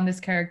like get on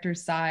this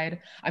character's side,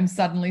 I'm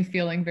suddenly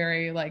feeling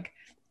very like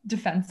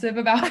defensive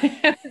about him.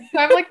 So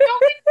I'm like,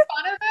 don't make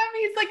fun of him.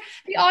 He's like,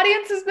 the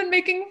audience has been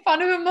making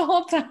fun of him the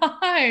whole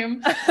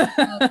time.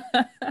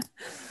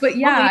 But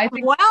yeah, well, I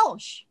think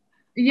Welsh.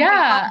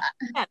 Yeah,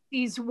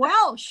 he's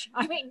Welsh.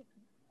 I mean,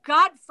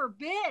 God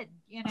forbid,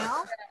 you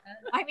know.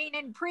 I mean,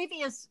 in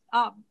previous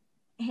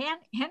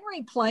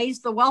Henry plays,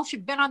 the Welsh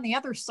have been on the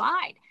other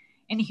side,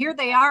 and here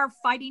they are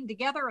fighting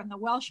together, and the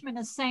Welshman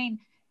is saying,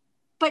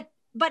 but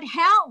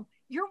how?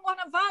 You're one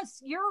of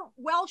us. You're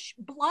Welsh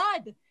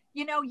blood.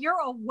 You know, you're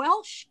a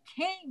Welsh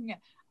king.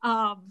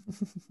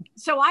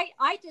 So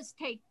I just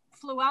take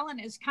Llewellyn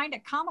as kind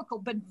of comical,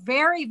 but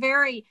very,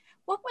 very.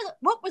 What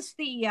was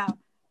the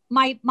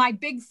my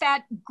big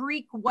fat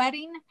Greek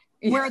wedding,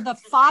 where the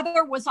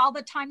father was all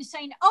the time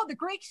saying, "Oh, the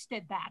Greeks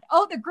did that.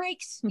 Oh, the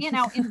Greeks, you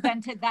know,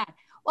 invented that."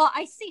 Well,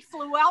 I see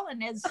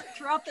Llewellyn as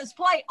throughout this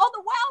play. Oh,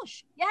 the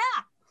Welsh, yeah,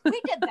 we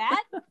did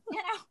that. You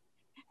know,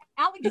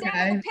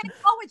 Alexander the Pig.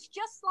 Oh, it's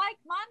just like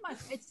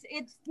Monmouth.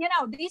 It's you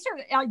know, these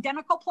are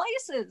identical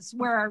places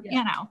where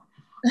you know.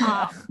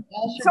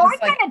 So I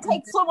kind of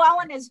take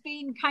Llewellyn as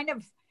being kind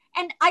of,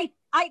 and I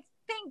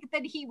think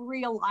that he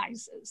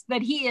realizes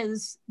that he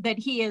is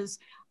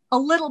a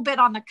little bit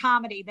on the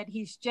comedy, that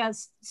he's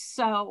just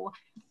so,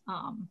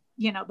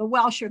 you know, the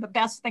Welsh are the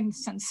best thing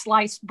since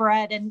sliced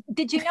bread. And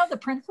did you know the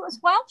prince was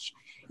Welsh?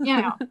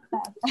 You know.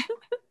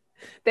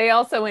 They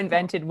also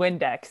invented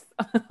Windex.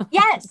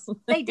 Yes,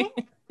 they did.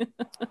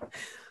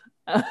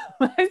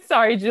 I'm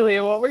sorry,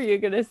 Julia, what were you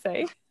going to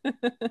say?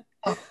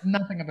 Oh,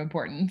 nothing of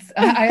importance.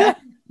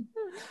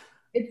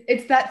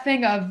 It's that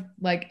thing of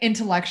like,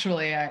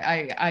 intellectually,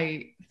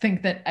 I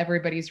think that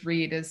everybody's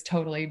read is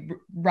totally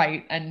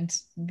right and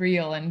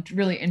real and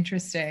really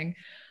interesting.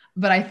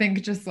 But I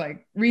think just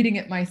like reading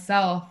it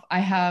myself,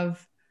 I'm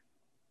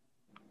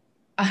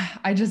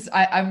just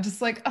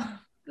like, oh,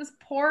 this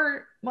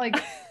poor,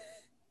 like,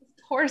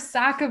 poor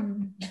sack of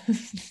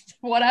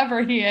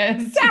whatever he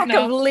is. Sack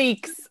of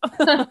leeks.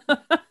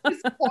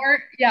 This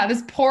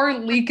poor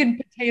leek and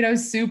potato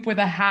soup with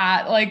a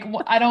hat. Like,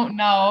 I don't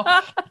know.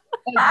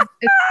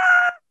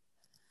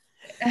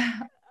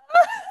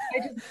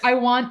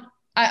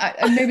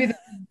 Maybe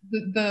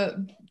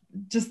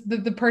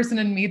the person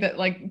in me that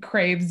like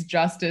craves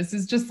justice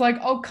is just like,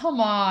 oh, come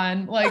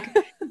on, like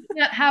you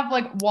can't have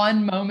like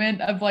one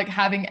moment of like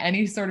having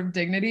any sort of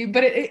dignity.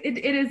 But it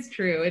is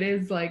true. It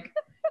is like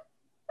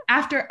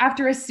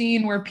after a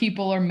scene where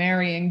people are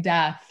marrying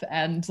death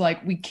and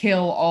like we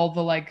kill all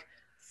the like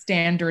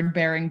standard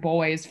bearing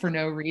boys for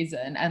no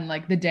reason, and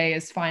like the day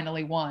is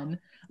finally won,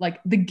 like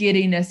the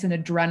giddiness and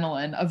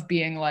adrenaline of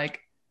being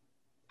like,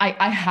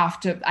 I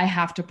have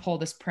to pull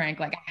this prank.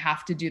 Like I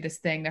have to do this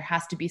thing. There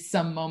has to be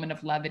some moment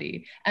of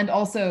levity. And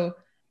also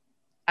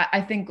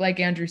I think, like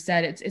Andrew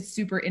said, it's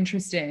super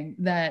interesting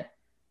that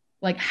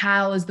like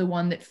Hal is the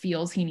one that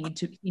feels he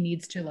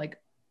needs to like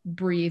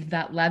breathe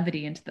that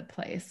levity into the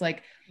place.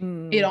 Like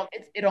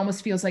it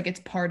almost feels like it's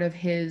part of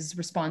his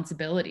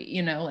responsibility,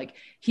 you know, like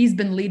he's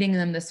been leading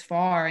them this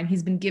far and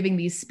he's been giving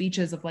these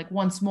speeches of like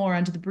once more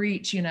unto the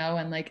breach, you know,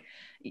 and like,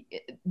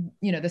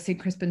 you know, the St.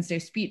 Crispin's Day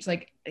speech,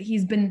 like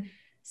he's been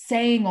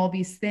saying all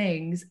these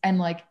things. And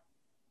like,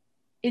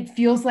 it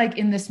feels like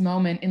in this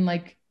moment, in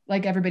like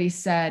everybody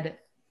said,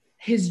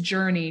 his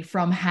journey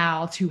from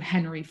Hal to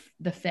Henry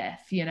V,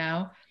 you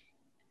know,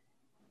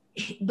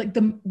 like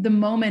the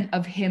moment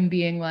of him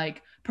being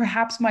like,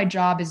 perhaps my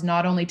job is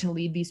not only to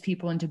lead these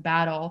people into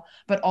battle,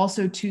 but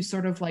also to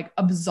sort of like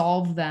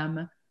absolve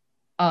them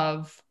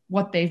of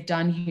what they've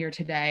done here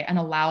today and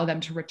allow them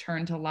to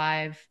return to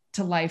life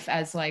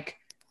as like,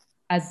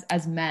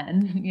 as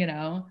men, you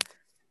know.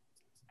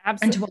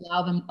 Absolutely.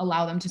 And to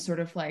allow them to sort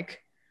of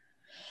like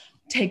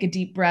take a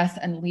deep breath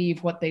and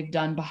leave what they've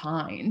done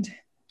behind.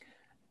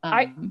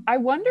 I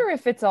wonder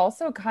if it's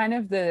also kind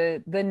of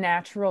the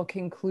natural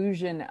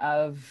conclusion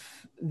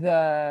of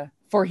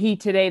for he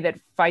today that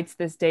fights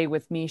this day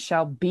with me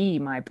shall be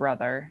my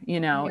brother, you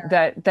know,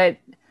 that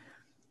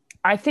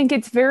I think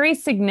it's very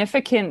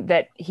significant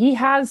that he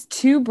has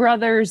two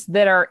brothers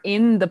that are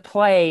in the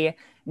play.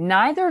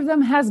 Neither of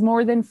them has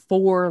more than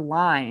 4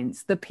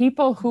 lines. The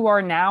people who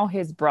are now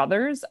his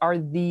brothers are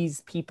these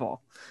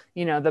people,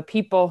 you know, the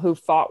people who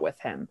fought with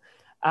him.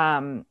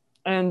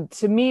 And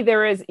to me,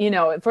 there is, you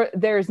know,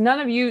 there's none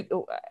of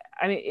you.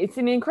 I mean, it's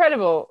an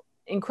incredible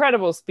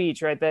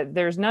speech, right? That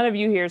there's none of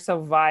you here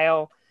so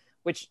vile,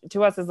 which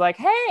to us is like,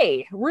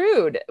 hey,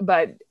 rude.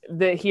 But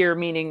the here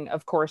meaning,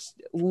 of course,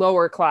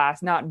 lower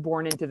class, not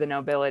born into the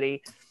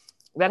nobility,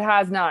 that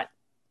has not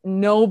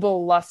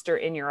noble luster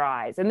in your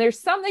eyes. And there's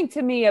something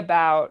to me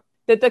about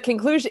that. The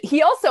conclusion,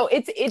 he also,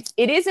 it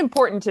is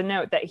important to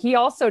note that he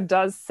also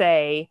does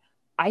say,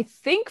 I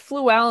think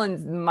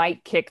Fluellen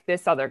might kick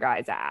this other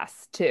guy's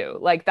ass too.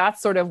 Like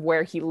that's sort of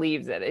where he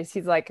leaves it.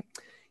 He's like,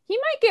 he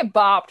might get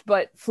bopped,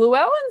 but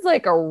Fluellen's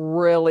like a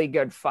really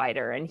good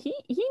fighter, and he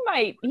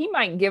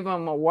might give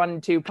him a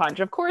 1-2 punch.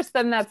 Of course,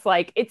 then that's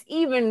like it's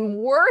even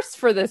worse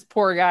for this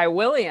poor guy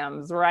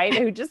Williams, right?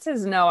 Who just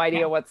has no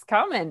idea what's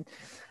coming.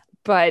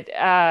 But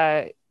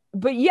yeah,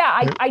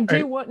 I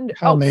do want.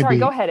 Sorry,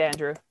 go ahead,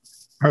 Andrew.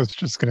 I was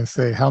just going to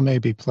say, Hal may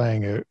be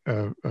playing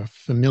a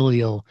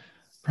familial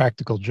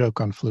practical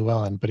joke on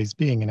Fluellen, but he's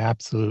being an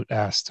absolute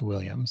ass to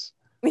Williams.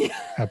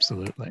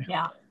 Absolutely.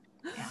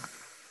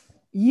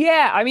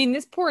 Yeah. I mean,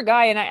 this poor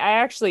guy, and I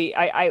actually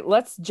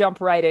let's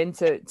jump right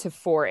into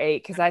 4-8,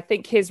 because I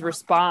think his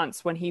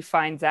response when he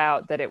finds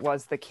out that it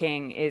was the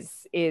king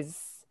is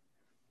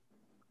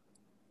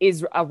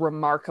a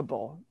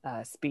remarkable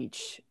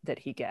speech that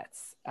he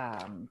gets.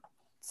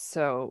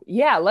 So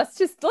yeah, let's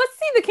see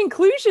the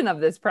conclusion of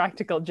this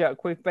practical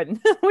joke we've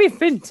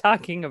been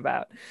talking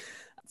about.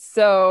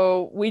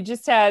 So we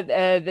just had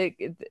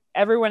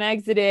everyone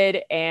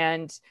exited,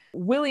 and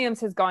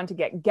Williams has gone to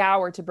get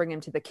Gower to bring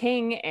him to the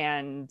king,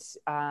 and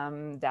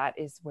that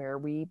is where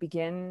we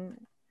begin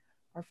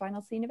our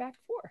final scene of Act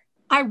 4.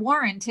 I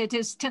warrant it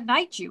is to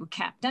knight you,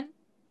 Captain.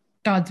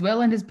 God's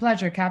will and his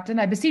pleasure, Captain.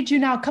 I beseech you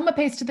now, come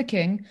apace to the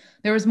king.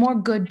 There is more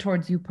good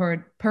towards you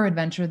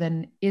peradventure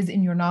than is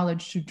in your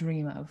knowledge to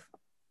dream of.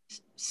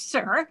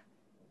 Sir,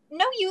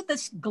 know you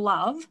this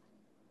glove?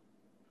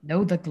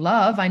 Know the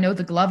glove? I know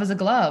the glove is a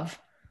glove.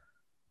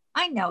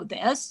 I know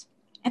this,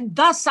 and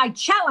thus I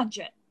challenge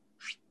it.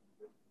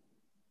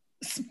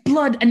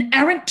 Blood, an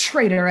errant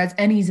traitor as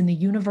any's in the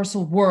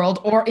universal world,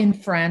 or in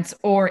France,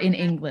 or in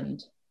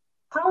England.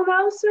 How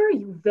now, sir,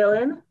 you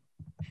villain?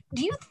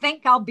 Do you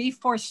think I'll be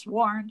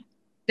forsworn?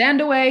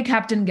 Stand away,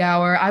 Captain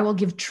Gower. I will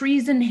give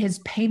treason his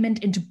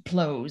payment into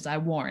blows, I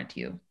warrant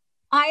you.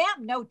 I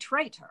am no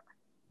traitor.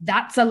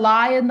 That's a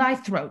lie in thy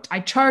throat. I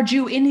charge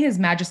you in his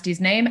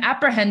majesty's name,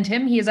 apprehend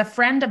him. He is a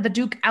friend of the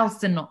Duke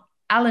Alençon.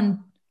 I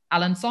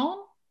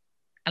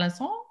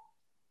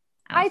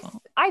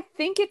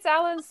think it's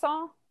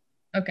Alençon.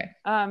 Okay.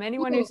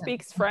 Anyone who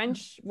speaks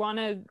French want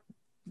to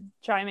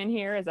chime in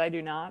here, as I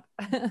do not.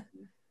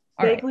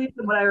 Vaguely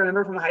from what I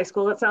remember from high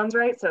school, it sounds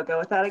right. So go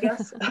with that, I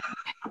guess.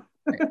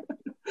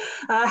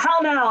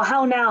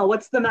 How now?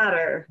 What's the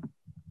matter?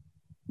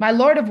 My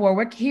Lord of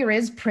Warwick, here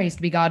is, praised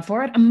be God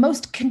for it, a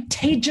most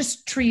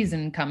contagious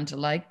treason come to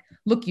light.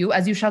 Look you,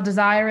 as you shall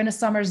desire in a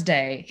summer's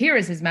day. Here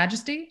is his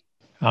majesty.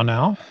 How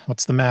now?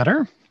 What's the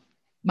matter?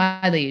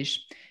 My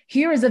liege,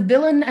 here is a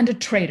villain and a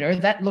traitor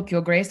that, look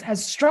your grace,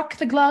 has struck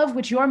the glove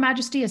which your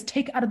majesty has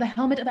taken out of the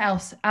helmet of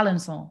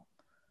Alençon.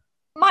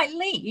 My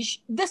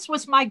liege, this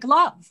was my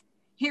glove.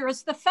 Here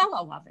is the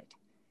fellow of it.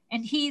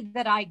 And he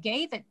that I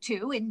gave it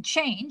to in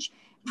change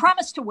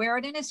promised to wear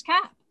it in his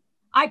cap.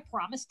 I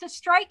promised to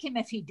strike him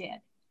if he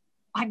did.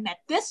 I met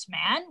this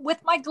man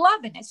with my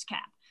glove in his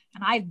cap,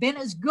 and I've been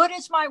as good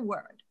as my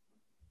word.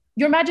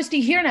 Your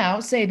majesty, hear now,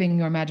 saving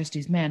your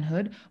majesty's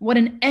manhood, what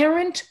an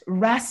errant,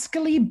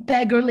 rascally,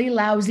 beggarly,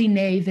 lousy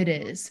knave it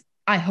is.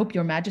 I hope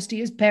your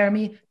majesty is bear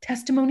me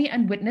testimony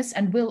and witness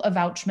and will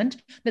avouchment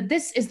that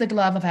this is the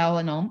glove of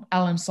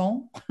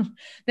Alençon,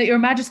 that your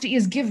majesty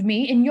is give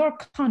me in your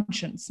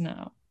conscience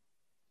now.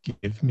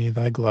 Give me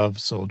thy glove,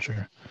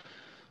 soldier.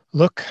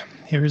 Look,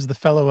 here is the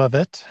fellow of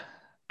it.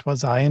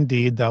 'Twas I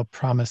indeed thou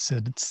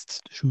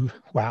promisedst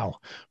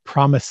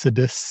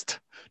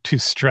to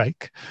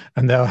strike,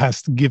 and thou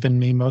hast given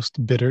me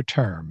most bitter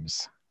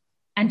terms.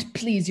 And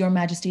please, your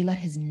majesty, let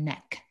his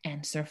neck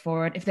answer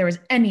for it, if there is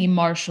any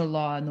martial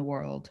law in the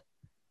world.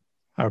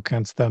 How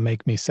canst thou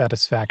make me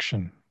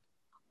satisfaction?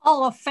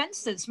 All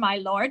offenses, my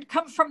lord,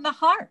 come from the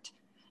heart.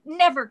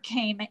 Never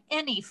came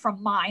any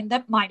from mine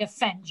that might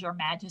offend your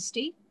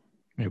majesty.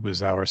 It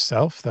was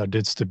ourself thou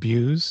didst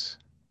abuse.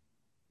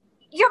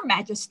 Your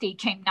majesty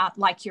came not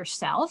like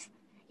yourself.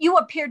 You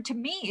appeared to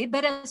me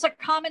but as a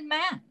common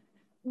man.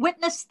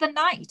 Witness the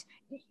night,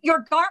 your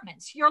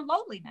garments, your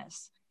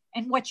lowliness,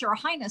 and what your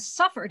highness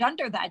suffered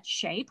under that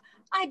shape.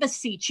 I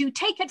beseech you,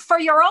 take it for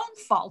your own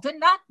fault and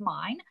not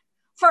mine.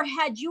 For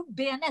had you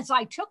been as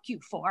I took you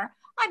for,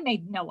 I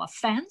made no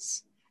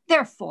offense.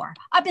 Therefore,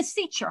 I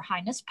beseech your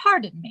highness,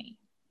 pardon me.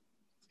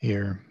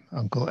 Here,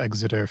 Uncle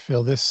Exeter,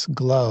 fill this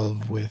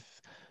glove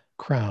with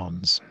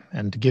crowns,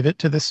 and give it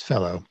to this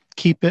fellow.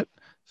 Keep it,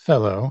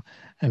 fellow,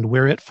 and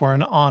wear it for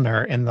an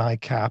honor in thy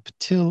cap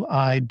till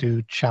I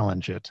do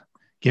challenge it.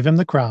 Give him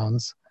the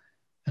crowns,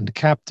 and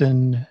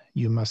captain,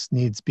 you must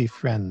needs be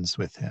friends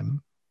with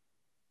him.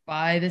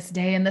 By this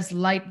day and this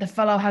light, the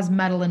fellow has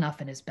metal enough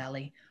in his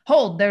belly.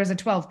 Hold, there's a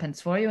 12 pence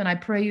for you, and I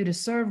pray you to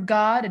serve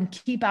God and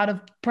keep out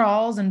of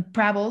prawls and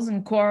prabbles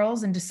and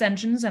quarrels and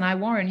dissensions, and I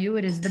warn you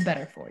it is the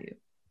better for you.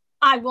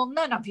 I will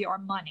none of your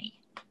money.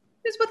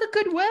 It is with a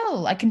good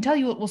will. I can tell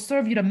you it will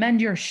serve you to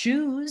mend your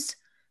shoes.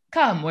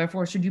 Come,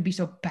 wherefore should you be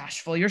so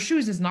bashful? Your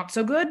shoes is not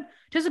so good.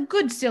 'Tis a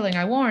good stilling,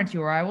 I warrant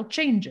you, or I will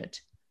change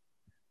it.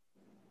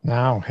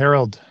 Now,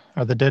 Harold,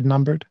 are the dead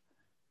numbered?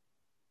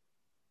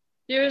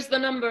 Here is the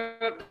number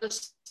of the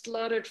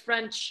slaughtered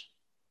French.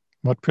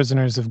 What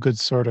prisoners of good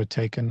sort are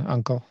taken,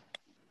 uncle?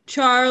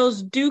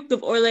 Charles, Duke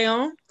of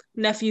Orleans,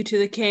 nephew to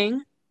the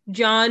king,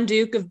 John,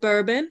 Duke of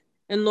Bourbon,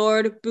 and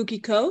Lord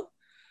Boucicaut,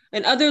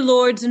 and other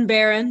lords and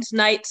barons,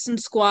 knights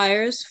and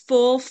squires,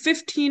 full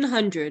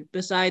 1,500,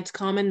 besides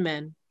common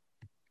men.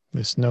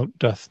 This note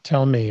doth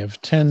tell me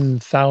of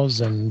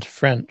 10,000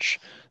 French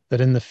that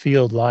in the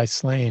field lie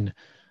slain.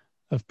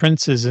 Of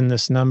princes in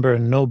this number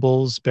and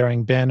nobles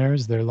bearing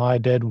banners, there lie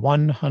dead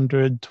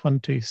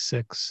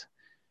 126.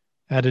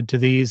 Added to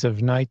these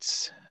of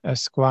knights,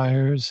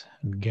 esquires,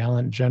 and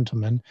gallant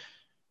gentlemen,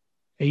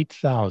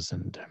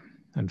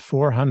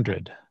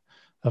 8,400,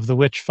 of the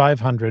which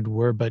 500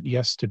 were but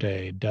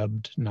yesterday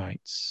dubbed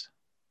knights.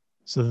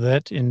 So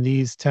that in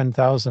these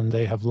 10,000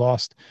 they have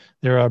lost,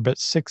 there are but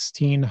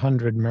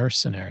 1,600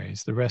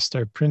 mercenaries. The rest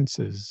are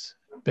princes,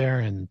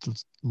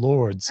 barons,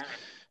 lords,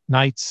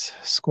 knights,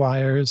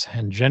 squires,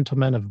 and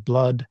gentlemen of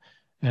blood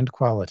and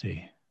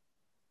quality.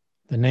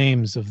 The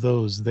names of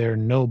those their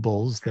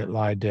nobles that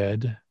lie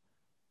dead: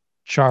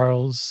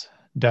 Charles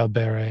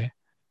d'Albret,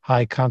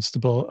 High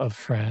Constable of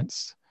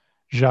France;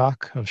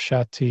 Jacques of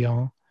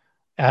Châtillon,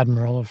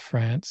 Admiral of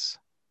France;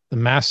 the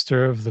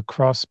Master of the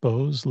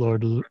Crossbows,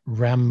 Lord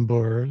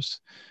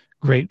Rambures,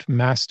 Great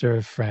Master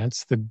of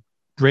France; the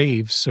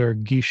brave Sir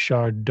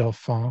Guichard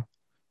Dauphin;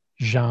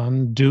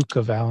 Jean, Duke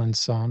of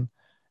Alençon;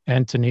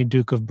 Anthony,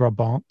 Duke of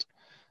Brabant,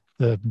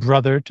 the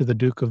brother to the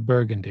Duke of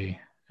Burgundy;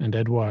 and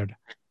Edward,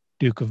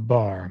 Duke of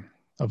Bar;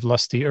 of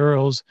lusty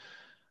earls,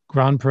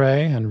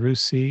 Grandpré and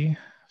Roussy,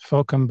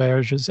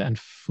 Fauconberges and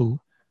Fou,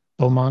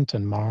 Beaumont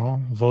and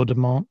Marle,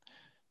 Vaudemont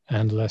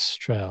and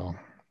Lestrel.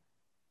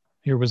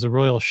 Here was a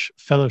royal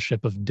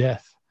fellowship of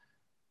death.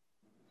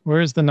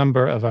 Where is the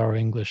number of our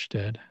English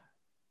dead?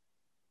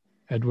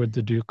 Edward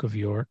the Duke of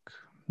York,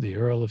 the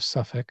Earl of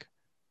Suffolk,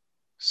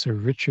 Sir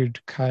Richard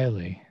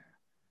Kiley,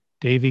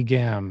 Davy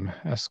Gam,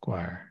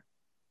 Esquire.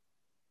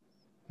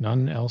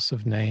 None else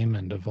of name,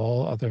 and of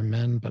all other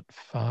men but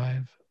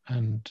 25.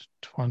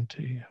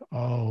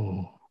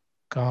 Oh,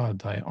 God,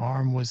 thy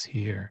arm was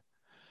here.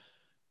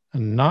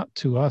 And not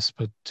to us,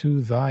 but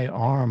to thy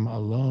arm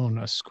alone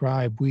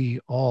ascribe we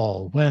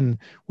all, when,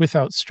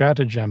 without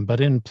stratagem, but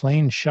in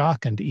plain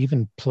shock and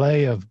even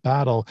play of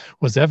battle,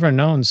 was ever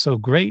known so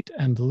great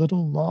and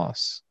little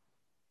loss.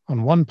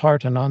 On one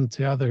part and on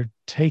the other,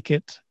 take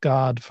it,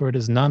 God, for it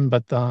is none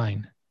but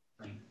thine.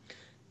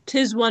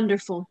 'Tis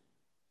wonderful.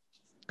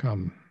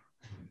 Come,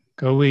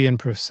 go we in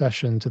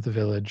procession to the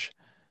village,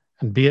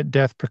 and be it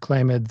death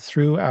proclaimed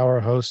through our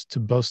host to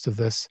boast of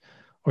this,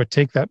 or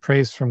take that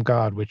praise from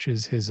God which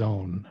is his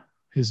own,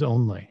 his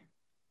only.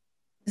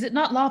 Is it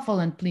not lawful,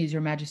 and please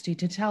your majesty,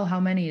 to tell how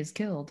many is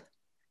killed?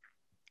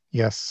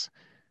 Yes,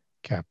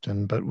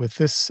 Captain, but with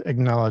this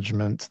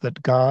acknowledgement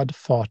that God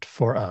fought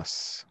for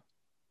us.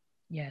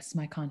 Yes,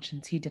 my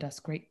conscience, he did us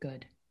great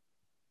good.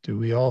 Do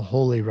we all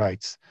holy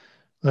rites.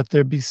 Let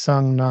there be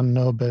sung non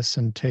nobis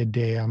and Te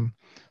Deum,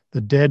 the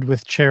dead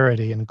with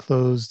charity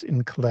enclosed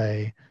in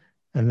clay,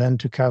 and then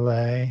to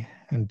Calais,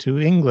 and to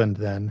England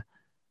then,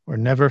 where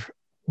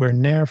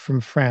ne'er from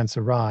France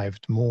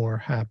arrived more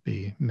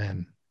happy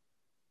men.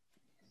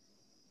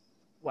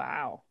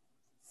 Wow.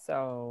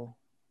 So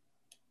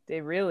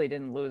they really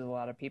didn't lose a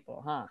lot of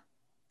people, huh?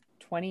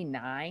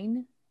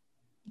 29?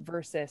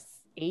 versus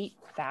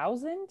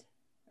 8,000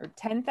 or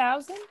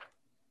 10,000.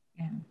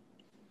 Yeah.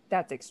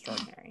 That's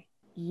extraordinary.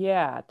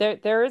 Yeah,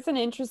 there is an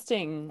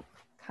interesting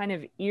kind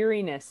of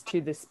eeriness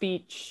to the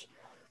speech,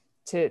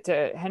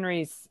 to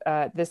Henry's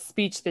this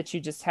speech that you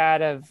just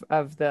had of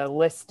the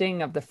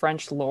listing of the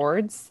French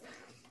lords,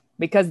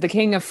 because the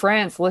King of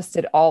France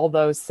listed all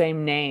those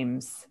same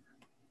names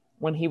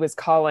when he was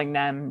calling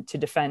them to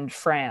defend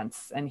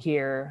France, and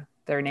here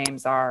their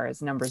names are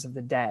as numbers of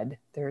the dead.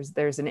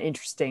 There's an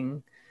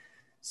interesting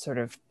sort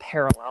of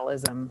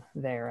parallelism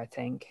there, I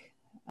think.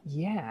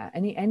 Yeah.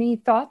 Any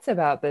thoughts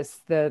about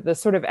this, the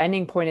sort of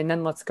ending point, and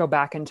then let's go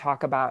back and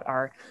talk about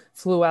our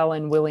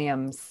Fluellen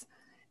Williams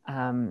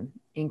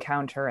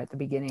encounter at the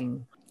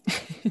beginning.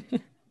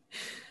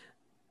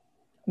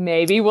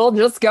 Maybe we'll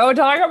just go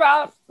talk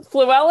about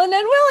Fluellen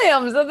and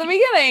Williams at the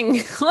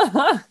beginning.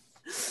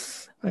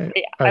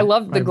 I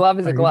love the glove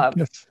as a glove.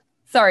 Yes.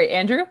 Sorry,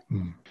 Andrew?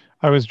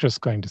 I was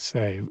just going to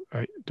say,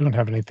 I don't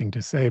have anything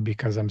to say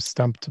because I'm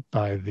stumped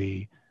by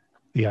the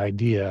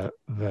idea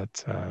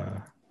that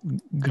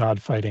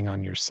God fighting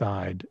on your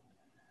side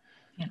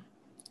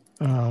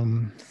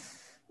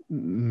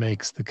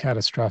makes the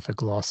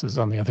catastrophic losses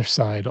on the other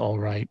side all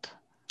right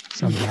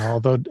somehow,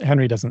 although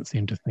Henry doesn't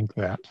seem to think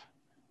that.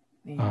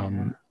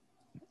 Yeah.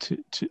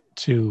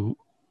 To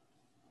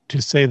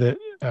say that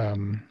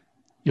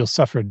you'll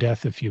suffer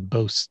death if you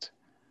boast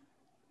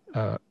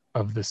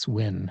of this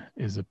win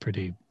is a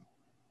pretty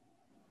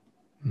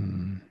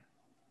well,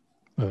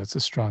 that's a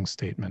strong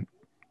statement.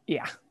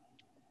 Yeah.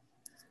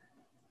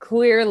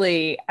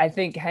 Clearly, I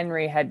think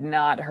Henry had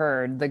not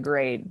heard the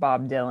great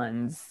Bob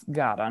Dylan's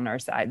God on Our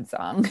Side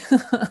song.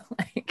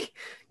 Like,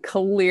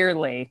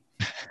 clearly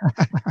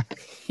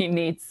he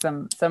needs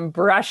some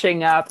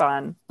brushing up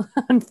on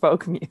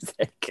folk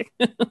music.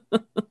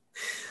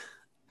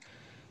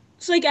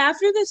 It's like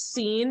after this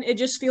scene, it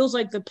just feels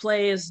like the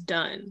play is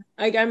done.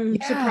 Like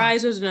I'm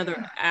surprised there's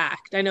another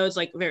act. I know it's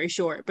like very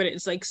short, but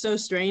it's like so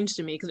strange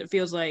to me because it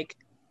feels like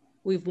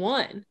we've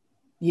won.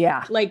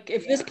 Yeah. Like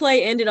if this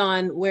play ended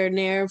on where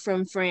Nair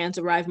from France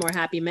arrived more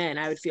happy men,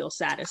 I would feel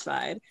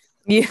satisfied.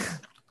 Yeah.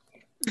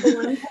 The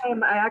one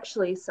time I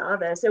actually saw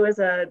this, it was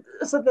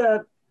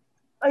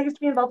I used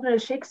to be involved in a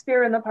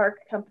Shakespeare in the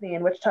Park company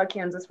in Wichita,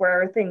 Kansas, where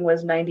our thing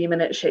was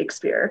 90-minute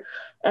Shakespeare.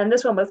 And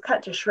this one was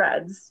cut to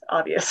shreds,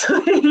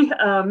 obviously.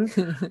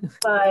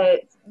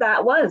 But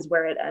that was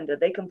where it ended.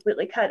 They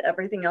completely cut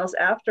everything else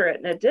after it.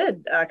 And it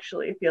did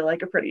actually feel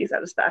like a pretty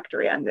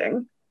satisfactory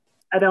ending.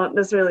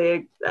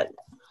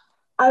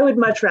 I would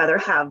much rather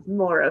have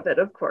more of it,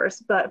 of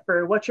course, but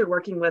for what you're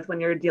working with when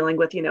you're dealing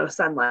with,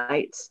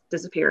 sunlight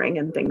disappearing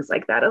and things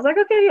like that, I was like,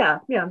 okay, yeah,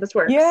 this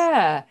works.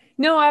 Yeah,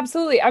 no,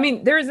 absolutely. I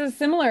mean, there's a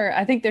similar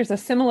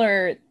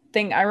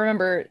thing. I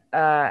remember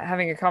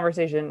having a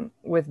conversation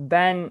with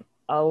Ben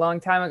a long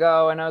time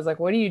ago, and I was like,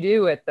 what do you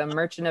do with the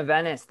Merchant of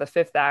Venice, the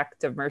fifth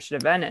act of Merchant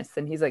of Venice?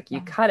 And he's like, you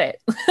cut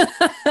it.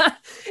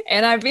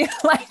 And I feel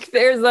like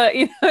there's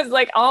it's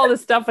like all the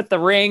stuff with the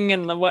ring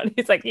and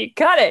he's like, you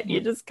cut it,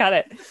 you just cut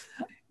it.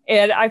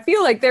 And I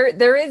feel like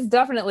there is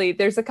definitely,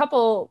 there's a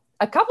couple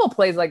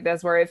plays like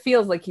this where it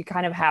feels like you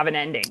kind of have an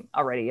ending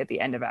already at the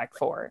end of Act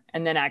 4.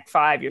 And then Act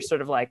 5, you're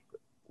sort of like,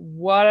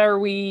 what are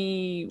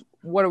we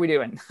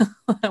doing?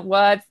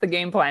 What's the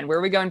game plan? Where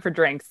are we going for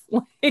drinks?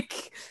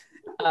 Like,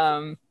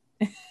 I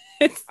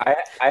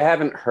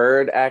haven't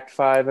heard Act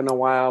 5 in a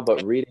while,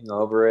 but reading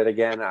over it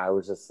again, I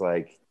was just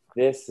like,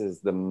 this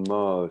is the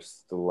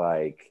most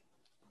like,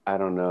 I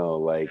don't know,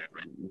 like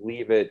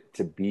Leave It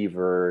to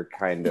Beaver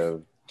kind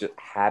of just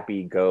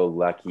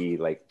happy-go-lucky,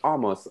 like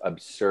almost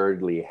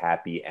absurdly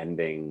happy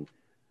ending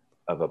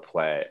of a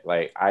play.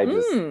 Like I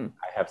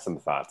have some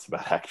thoughts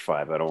about Act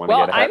 5. I don't want to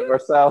get ahead of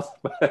ourselves.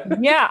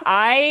 Yeah,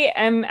 I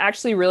am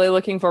actually really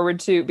looking forward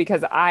to,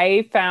 because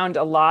I found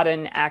a lot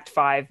in Act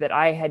 5 that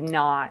I had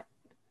not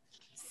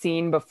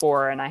seen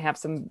before, and I have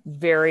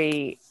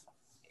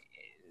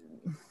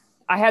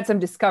I had some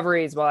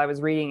discoveries while I was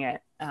reading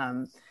it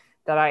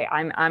that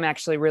I'm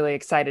actually really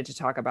excited to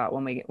talk about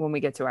when we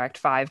get to Act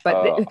 5. But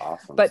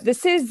awesome. But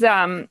this is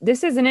an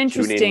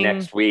interesting. Tune in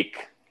next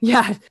week.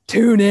 Yeah,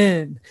 tune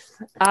in.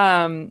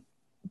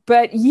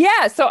 But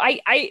yeah, so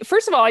I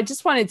first of all, I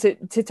just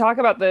wanted to talk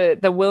about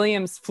the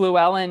Williams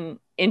Fluellen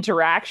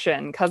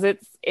interaction, because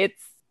it's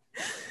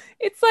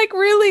like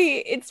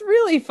it's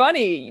really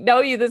funny.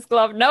 Know you this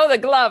glove? Know the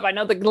glove. I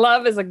know the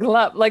glove is a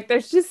glove. Like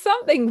there's just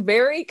something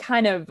very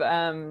kind of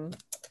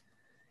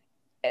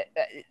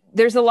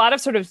there's a lot of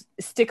sort of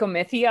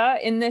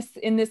stickomythia in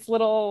this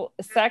little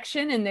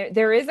section, and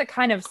there is a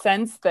kind of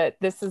sense that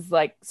this is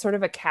like sort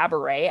of a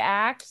cabaret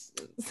act.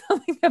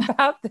 Something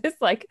about this,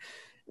 like,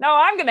 no,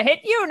 I'm gonna hit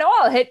you. No,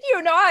 I'll hit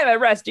you. No, I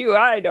arrest you.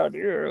 I don't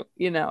you.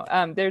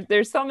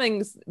 There's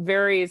something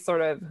very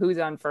sort of who's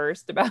on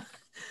first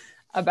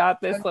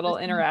about this little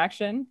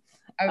interaction.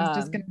 I was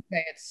just gonna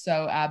say it's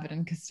so Abbott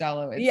and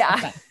Costello. It's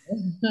yeah.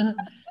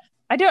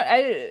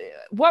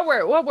 What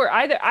were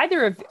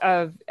either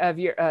of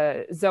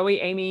your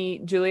Zoe,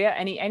 Amy, Julia,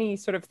 any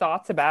sort of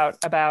thoughts about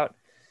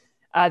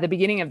the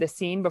beginning of the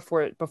scene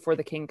before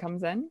the king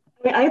comes in?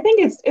 I think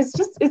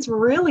it's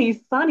really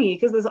funny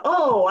because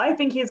I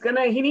think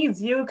he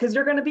needs you because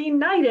you're gonna be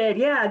knighted.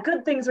 Yeah,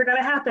 good things are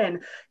gonna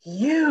happen.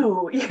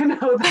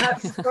 That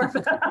sort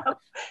of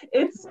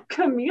it's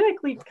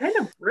comedically kind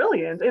of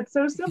brilliant. It's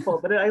so simple,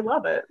 but I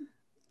love it.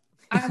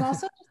 I'm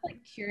also just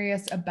like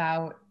curious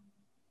about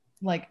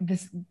like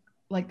this,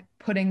 like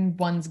putting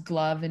one's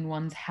glove in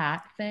one's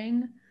hat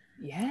thing.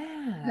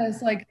 Yeah.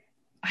 Because like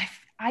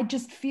I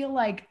just feel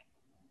like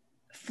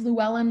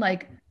Llewellyn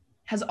like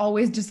has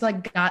always just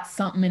like got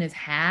something in his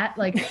hat.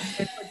 Like it's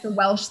like the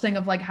Welsh thing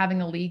of like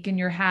having a leak in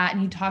your hat.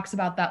 And he talks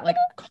about that like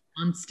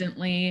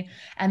constantly.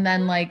 And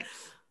then like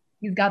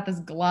he's got this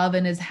glove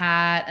in his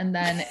hat. And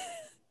then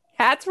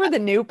hats were the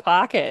new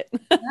pocket.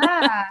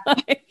 Yeah.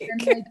 And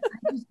like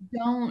I just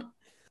don't,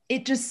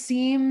 it just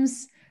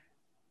seems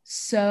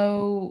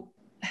so,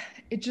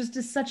 it just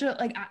is such a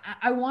like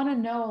I want to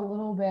know a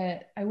little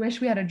bit. I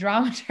wish we had a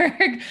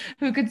dramaturg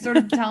who could sort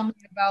of tell me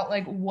about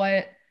like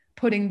what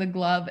putting the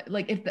glove,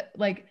 like if the,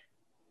 like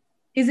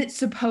is it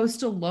supposed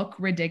to look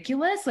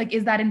ridiculous? Like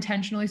is that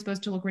intentionally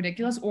supposed to look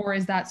ridiculous, or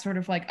is that sort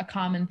of like a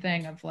common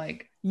thing of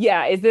like,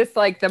 yeah, is this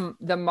like the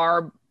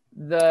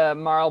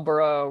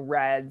Marlboro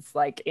Reds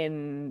like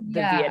in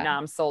the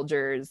Vietnam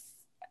soldiers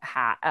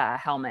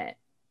helmet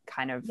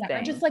kind of thing?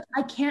 I just like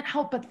I can't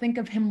help but think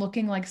of him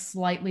looking like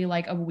slightly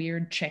like a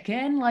weird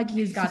chicken, like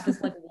he's got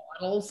this like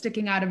waddle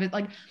sticking out of it.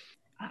 Like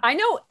I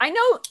know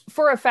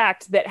for a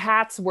fact that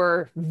hats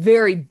were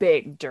very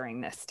big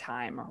during this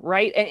time,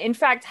 right? And in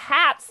fact,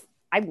 hats,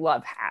 I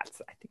love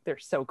hats. I think they're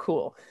so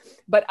cool.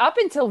 But up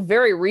until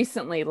very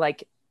recently,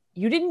 like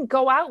you didn't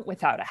go out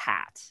without a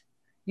hat.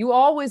 You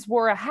always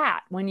wore a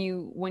hat when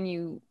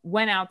you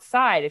went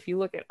outside. If you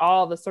look at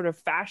all the sort of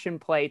fashion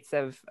plates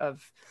of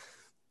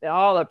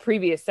all the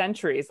previous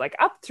centuries, like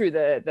up through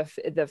the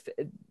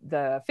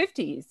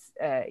 50s,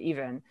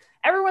 even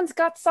everyone's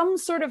got some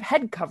sort of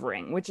head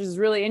covering, which is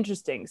really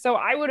interesting. So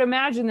I would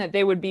imagine that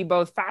they would be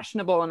both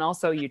fashionable and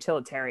also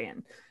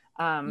utilitarian.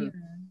 And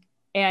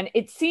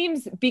it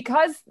seems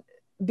because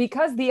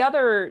the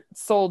other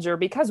soldier,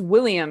 because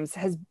Williams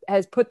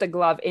has put the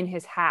glove in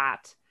his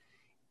hat,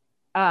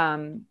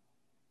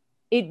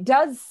 it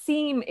does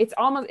seem it's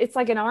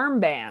like an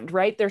armband,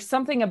 right? There's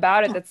something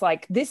about it that's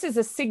like, this is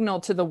a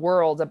signal to the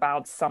world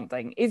about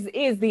something,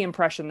 is the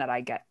impression that I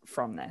get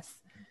from this.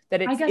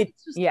 That I guess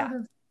it's just yeah.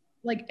 Sort of,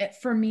 like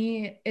for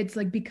me, it's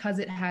like because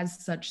it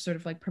has such sort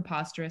of like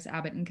preposterous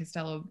Abbott and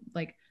Costello,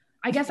 like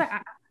I guess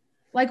I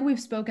like we've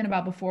spoken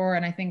about before,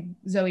 and I think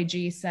Zoe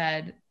G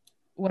said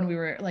when we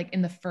were like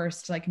in the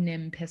first like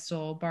Nym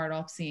Pistol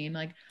Bardolph scene,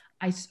 like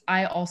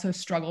I also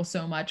struggle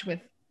so much with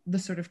the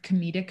sort of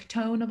comedic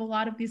tone of a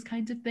lot of these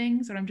kinds of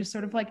things, and I'm just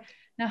sort of like,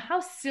 now how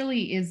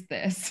silly is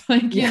this?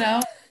 Like, you know,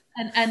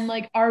 and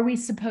like, are we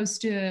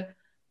supposed to,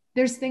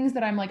 there's things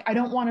that I'm like, I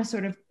don't want to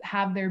sort of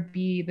have there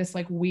be this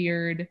like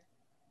weird,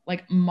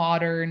 like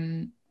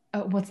modern,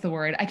 what's the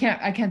word? I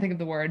can't think of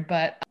the word,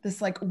 but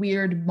this like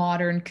weird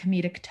modern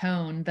comedic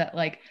tone that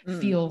like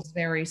feels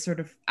very sort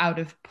of out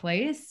of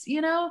place,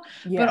 you know,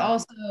 but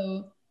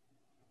also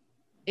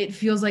it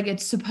feels like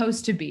it's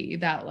supposed to be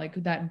that like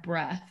that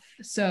breath.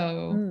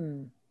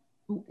 So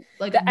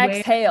like the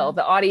exhale,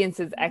 the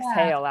audience's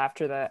exhale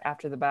after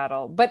the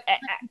battle. But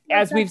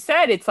as we've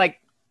said, it's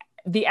like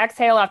the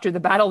exhale after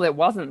the battle that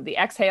wasn't, the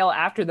exhale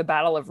after the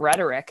battle of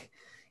rhetoric,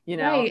 you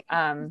know.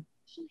 Right.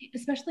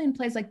 Especially in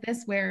plays like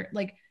this where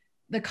like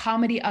the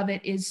comedy of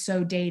it is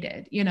so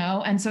dated, you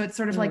know, and so it's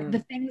sort of like the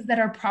things that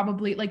are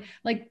probably like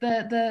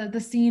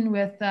the scene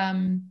with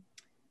the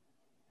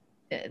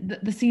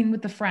scene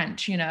with the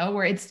French, you know,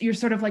 where you're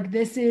sort of like,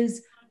 this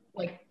is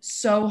like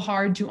so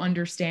hard to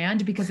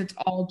understand because it's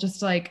all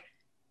just like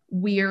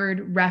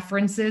weird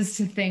references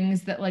to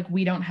things that like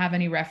we don't have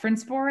any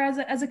reference for as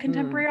a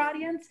contemporary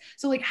audience.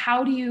 So like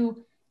how do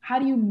you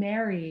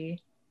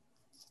marry,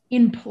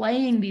 in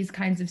playing these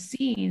kinds of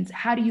scenes,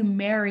 how do you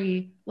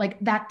marry like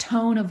that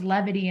tone of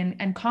levity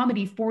and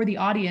comedy for the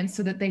audience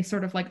so that they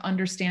sort of like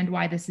understand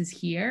why this is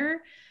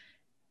here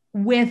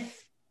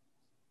with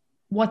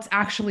what's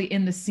actually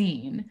in the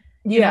scene?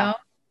 You know?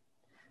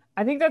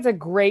 I think that's a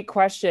great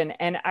question.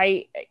 And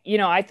I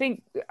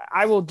think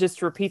I will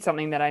just repeat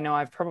something that I know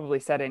I've probably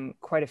said in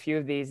quite a few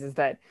of these, is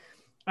that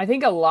I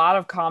think a lot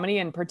of comedy,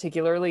 and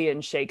particularly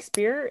in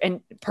Shakespeare,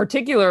 and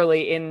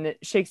particularly in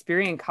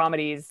Shakespearean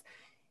comedies,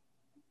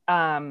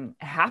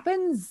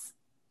 happens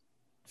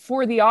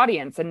for the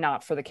audience and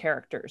not for the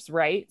characters,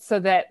 right? So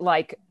that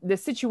like the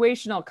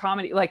situational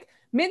comedy, like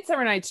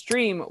Midsummer Night's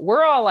Dream,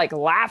 we're all like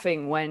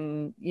laughing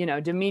when, you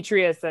know,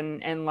 Demetrius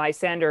and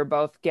Lysander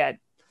both get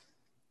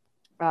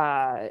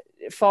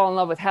fall in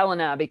love with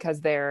Helena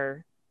because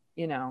they're,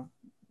 you know,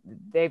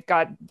 they've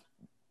got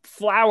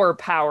flower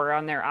power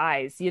on their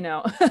eyes, you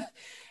know.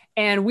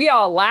 And we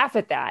all laugh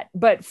at that.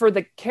 But for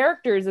the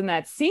characters in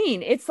that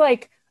scene, it's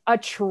like a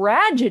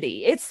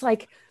tragedy. It's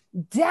like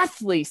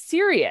deathly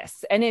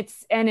serious, and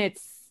it's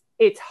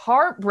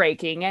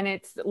heartbreaking. And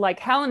it's like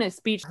Helena's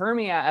speech to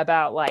Hermia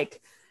about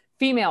like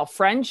female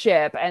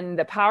friendship and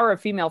the power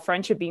of female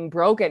friendship being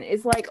broken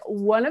is like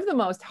one of the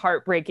most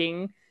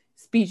heartbreaking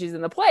speeches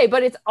in the play,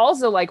 but it's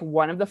also like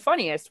one of the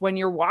funniest when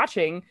you're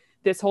watching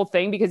this whole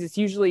thing, because it's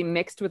usually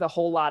mixed with a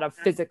whole lot of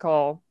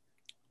physical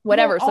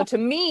whatever. So to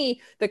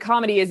me, the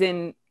comedy is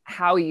in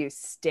how you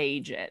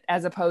stage it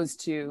as opposed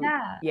to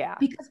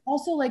because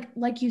also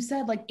like you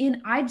said, like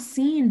I've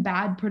seen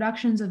bad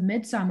productions of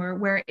Midsummer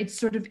where it's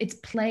sort of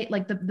play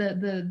like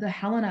the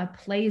Helena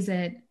plays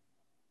it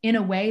in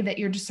a way that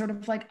you're just sort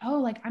of like, oh,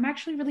 like I'm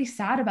actually really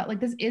sad about, like,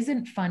 this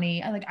isn't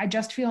funny. I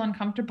just feel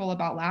uncomfortable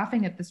about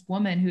laughing at this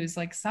woman who's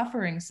like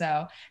suffering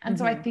so. And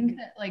so I think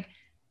that like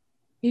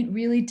it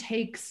really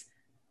takes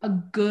a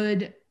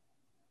good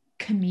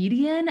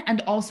comedian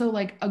and also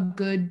like a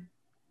good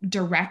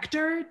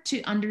director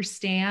to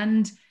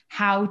understand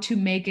how to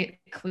make it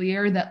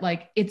clear that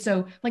like it's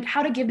so like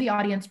how to give the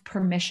audience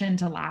permission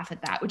to laugh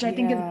at that, which I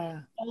think is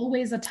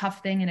always a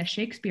tough thing in a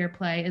Shakespeare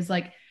play, is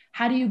like,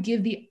 how do you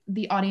give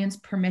the audience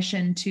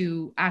permission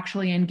to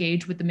actually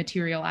engage with the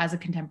material as a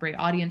contemporary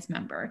audience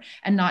member,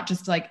 and not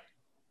just like,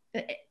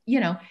 you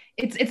know,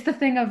 it's the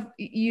thing of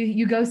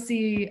you go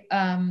see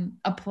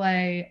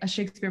a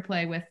Shakespeare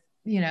play with,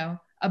 you know,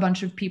 a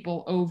bunch of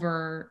people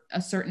over a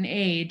certain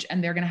age,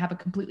 and they're going to have a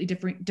completely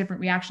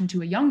different reaction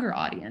to a younger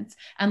audience.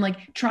 And like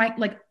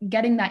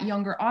getting that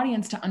younger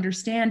audience to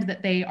understand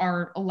that they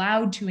are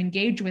allowed to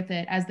engage with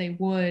it as they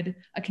would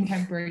a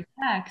contemporary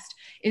text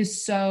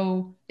is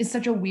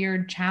such a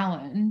weird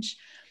challenge.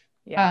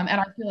 And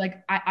I feel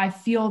like I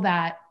feel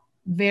that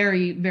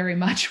very, very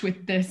much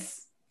with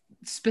this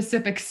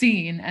specific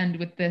scene, and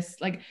with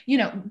this, like, you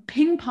know,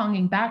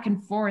 ping-ponging back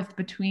and forth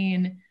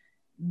between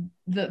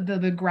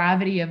the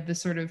gravity of the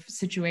sort of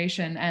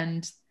situation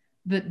and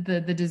the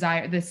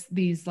desire,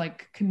 these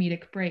like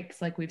comedic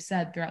breaks, like we've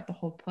said throughout the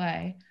whole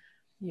play.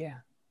 Yeah,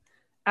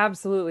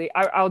 absolutely.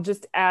 I'll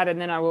just add, and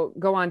then I will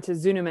go on to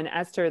Zunum and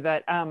Esther,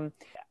 that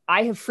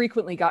I have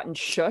frequently gotten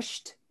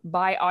shushed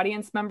by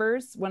audience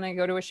members when I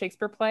go to a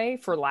Shakespeare play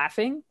for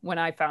laughing when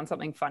I found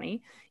something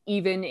funny,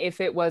 even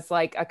if it was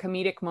like a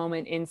comedic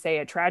moment in, say,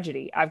 a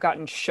tragedy. I've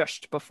gotten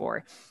shushed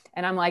before,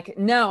 and I'm like,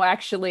 no,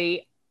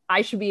 actually,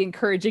 I should be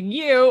encouraging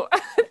you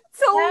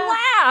to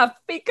laugh,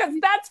 because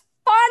that's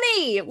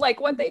funny.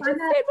 Like what they just did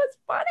was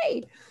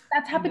funny.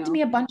 That's happened to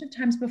me a bunch of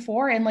times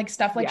before, and like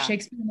stuff like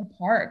Shakespeare in the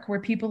Park, where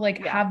people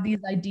like have these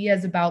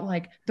ideas about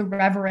like the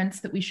reverence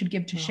that we should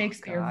give to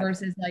Shakespeare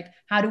versus like,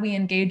 how do we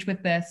engage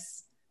with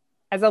this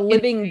as a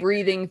living,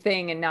 breathing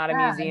thing and not a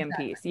museum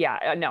piece.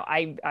 Yeah, no,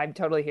 I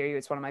totally hear you.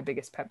 It's one of my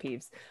biggest pet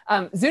peeves.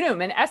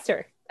 Zunum and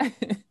Esther.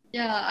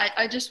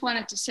 I just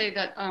wanted to say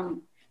that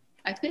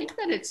I think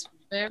that it's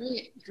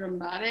very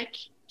dramatic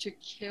to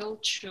kill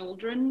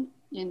children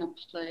in a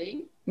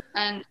play.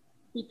 And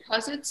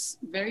because it's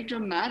very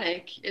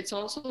dramatic, it's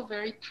also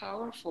very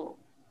powerful.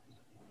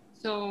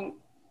 So,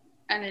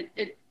 and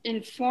it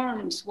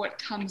informs what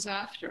comes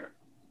after.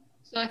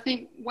 So I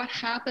think what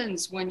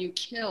happens when you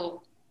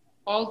kill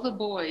all the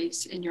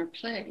boys in your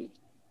play,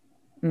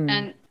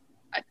 and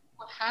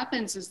what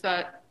happens is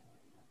that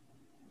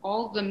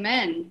all the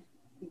men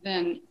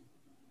then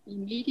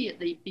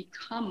immediately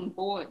become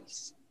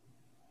boys.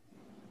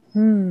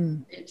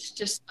 It's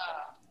just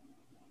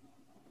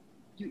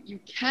you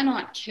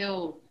cannot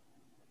kill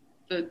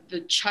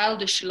the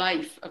childish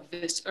life of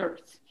this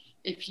earth.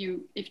 If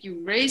you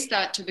raise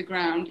that to the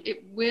ground,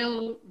 it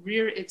will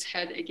rear its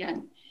head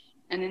again.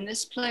 And in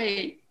this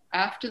play,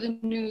 after the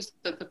news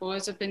that the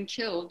boys have been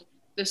killed,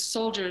 the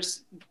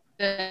soldiers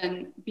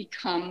then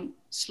become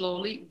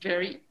slowly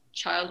very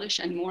childish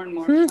and more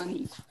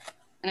funny.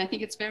 And I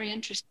think it's very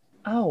interesting.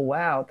 Oh,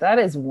 wow. That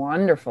is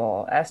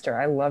wonderful.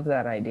 Esther, I love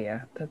that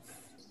idea. That's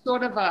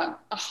sort of a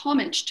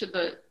homage to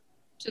the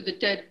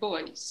dead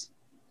boys,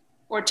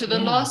 or to the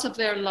loss of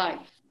their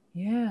life.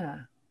 Yeah.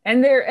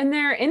 And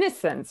their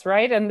innocence,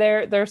 right? And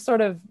their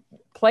sort of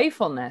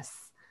playfulness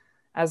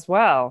as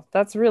well.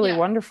 That's really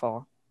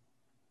wonderful.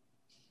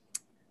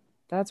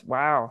 That's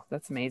wow.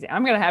 That's amazing.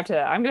 I'm gonna have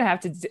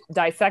to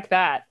dissect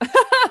that.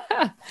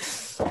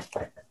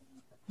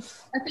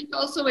 I think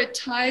also it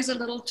ties a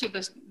little to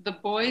the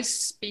boy's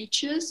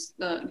speeches,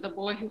 the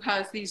boy who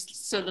has these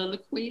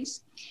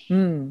soliloquies.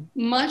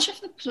 Much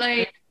of the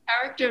play,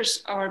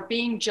 characters are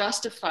being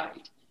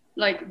justified.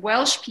 Like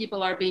Welsh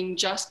people are being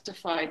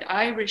justified,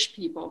 Irish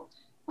people,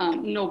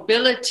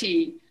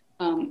 nobility,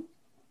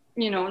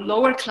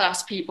 lower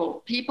class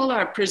people. People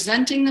are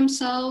presenting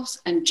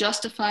themselves and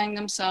justifying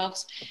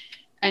themselves.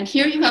 And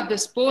here you have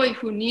this boy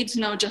who needs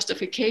no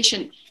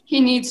justification. He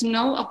needs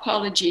no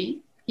apology.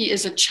 He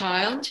is a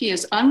child. He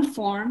is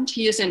unformed.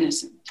 He is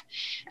innocent.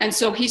 And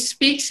so he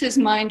speaks his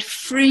mind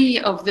free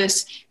of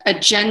this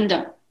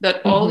agenda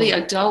that all the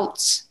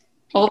adult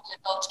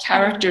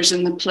characters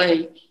in the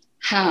play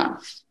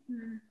have.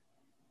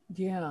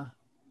 Yeah,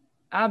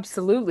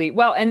 absolutely.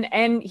 Well,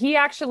 and he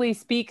actually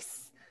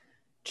speaks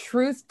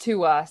truth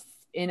to us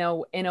in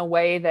a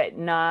way that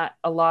not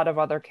a lot of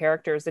other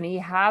characters, and he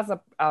has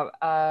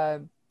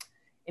an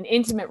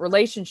intimate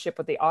relationship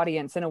with the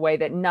audience in a way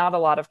that not a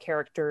lot of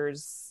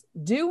characters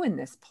do in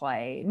this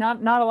play. Not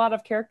a lot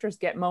of characters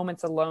get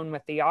moments alone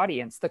with the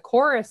audience. The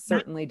chorus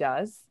certainly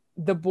does.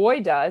 The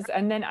boy does.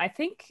 And then I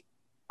think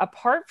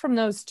apart from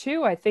those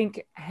two, I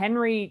think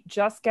Henry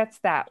just gets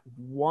that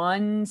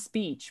one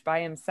speech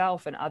by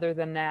himself. And other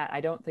than that,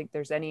 I don't think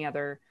there's any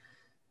other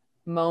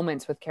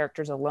moments with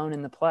characters alone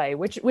in the play,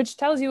 which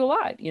tells you a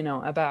lot,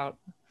 about.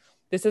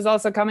 This is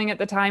also coming at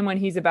the time when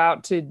he's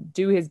about to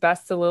do his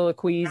best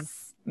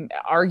soliloquies,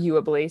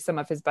 arguably some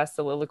of his best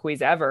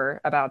soliloquies ever,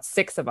 about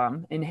 6 of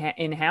them in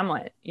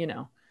Hamlet,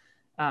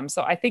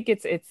 So I think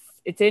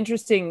it's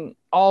interesting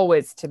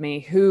always to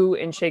me who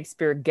in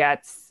Shakespeare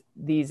gets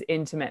these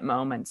intimate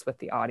moments with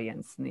the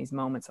audience and these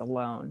moments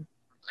alone.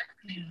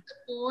 The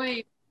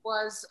boy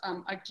was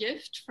a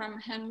gift from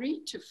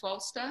Henry to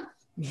Falstaff.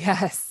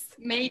 Yes.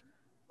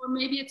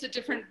 Maybe it's a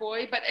different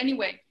boy, but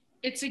anyway,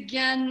 it's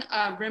again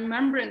a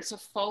remembrance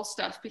of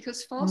Falstaff,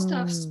 because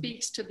Falstaff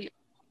speaks to the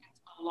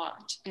audience a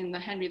lot in the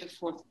Henry IV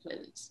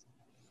plays.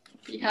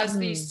 He has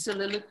these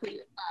soliloquies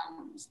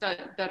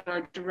that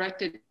are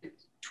directed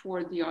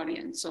toward the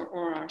audience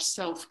or are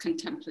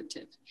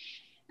self-contemplative.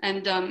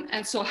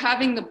 And so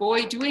having the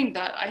boy doing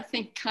that, I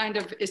think kind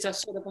of is a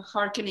sort of a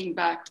hearkening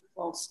back to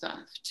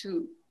Falstaff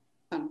too,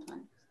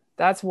 sometimes.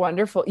 That's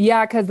wonderful.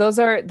 Yeah, because those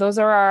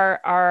are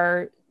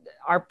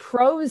our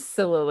prose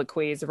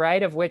soliloquies,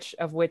 right? Of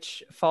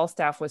which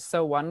Falstaff was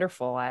so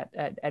wonderful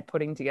at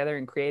putting together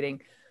and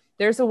creating.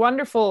 There's a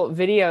wonderful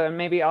video, and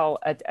maybe I'll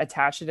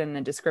attach it in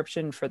the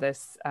description for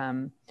this,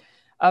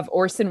 of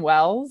Orson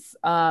Welles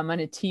on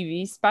a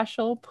TV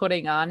special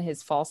putting on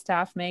his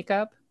Falstaff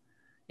makeup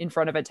in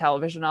front of a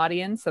television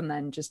audience and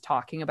then just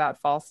talking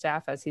about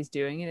Falstaff as he's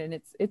doing it. And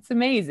it's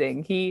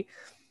amazing.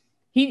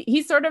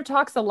 He sort of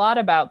talks a lot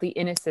about the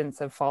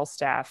innocence of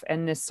Falstaff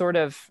and this sort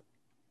of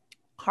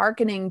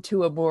hearkening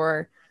to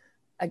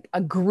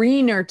a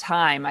greener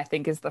time, I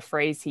think is the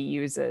phrase he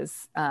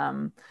uses.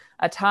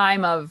 A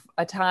time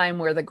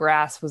where the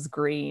grass was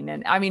green.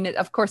 And I mean,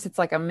 of course, it's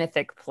like a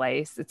mythic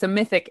place. It's a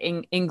mythic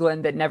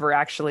England that never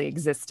actually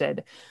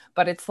existed.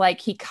 But it's like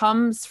he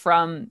comes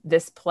from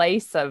this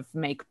place of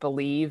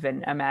make-believe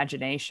and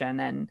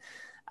imagination.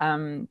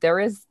 And there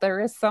is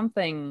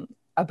something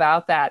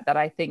about that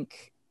I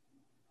think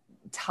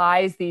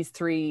ties these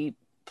 3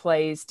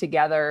 plays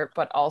together,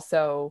 but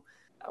also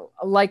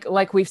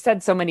like we've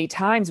said so many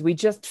times, we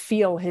just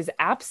feel his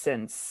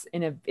absence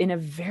in a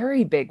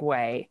very big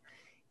way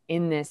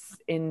in this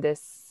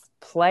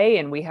play,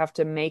 and we have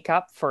to make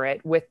up for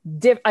it with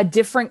a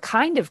different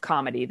kind of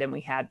comedy than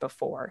we had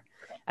before.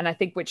 And I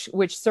think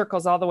which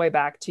circles all the way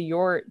back to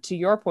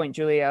your point,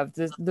 Julia, of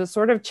the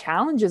sort of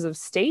challenges of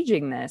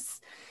staging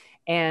this.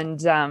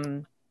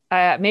 And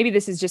maybe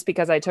this is just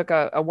because I took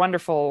a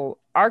wonderful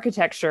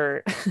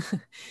architecture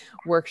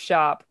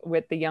workshop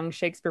with the young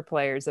Shakespeare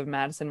players of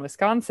Madison,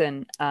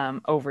 Wisconsin,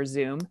 over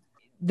Zoom,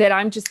 that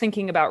I'm just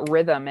thinking about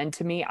rhythm. And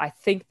to me, I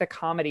think the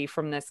comedy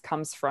from this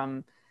comes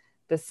from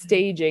the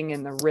staging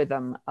and the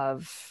rhythm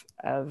of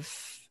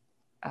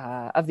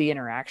the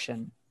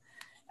interaction.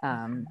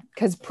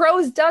 Because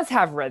prose does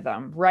have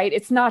rhythm, right?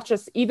 It's not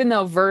just, even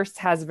though verse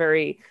has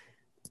very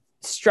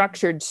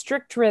structured,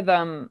 strict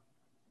rhythm,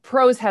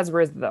 prose has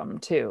rhythm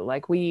too.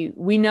 Like we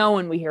know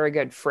when we hear a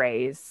good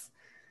phrase.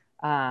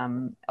 A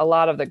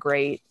lot of the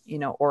great,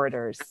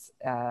 orators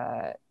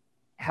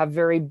have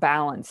very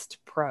balanced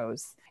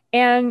prose.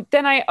 And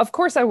then I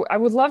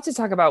would love to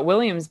talk about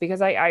Williams,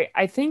 because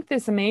I think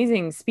this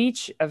amazing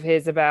speech of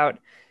his about,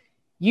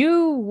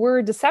 you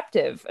were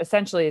deceptive,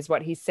 essentially, is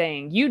what he's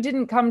saying. You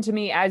didn't come to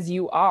me as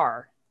you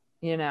are,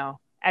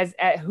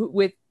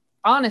 with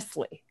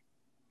honestly.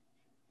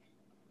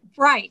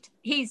 Right.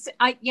 His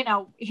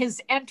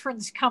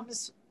entrance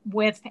comes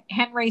with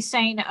Henry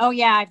saying, "Oh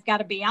yeah, I've got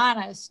to be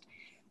honest."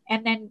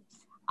 And then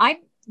I'm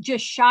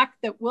just shocked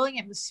that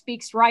Williams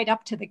speaks right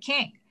up to the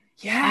king.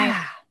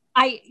 Yeah.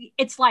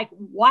 It's like,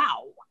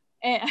 wow.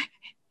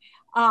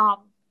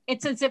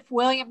 It's as if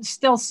Williams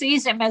still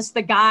sees him as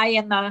the guy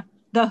in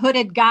the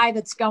hooded guy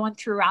that's going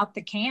throughout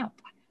the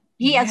camp.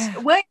 Williams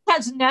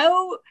has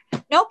no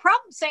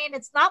problem saying,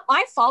 it's not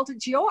my fault,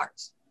 it's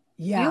yours.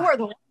 Yeah. You were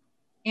the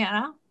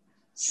one,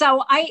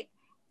 So I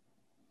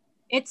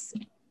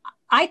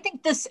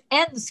think this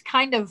ends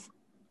kind of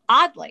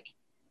oddly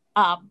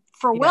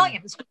for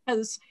Williams,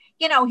 because,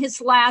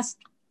 his last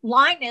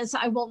line is,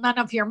 "I will none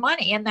of your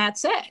money," and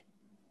that's it.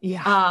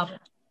 Yeah.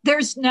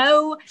 There's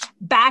no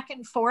back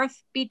and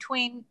forth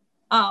between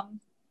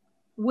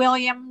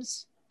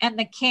Williams and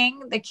the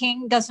king. The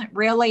king doesn't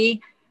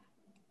really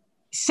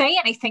say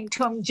anything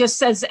to him, just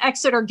says,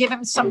 "Exeter, give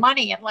him some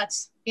money and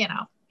let's,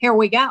 here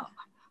we go."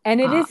 And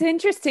it is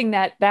interesting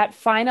that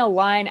final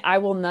line, "I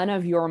will none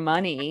of your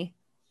money,"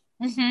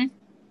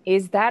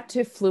 is that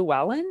to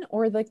Fluellen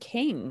or the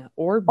king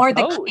or both?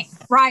 The king,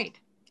 right?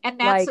 And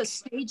that's a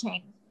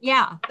staging.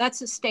 Yeah,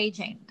 that's a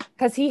staging.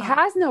 Because he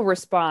has no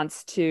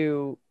response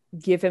to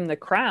give him the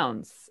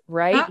crowns,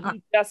 right?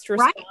 He just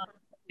responds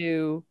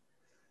to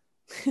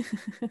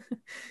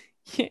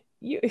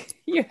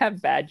you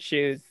have bad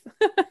shoes.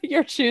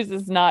 Your shoes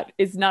is not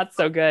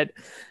so good.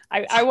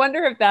 I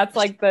wonder if that's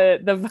like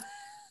the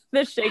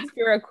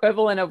Shakespeare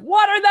equivalent of,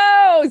 "What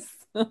are those?"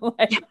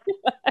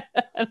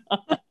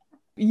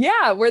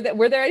 Yeah. Were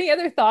there any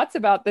other thoughts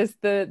about this,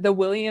 the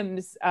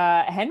Williams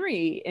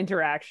Henry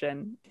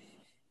interaction?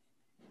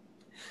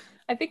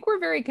 I think we're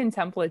very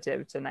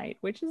contemplative tonight,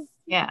 which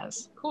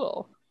is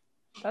cool.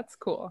 That's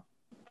cool.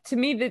 To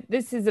me,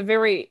 this is a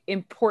very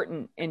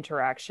important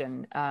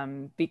interaction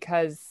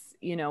because,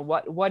 you know,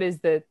 what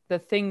is the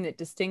thing that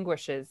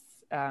distinguishes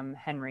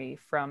Henry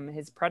from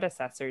his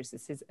predecessors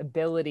is his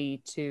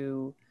ability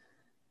to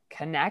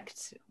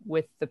connect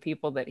with the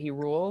people that he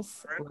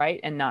rules,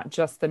 right? And not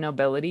just the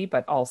nobility,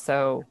 but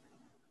also,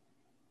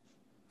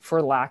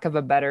 for lack of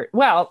a better,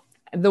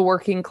 the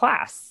working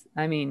class.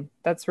 I mean,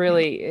 that's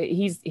really,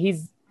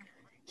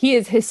 he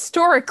is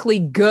historically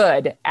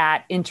good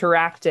at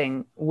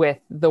interacting with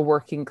the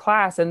working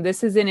class. And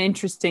this is an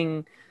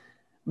interesting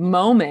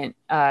moment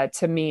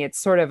to me. It's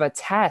sort of a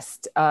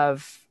test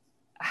of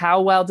how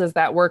well does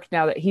that work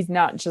now that he's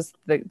not just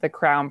the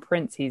crown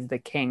prince, he's the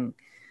king.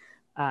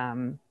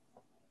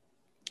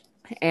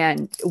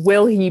 And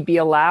will he be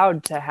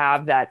allowed to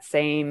have that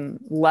same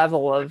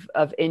level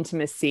of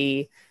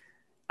intimacy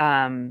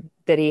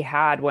that he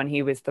had when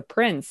he was the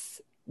prince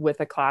with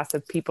a class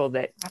of people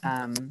that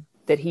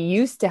he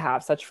used to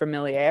have such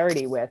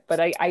familiarity with?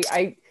 But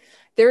I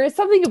there is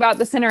something about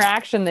this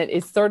interaction that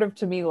is sort of,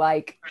 to me,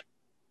 like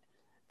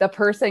the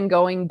person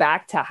going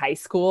back to high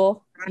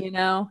school, you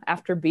know,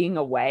 after being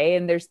away.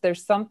 And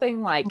there's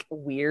something like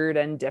weird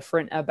and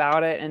different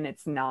about it. And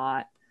it's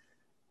not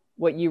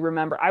what you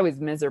remember. I was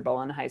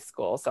miserable in high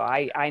school, so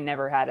I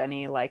never had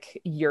any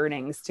like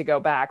yearnings to go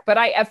back. But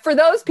for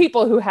those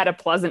people who had a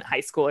pleasant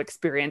high school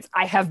experience,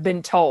 I have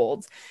been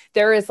told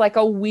there is like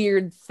a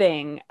weird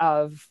thing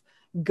of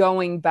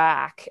going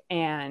back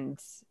and,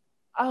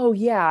 oh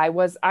yeah, I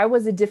was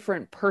a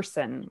different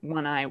person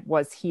when I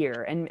was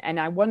here. And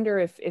I wonder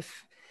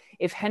if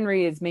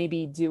Henry is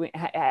maybe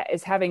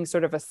is having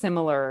sort of a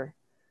similar,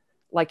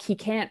 like, he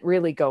can't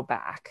really go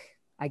back,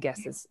 I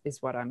guess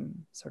is what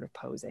I'm sort of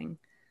posing.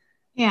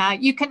 Yeah,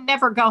 you can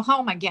never go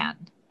home again.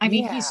 I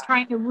mean, he's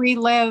trying to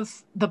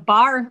relive the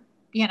bar,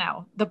 you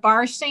know, the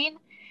bar scene.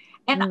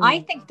 And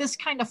I think this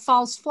kind of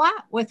falls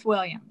flat with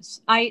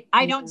Williams. I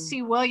don't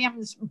see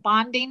Williams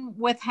bonding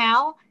with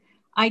Hal.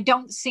 I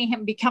don't see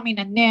him becoming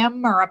a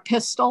Nym or a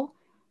Pistol.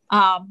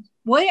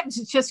 Williams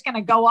is just going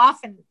to go off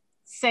and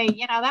say,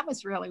 you know, that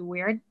was really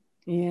weird.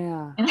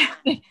 Yeah.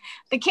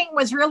 The king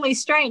was really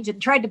strange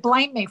and tried to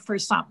blame me for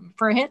something,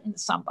 for hitting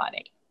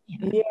somebody. You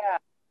know? Yeah.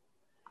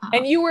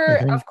 And you were,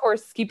 of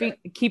course,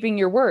 keeping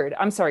your word.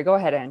 I'm sorry. Go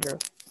ahead, Andrew.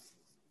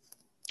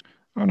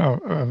 Oh no,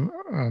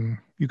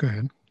 you go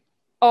ahead.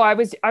 Oh, I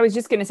was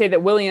just going to say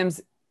that Williams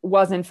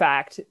was, in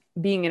fact,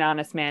 being an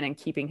honest man and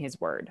keeping his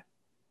word.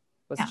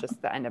 Was just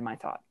the end of my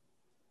thought.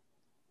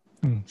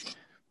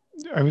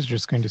 I was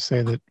just going to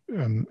say that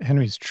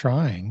Henry's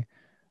trying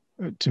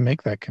to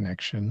make that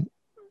connection,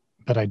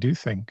 but I do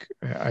think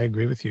I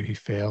agree with you. He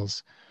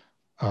fails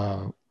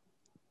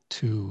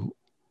to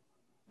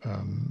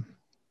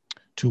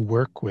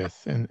work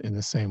with in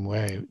the same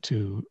way,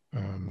 to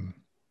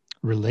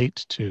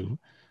relate to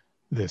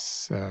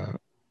this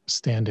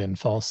stand-in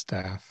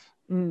Falstaff.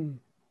 And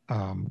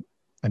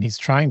he's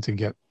trying to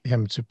get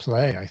him to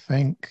play, I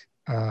think,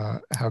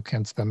 how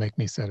canst thou make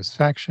me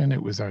satisfaction?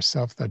 It was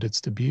ourself thou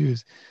didst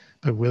abuse.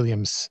 But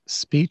William's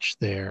speech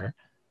there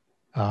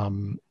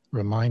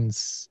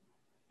reminds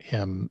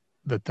him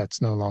that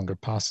that's no longer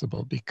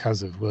possible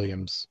because of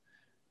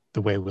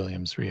the way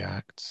Williams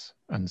reacts.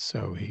 And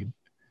so he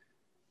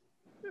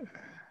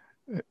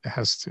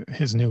has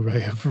his new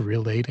way of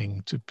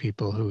relating to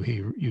people who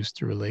he used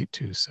to relate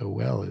to so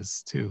well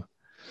is to,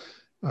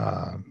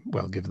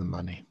 give them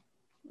money.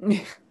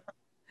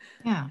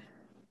 Yeah.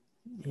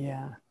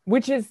 Yeah.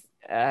 Which is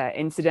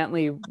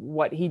incidentally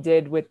what he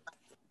did with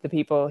the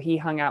people he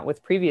hung out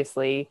with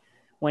previously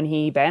when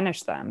he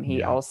banished them.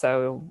 He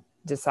also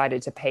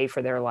decided to pay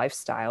for their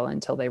lifestyle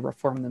until they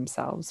reformed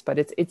themselves. But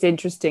it's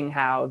interesting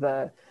how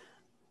the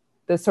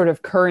sort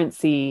of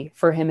currency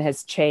for him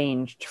has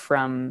changed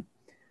from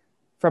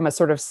a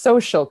sort of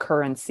social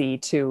currency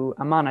to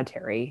a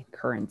monetary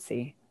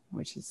currency,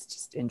 which is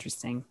just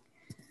interesting.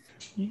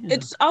 Yeah.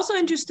 It's also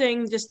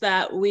interesting just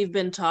that we've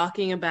been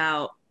talking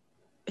about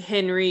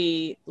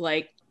Henry,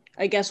 like,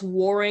 I guess,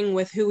 warring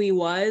with who he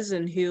was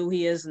and who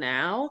he is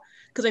now,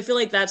 because I feel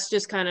like that's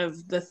just kind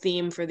of the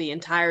theme for the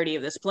entirety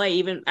of this play.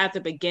 Even at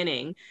the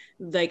beginning,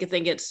 like, I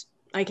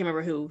can't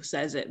remember who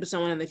says it, but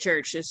someone in the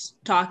church is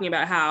talking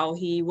about how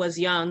he was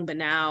young, but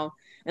now,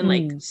 and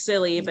like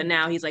silly, but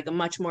now he's like a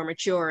much more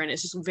mature, and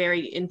it's just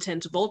very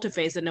intense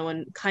volte-face that no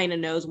one kind of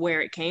knows where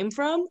it came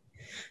from.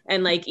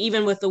 And like,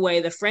 even with the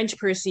way the French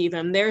perceive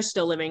him, they're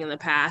still living in the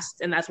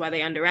past, and that's why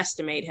they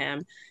underestimate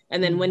him.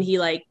 And then when he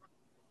like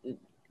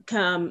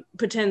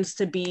pretends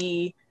to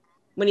be,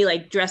 when he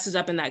like dresses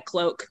up in that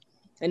cloak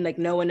and like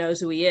no one knows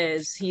who he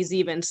is, he's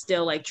even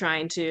still like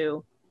trying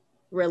to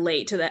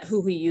relate to that,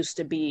 who he used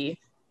to be.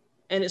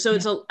 And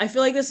so I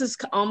feel like this is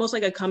almost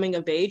like a coming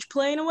of age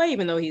play in a way,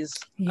 even though he's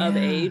of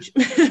age.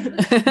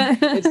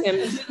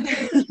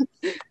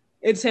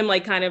 It's him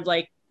like kind of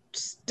like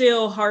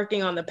still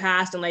harking on the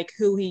past and like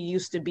who he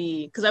used to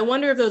be. Because I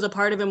wonder if there was a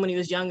part of him when he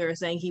was younger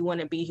saying he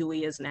wouldn't be who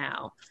he is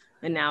now,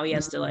 and now he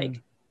has to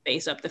like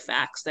face up the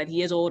facts that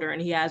he is older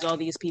and he has all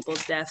these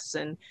people's deaths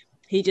and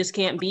he just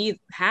can't be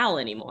Hal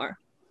anymore.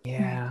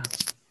 Yeah.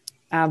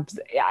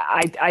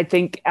 I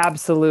think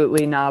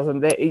absolutely,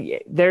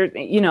 Nazem. There,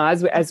 you know,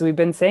 as we've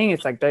been saying,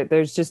 it's like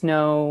there's just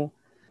no,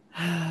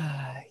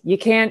 you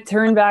can't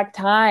turn back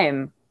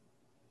time.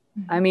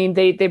 I mean,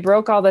 they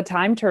broke all the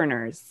time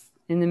turners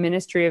in the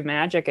Ministry of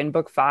Magic in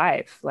book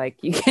 5. Like,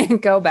 you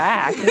can't go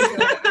back.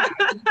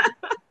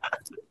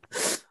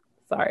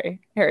 Sorry,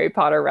 Harry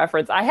Potter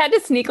reference. I had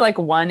to sneak like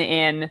one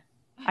in.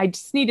 I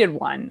just needed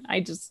one.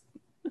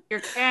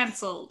 You're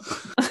canceled.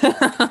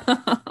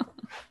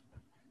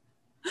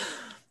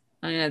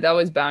 I know, that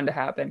was bound to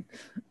happen.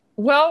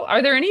 Well,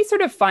 are there any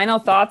sort of final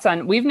thoughts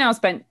on, we've now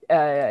spent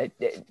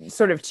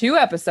sort of 2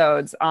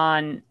 episodes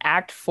on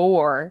Act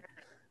 4,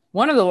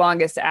 one of the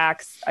longest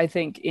acts, I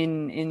think,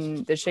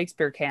 in the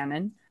Shakespeare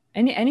canon.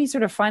 Any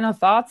sort of final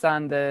thoughts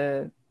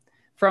on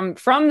from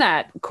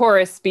that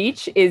chorus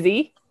speech,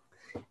 Izzy,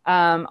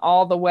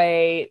 all the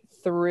way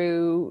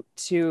through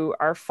to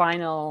our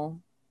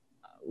final,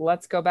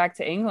 let's go back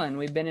to England.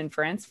 We've been in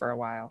France for a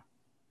while.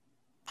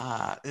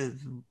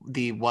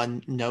 The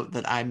one note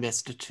that I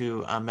missed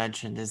to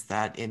mention is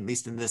that, at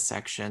least in this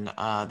section,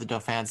 the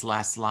Dauphin's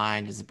last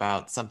line is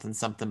about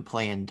something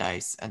playing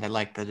dice, and I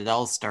like that it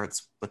all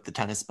starts with the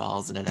tennis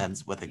balls and it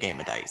ends with a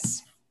game of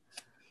dice.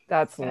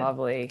 That's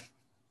lovely.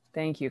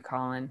 Thank you,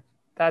 Colin.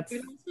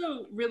 It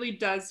also really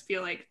does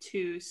feel like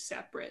 2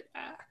 separate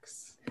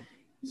acts.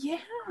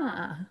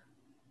 Yeah.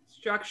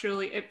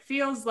 Structurally, it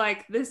feels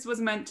like this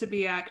was meant to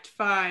be Act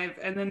 5,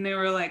 and then they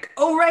were like,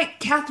 "Oh right,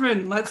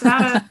 Catherine, let's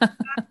add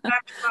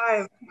Act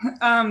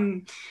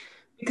 5,"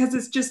 because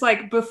it's just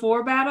like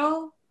before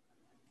battle,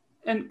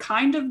 and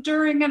kind of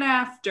during and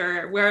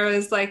after.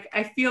 Whereas, like,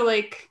 I feel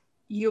like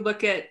you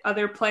look at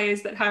other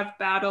plays that have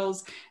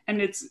battles, and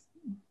it's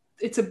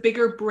a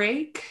bigger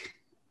break.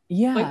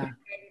 Yeah. Like,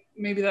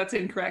 maybe that's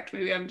incorrect.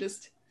 Maybe I'm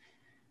just.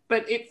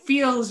 But it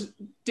feels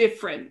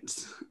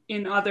different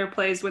in other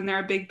plays when there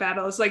are big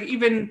battles. Like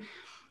even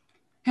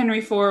Henry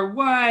IV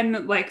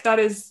 1, like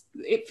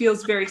it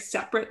feels very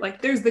separate.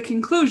 Like there's the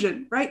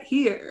conclusion right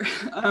here.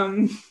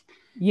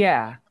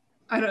 Yeah.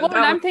 I don't know. Well,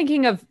 and I'm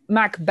thinking of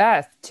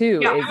Macbeth too,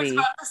 Yeah, Izzy. I was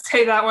about to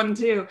say that one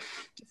too.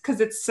 Because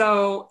it's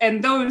so,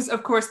 and those,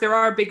 of course, there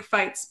are big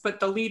fights, but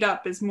the lead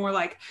up is more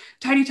like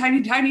tiny,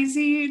 tiny, tiny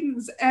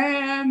scenes,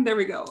 and there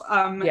we go.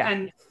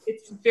 And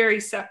it's very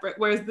separate.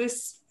 Whereas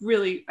this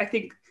really, I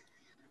think,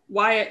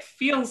 why it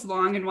feels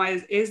long and why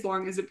it is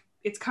long is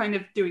it's kind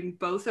of doing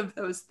both of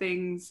those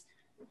things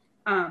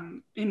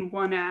in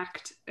one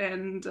act.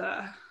 And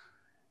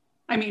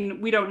I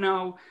mean, we don't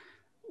know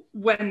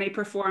when they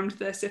performed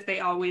this, if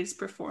they always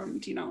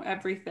performed,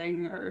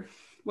 everything or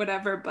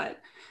whatever, but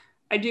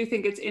I do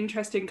think it's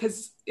interesting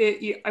because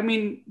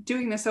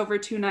doing this over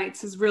 2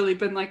 nights has really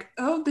been like,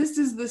 oh, this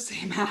is the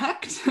same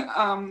act.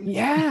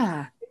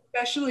 Yeah.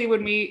 Especially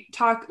when we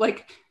talk,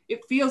 like,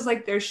 it feels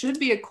like there should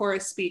be a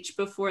chorus speech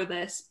before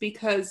this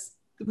because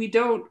we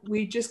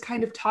just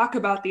kind of talk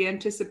about the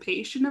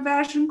anticipation of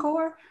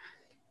Agincourt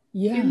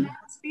in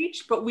that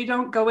speech, but we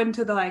don't go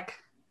into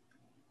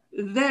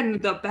then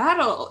the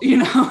battle,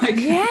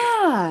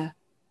 Yeah.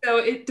 So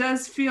it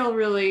does feel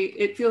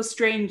it feels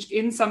strange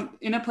in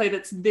a play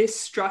that's this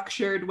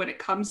structured when it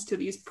comes to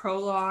these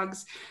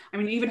prologues. I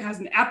mean, it even has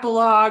an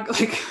epilogue,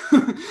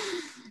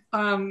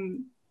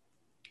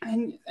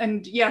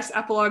 and yes,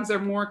 epilogues are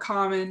more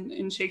common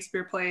in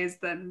Shakespeare plays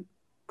than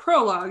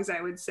prologues,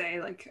 I would say.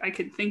 Like, I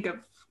could think of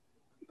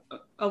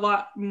a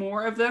lot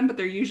more of them, but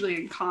they're usually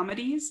in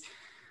comedies,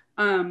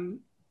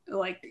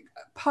 like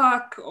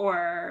Puck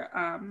or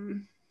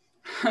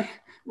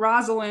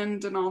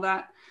Rosalind and all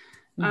that.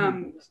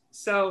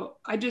 So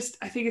I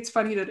think it's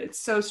funny that it's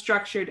so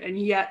structured, and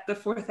yet the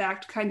 4th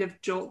act kind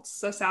of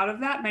jolts us out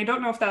of that. And I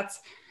don't know if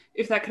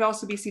that could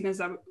also be seen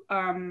as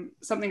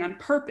something on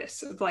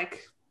purpose, of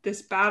like,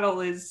 this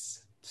battle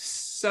is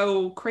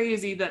so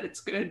crazy that it's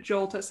going to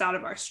jolt us out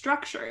of our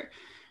structure.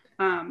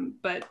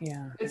 But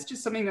it's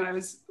just something that I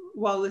was,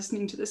 while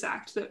listening to this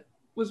act, that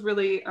was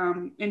really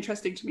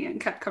interesting to me and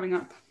kept coming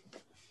up.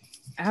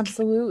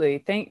 Absolutely.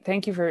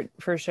 Thank you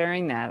for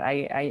sharing that.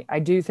 I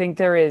do think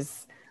there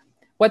is,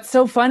 what's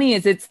so funny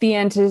is it's the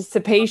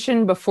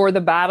anticipation before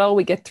the battle.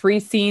 We get 3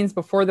 scenes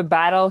before the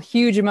battle,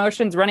 huge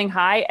emotions running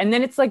high. And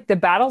then it's like the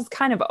battle's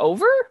kind of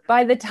over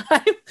by the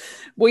time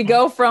we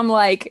go from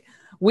like,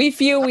 we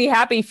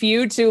happy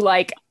few to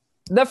like,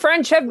 the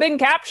French have been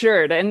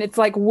captured. And it's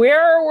like,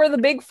 where were the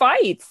big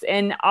fights?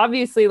 And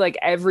obviously, like,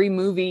 every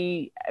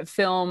movie,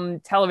 film,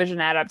 television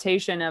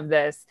adaptation of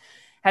this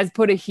has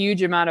put a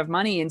huge amount of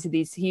money into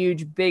these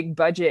huge, big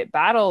budget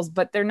battles,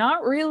 but they're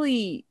not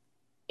really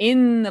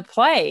in the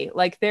play.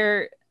 Like,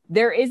 there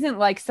isn't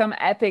like some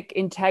epic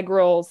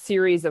integral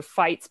series of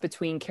fights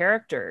between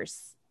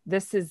characters.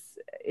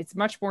 It's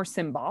much more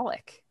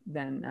symbolic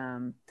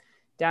than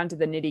down to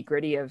the nitty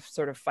gritty of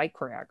sort of fight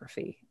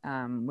choreography,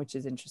 which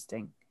is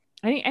interesting.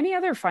 Any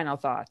other final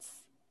thoughts?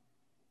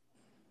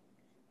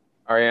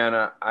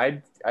 Ariana,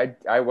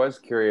 I was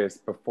curious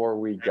before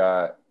we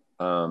got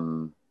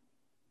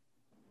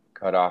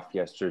cut off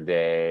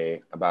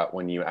yesterday about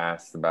when you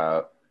asked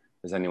about,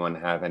 does anyone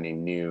have any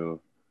new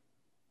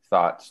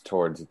thoughts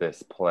towards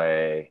this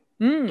play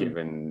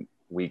given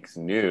week's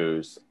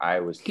news? I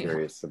was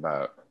curious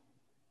about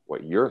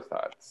what your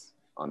thoughts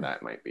on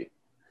that might be.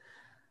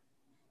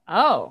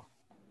 Oh,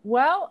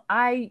 well,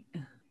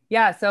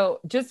 so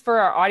just for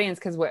our audience,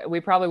 because we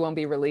probably won't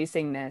be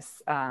releasing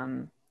this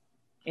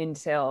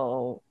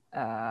until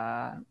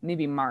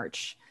maybe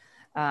March.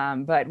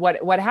 But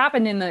what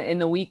happened in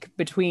the week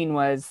between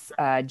was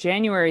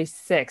January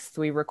 6th.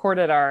 We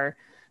recorded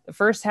the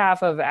first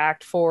half of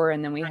Act 4,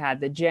 and then we had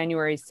the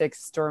January 6th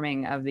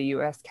storming of the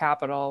U.S.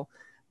 Capitol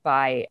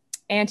by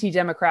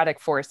anti-democratic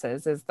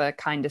forces, is the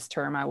kindest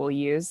term I will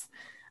use,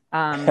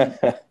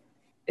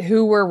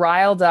 who were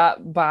riled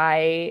up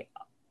by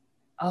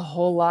a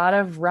whole lot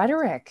of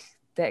rhetoric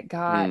that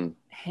got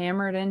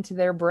hammered into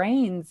their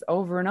brains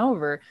over and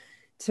over.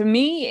 To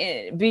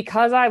me,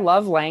 because I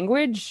love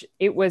language,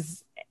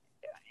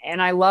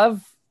 and I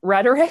love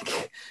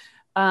rhetoric,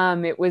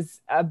 it was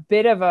a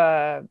bit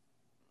of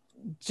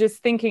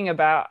just thinking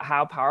about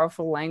how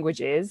powerful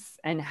language is,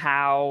 and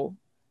how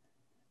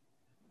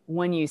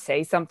when you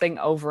say something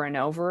over and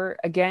over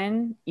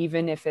again,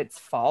 even if it's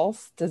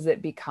false, does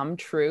it become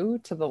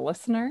true to the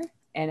listener?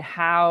 And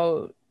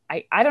how,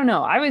 I don't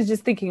know. I was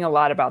just thinking a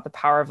lot about the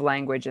power of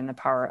language and the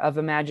power of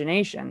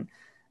imagination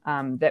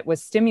that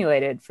was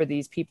stimulated for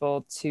these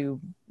people to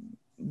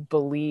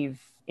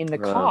believe in the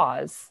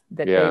cause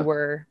that they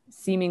were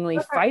seemingly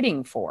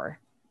fighting for.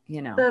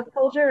 The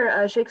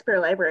Folger Shakespeare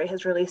Library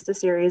has released a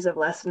series of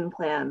lesson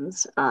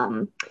plans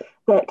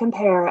that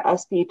compare a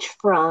speech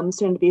from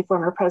soon-to-be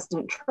former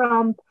President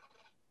Trump,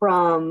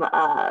 from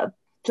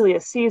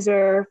Julius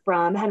Caesar,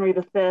 from Henry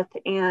V,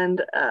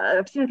 and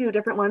I've seen a few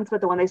different ones,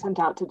 but the one they sent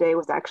out today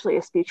was actually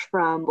a speech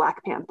from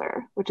Black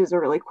Panther, which is a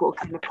really cool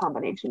kind of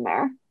combination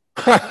there.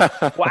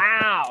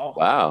 Wow.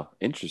 Wow.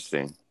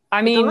 Interesting.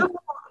 I mean,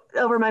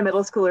 over my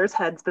middle schoolers'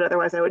 heads, but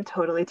otherwise I would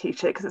totally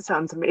teach it because it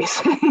sounds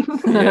amazing.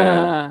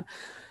 Yeah.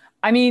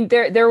 I mean,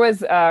 there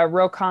was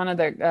Ro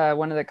Khanna,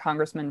 one of the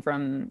congressmen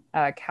from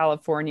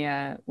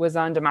California, was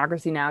on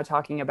Democracy Now!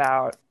 Talking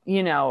about,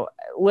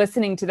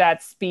 listening to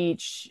that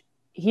speech.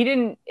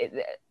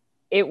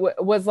 It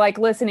was like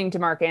listening to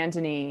Mark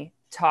Antony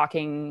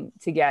talking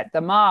to get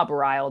the mob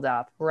riled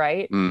up,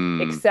 right?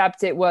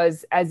 Except it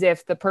was as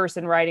if the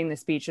person writing the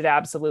speech had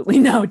absolutely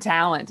no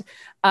talent,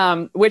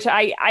 which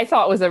I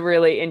thought was a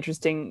really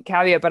interesting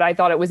caveat. But I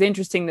thought it was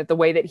interesting that the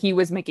way that he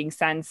was making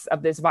sense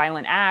of this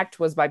violent act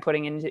was by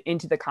putting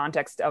into the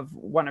context of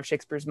one of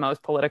Shakespeare's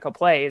most political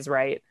plays,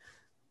 right?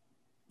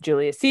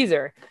 Julius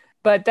Caesar.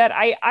 But that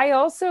I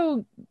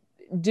also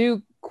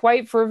do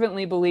quite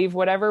fervently believe,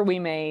 whatever we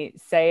may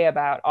say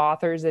about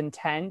author's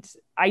intent,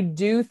 I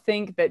do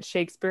think that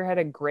Shakespeare had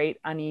a great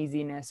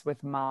uneasiness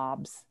with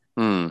mobs.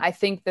 I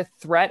think the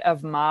threat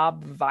of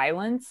mob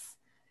violence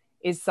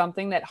is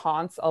something that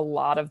haunts a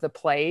lot of the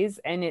plays,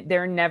 and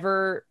they're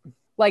never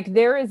like,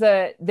 there is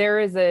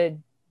a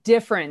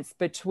difference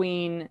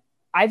between,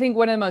 I think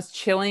one of the most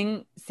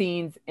chilling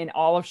scenes in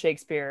all of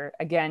Shakespeare,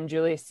 again,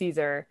 Julius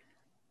Caesar,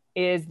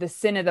 is the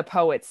Sin of the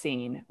Poet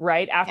scene,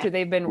 right? After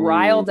they've been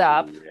riled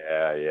up.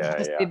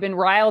 Yeah. They've been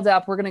riled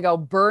up. We're going to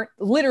go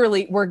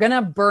we're going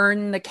to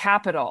burn the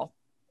Capitol,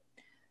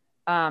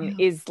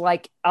 is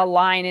like a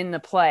line in the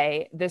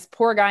play. This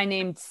poor guy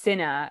named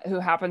Cinna, who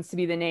happens to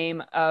be the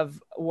name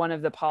of one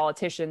of the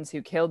politicians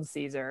who killed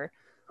Caesar.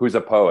 Who's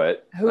a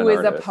poet.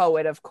 A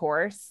poet, of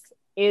course,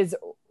 is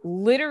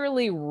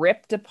literally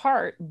ripped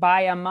apart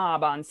by a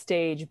mob on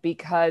stage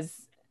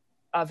because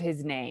of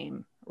his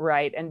name,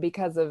 right?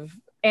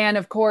 And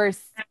of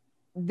course,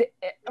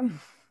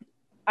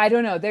 I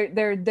don't know.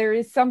 There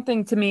is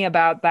something to me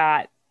about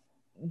that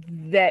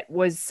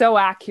was so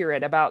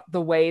accurate about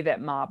the way that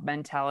mob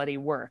mentality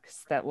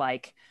works. That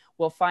like,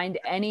 we'll find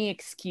any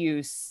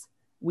excuse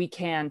we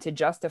can to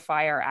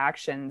justify our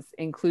actions,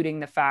 including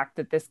the fact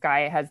that this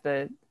guy has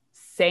the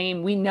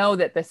same. We know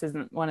that this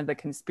isn't one of the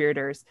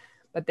conspirators,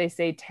 but they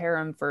say tear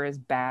him for his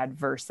bad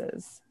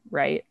verses,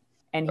 right?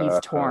 And he's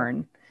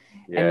torn.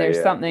 And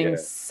there's something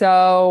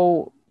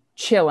so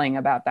chilling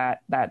about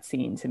that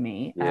scene to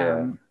me.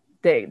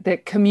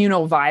 The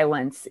communal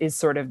violence is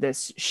sort of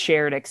this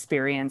shared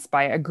experience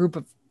by a group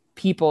of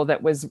people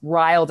that was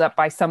riled up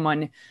by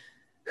someone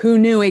who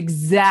knew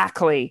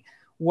exactly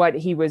what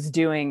he was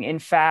doing. In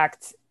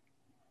fact,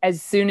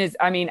 I've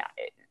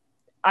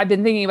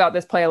been thinking about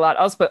this play a lot,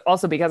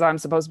 also because I'm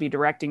supposed to be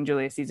directing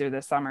Julius Caesar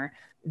this summer,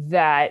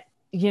 that,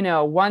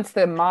 once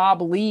the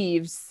mob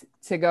leaves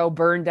to go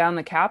burn down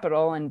the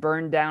Capitol and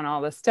burn down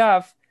all the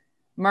stuff,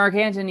 Mark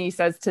Antony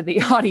says to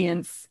the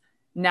audience,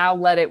 "Now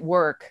let it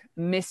work.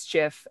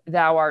 Mischief,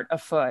 thou art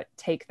afoot.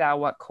 Take thou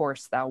what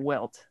course thou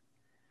wilt."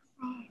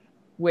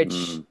 Which,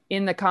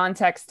 in the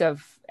context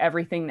of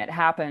everything that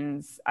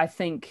happens, I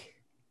think...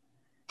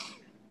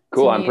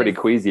 Cool, I'm pretty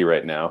queasy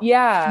right now.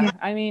 Yeah,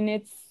 I mean,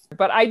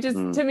 But I just,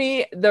 to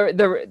me,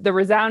 the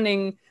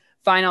resounding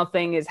final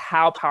thing is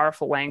how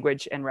powerful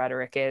language and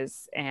rhetoric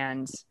is.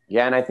 And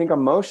yeah, and I think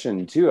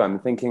emotion too. I'm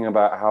thinking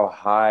about how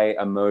high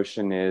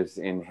emotion is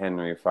in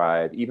Henry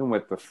V, even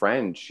with the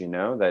French, you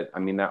know,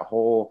 that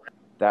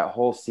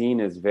whole scene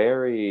is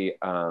very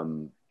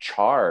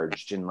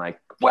charged and like,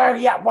 we're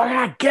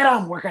gonna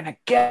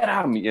get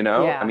him, you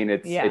know. Yeah. I mean,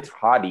 it's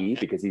haughty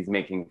because he's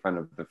making fun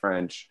of the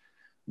French,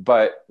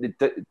 but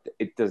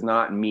it does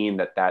not mean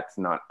that that's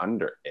not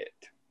under it.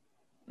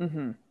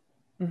 Mm-hmm.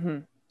 Mm-hmm.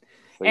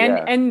 So,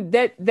 and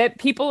that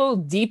people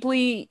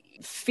deeply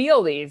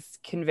feel these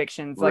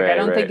convictions. Like, I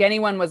don't think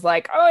anyone was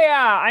like, oh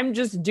yeah, I'm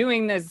just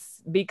doing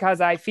this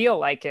because I feel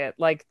like it.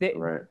 Like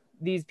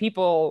these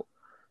people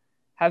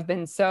have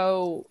been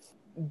so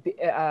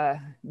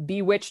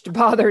bewitched,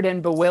 bothered,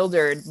 and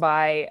bewildered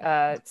by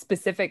a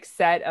specific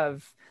set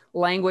of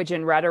language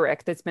and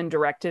rhetoric that's been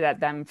directed at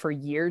them for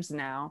years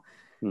now.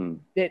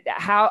 That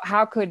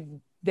how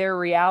could their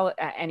reality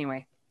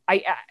anyway?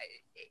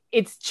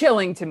 It's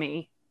chilling to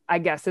me, I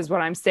guess, is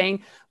what I'm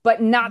saying,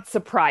 but not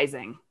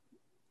surprising.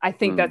 I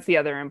think that's the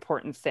other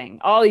important thing.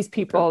 All these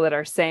people that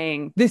are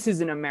saying this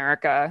isn't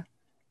America,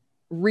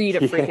 read a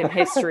freaking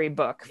history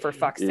book, for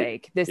fuck's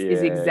sake. This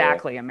is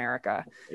exactly America.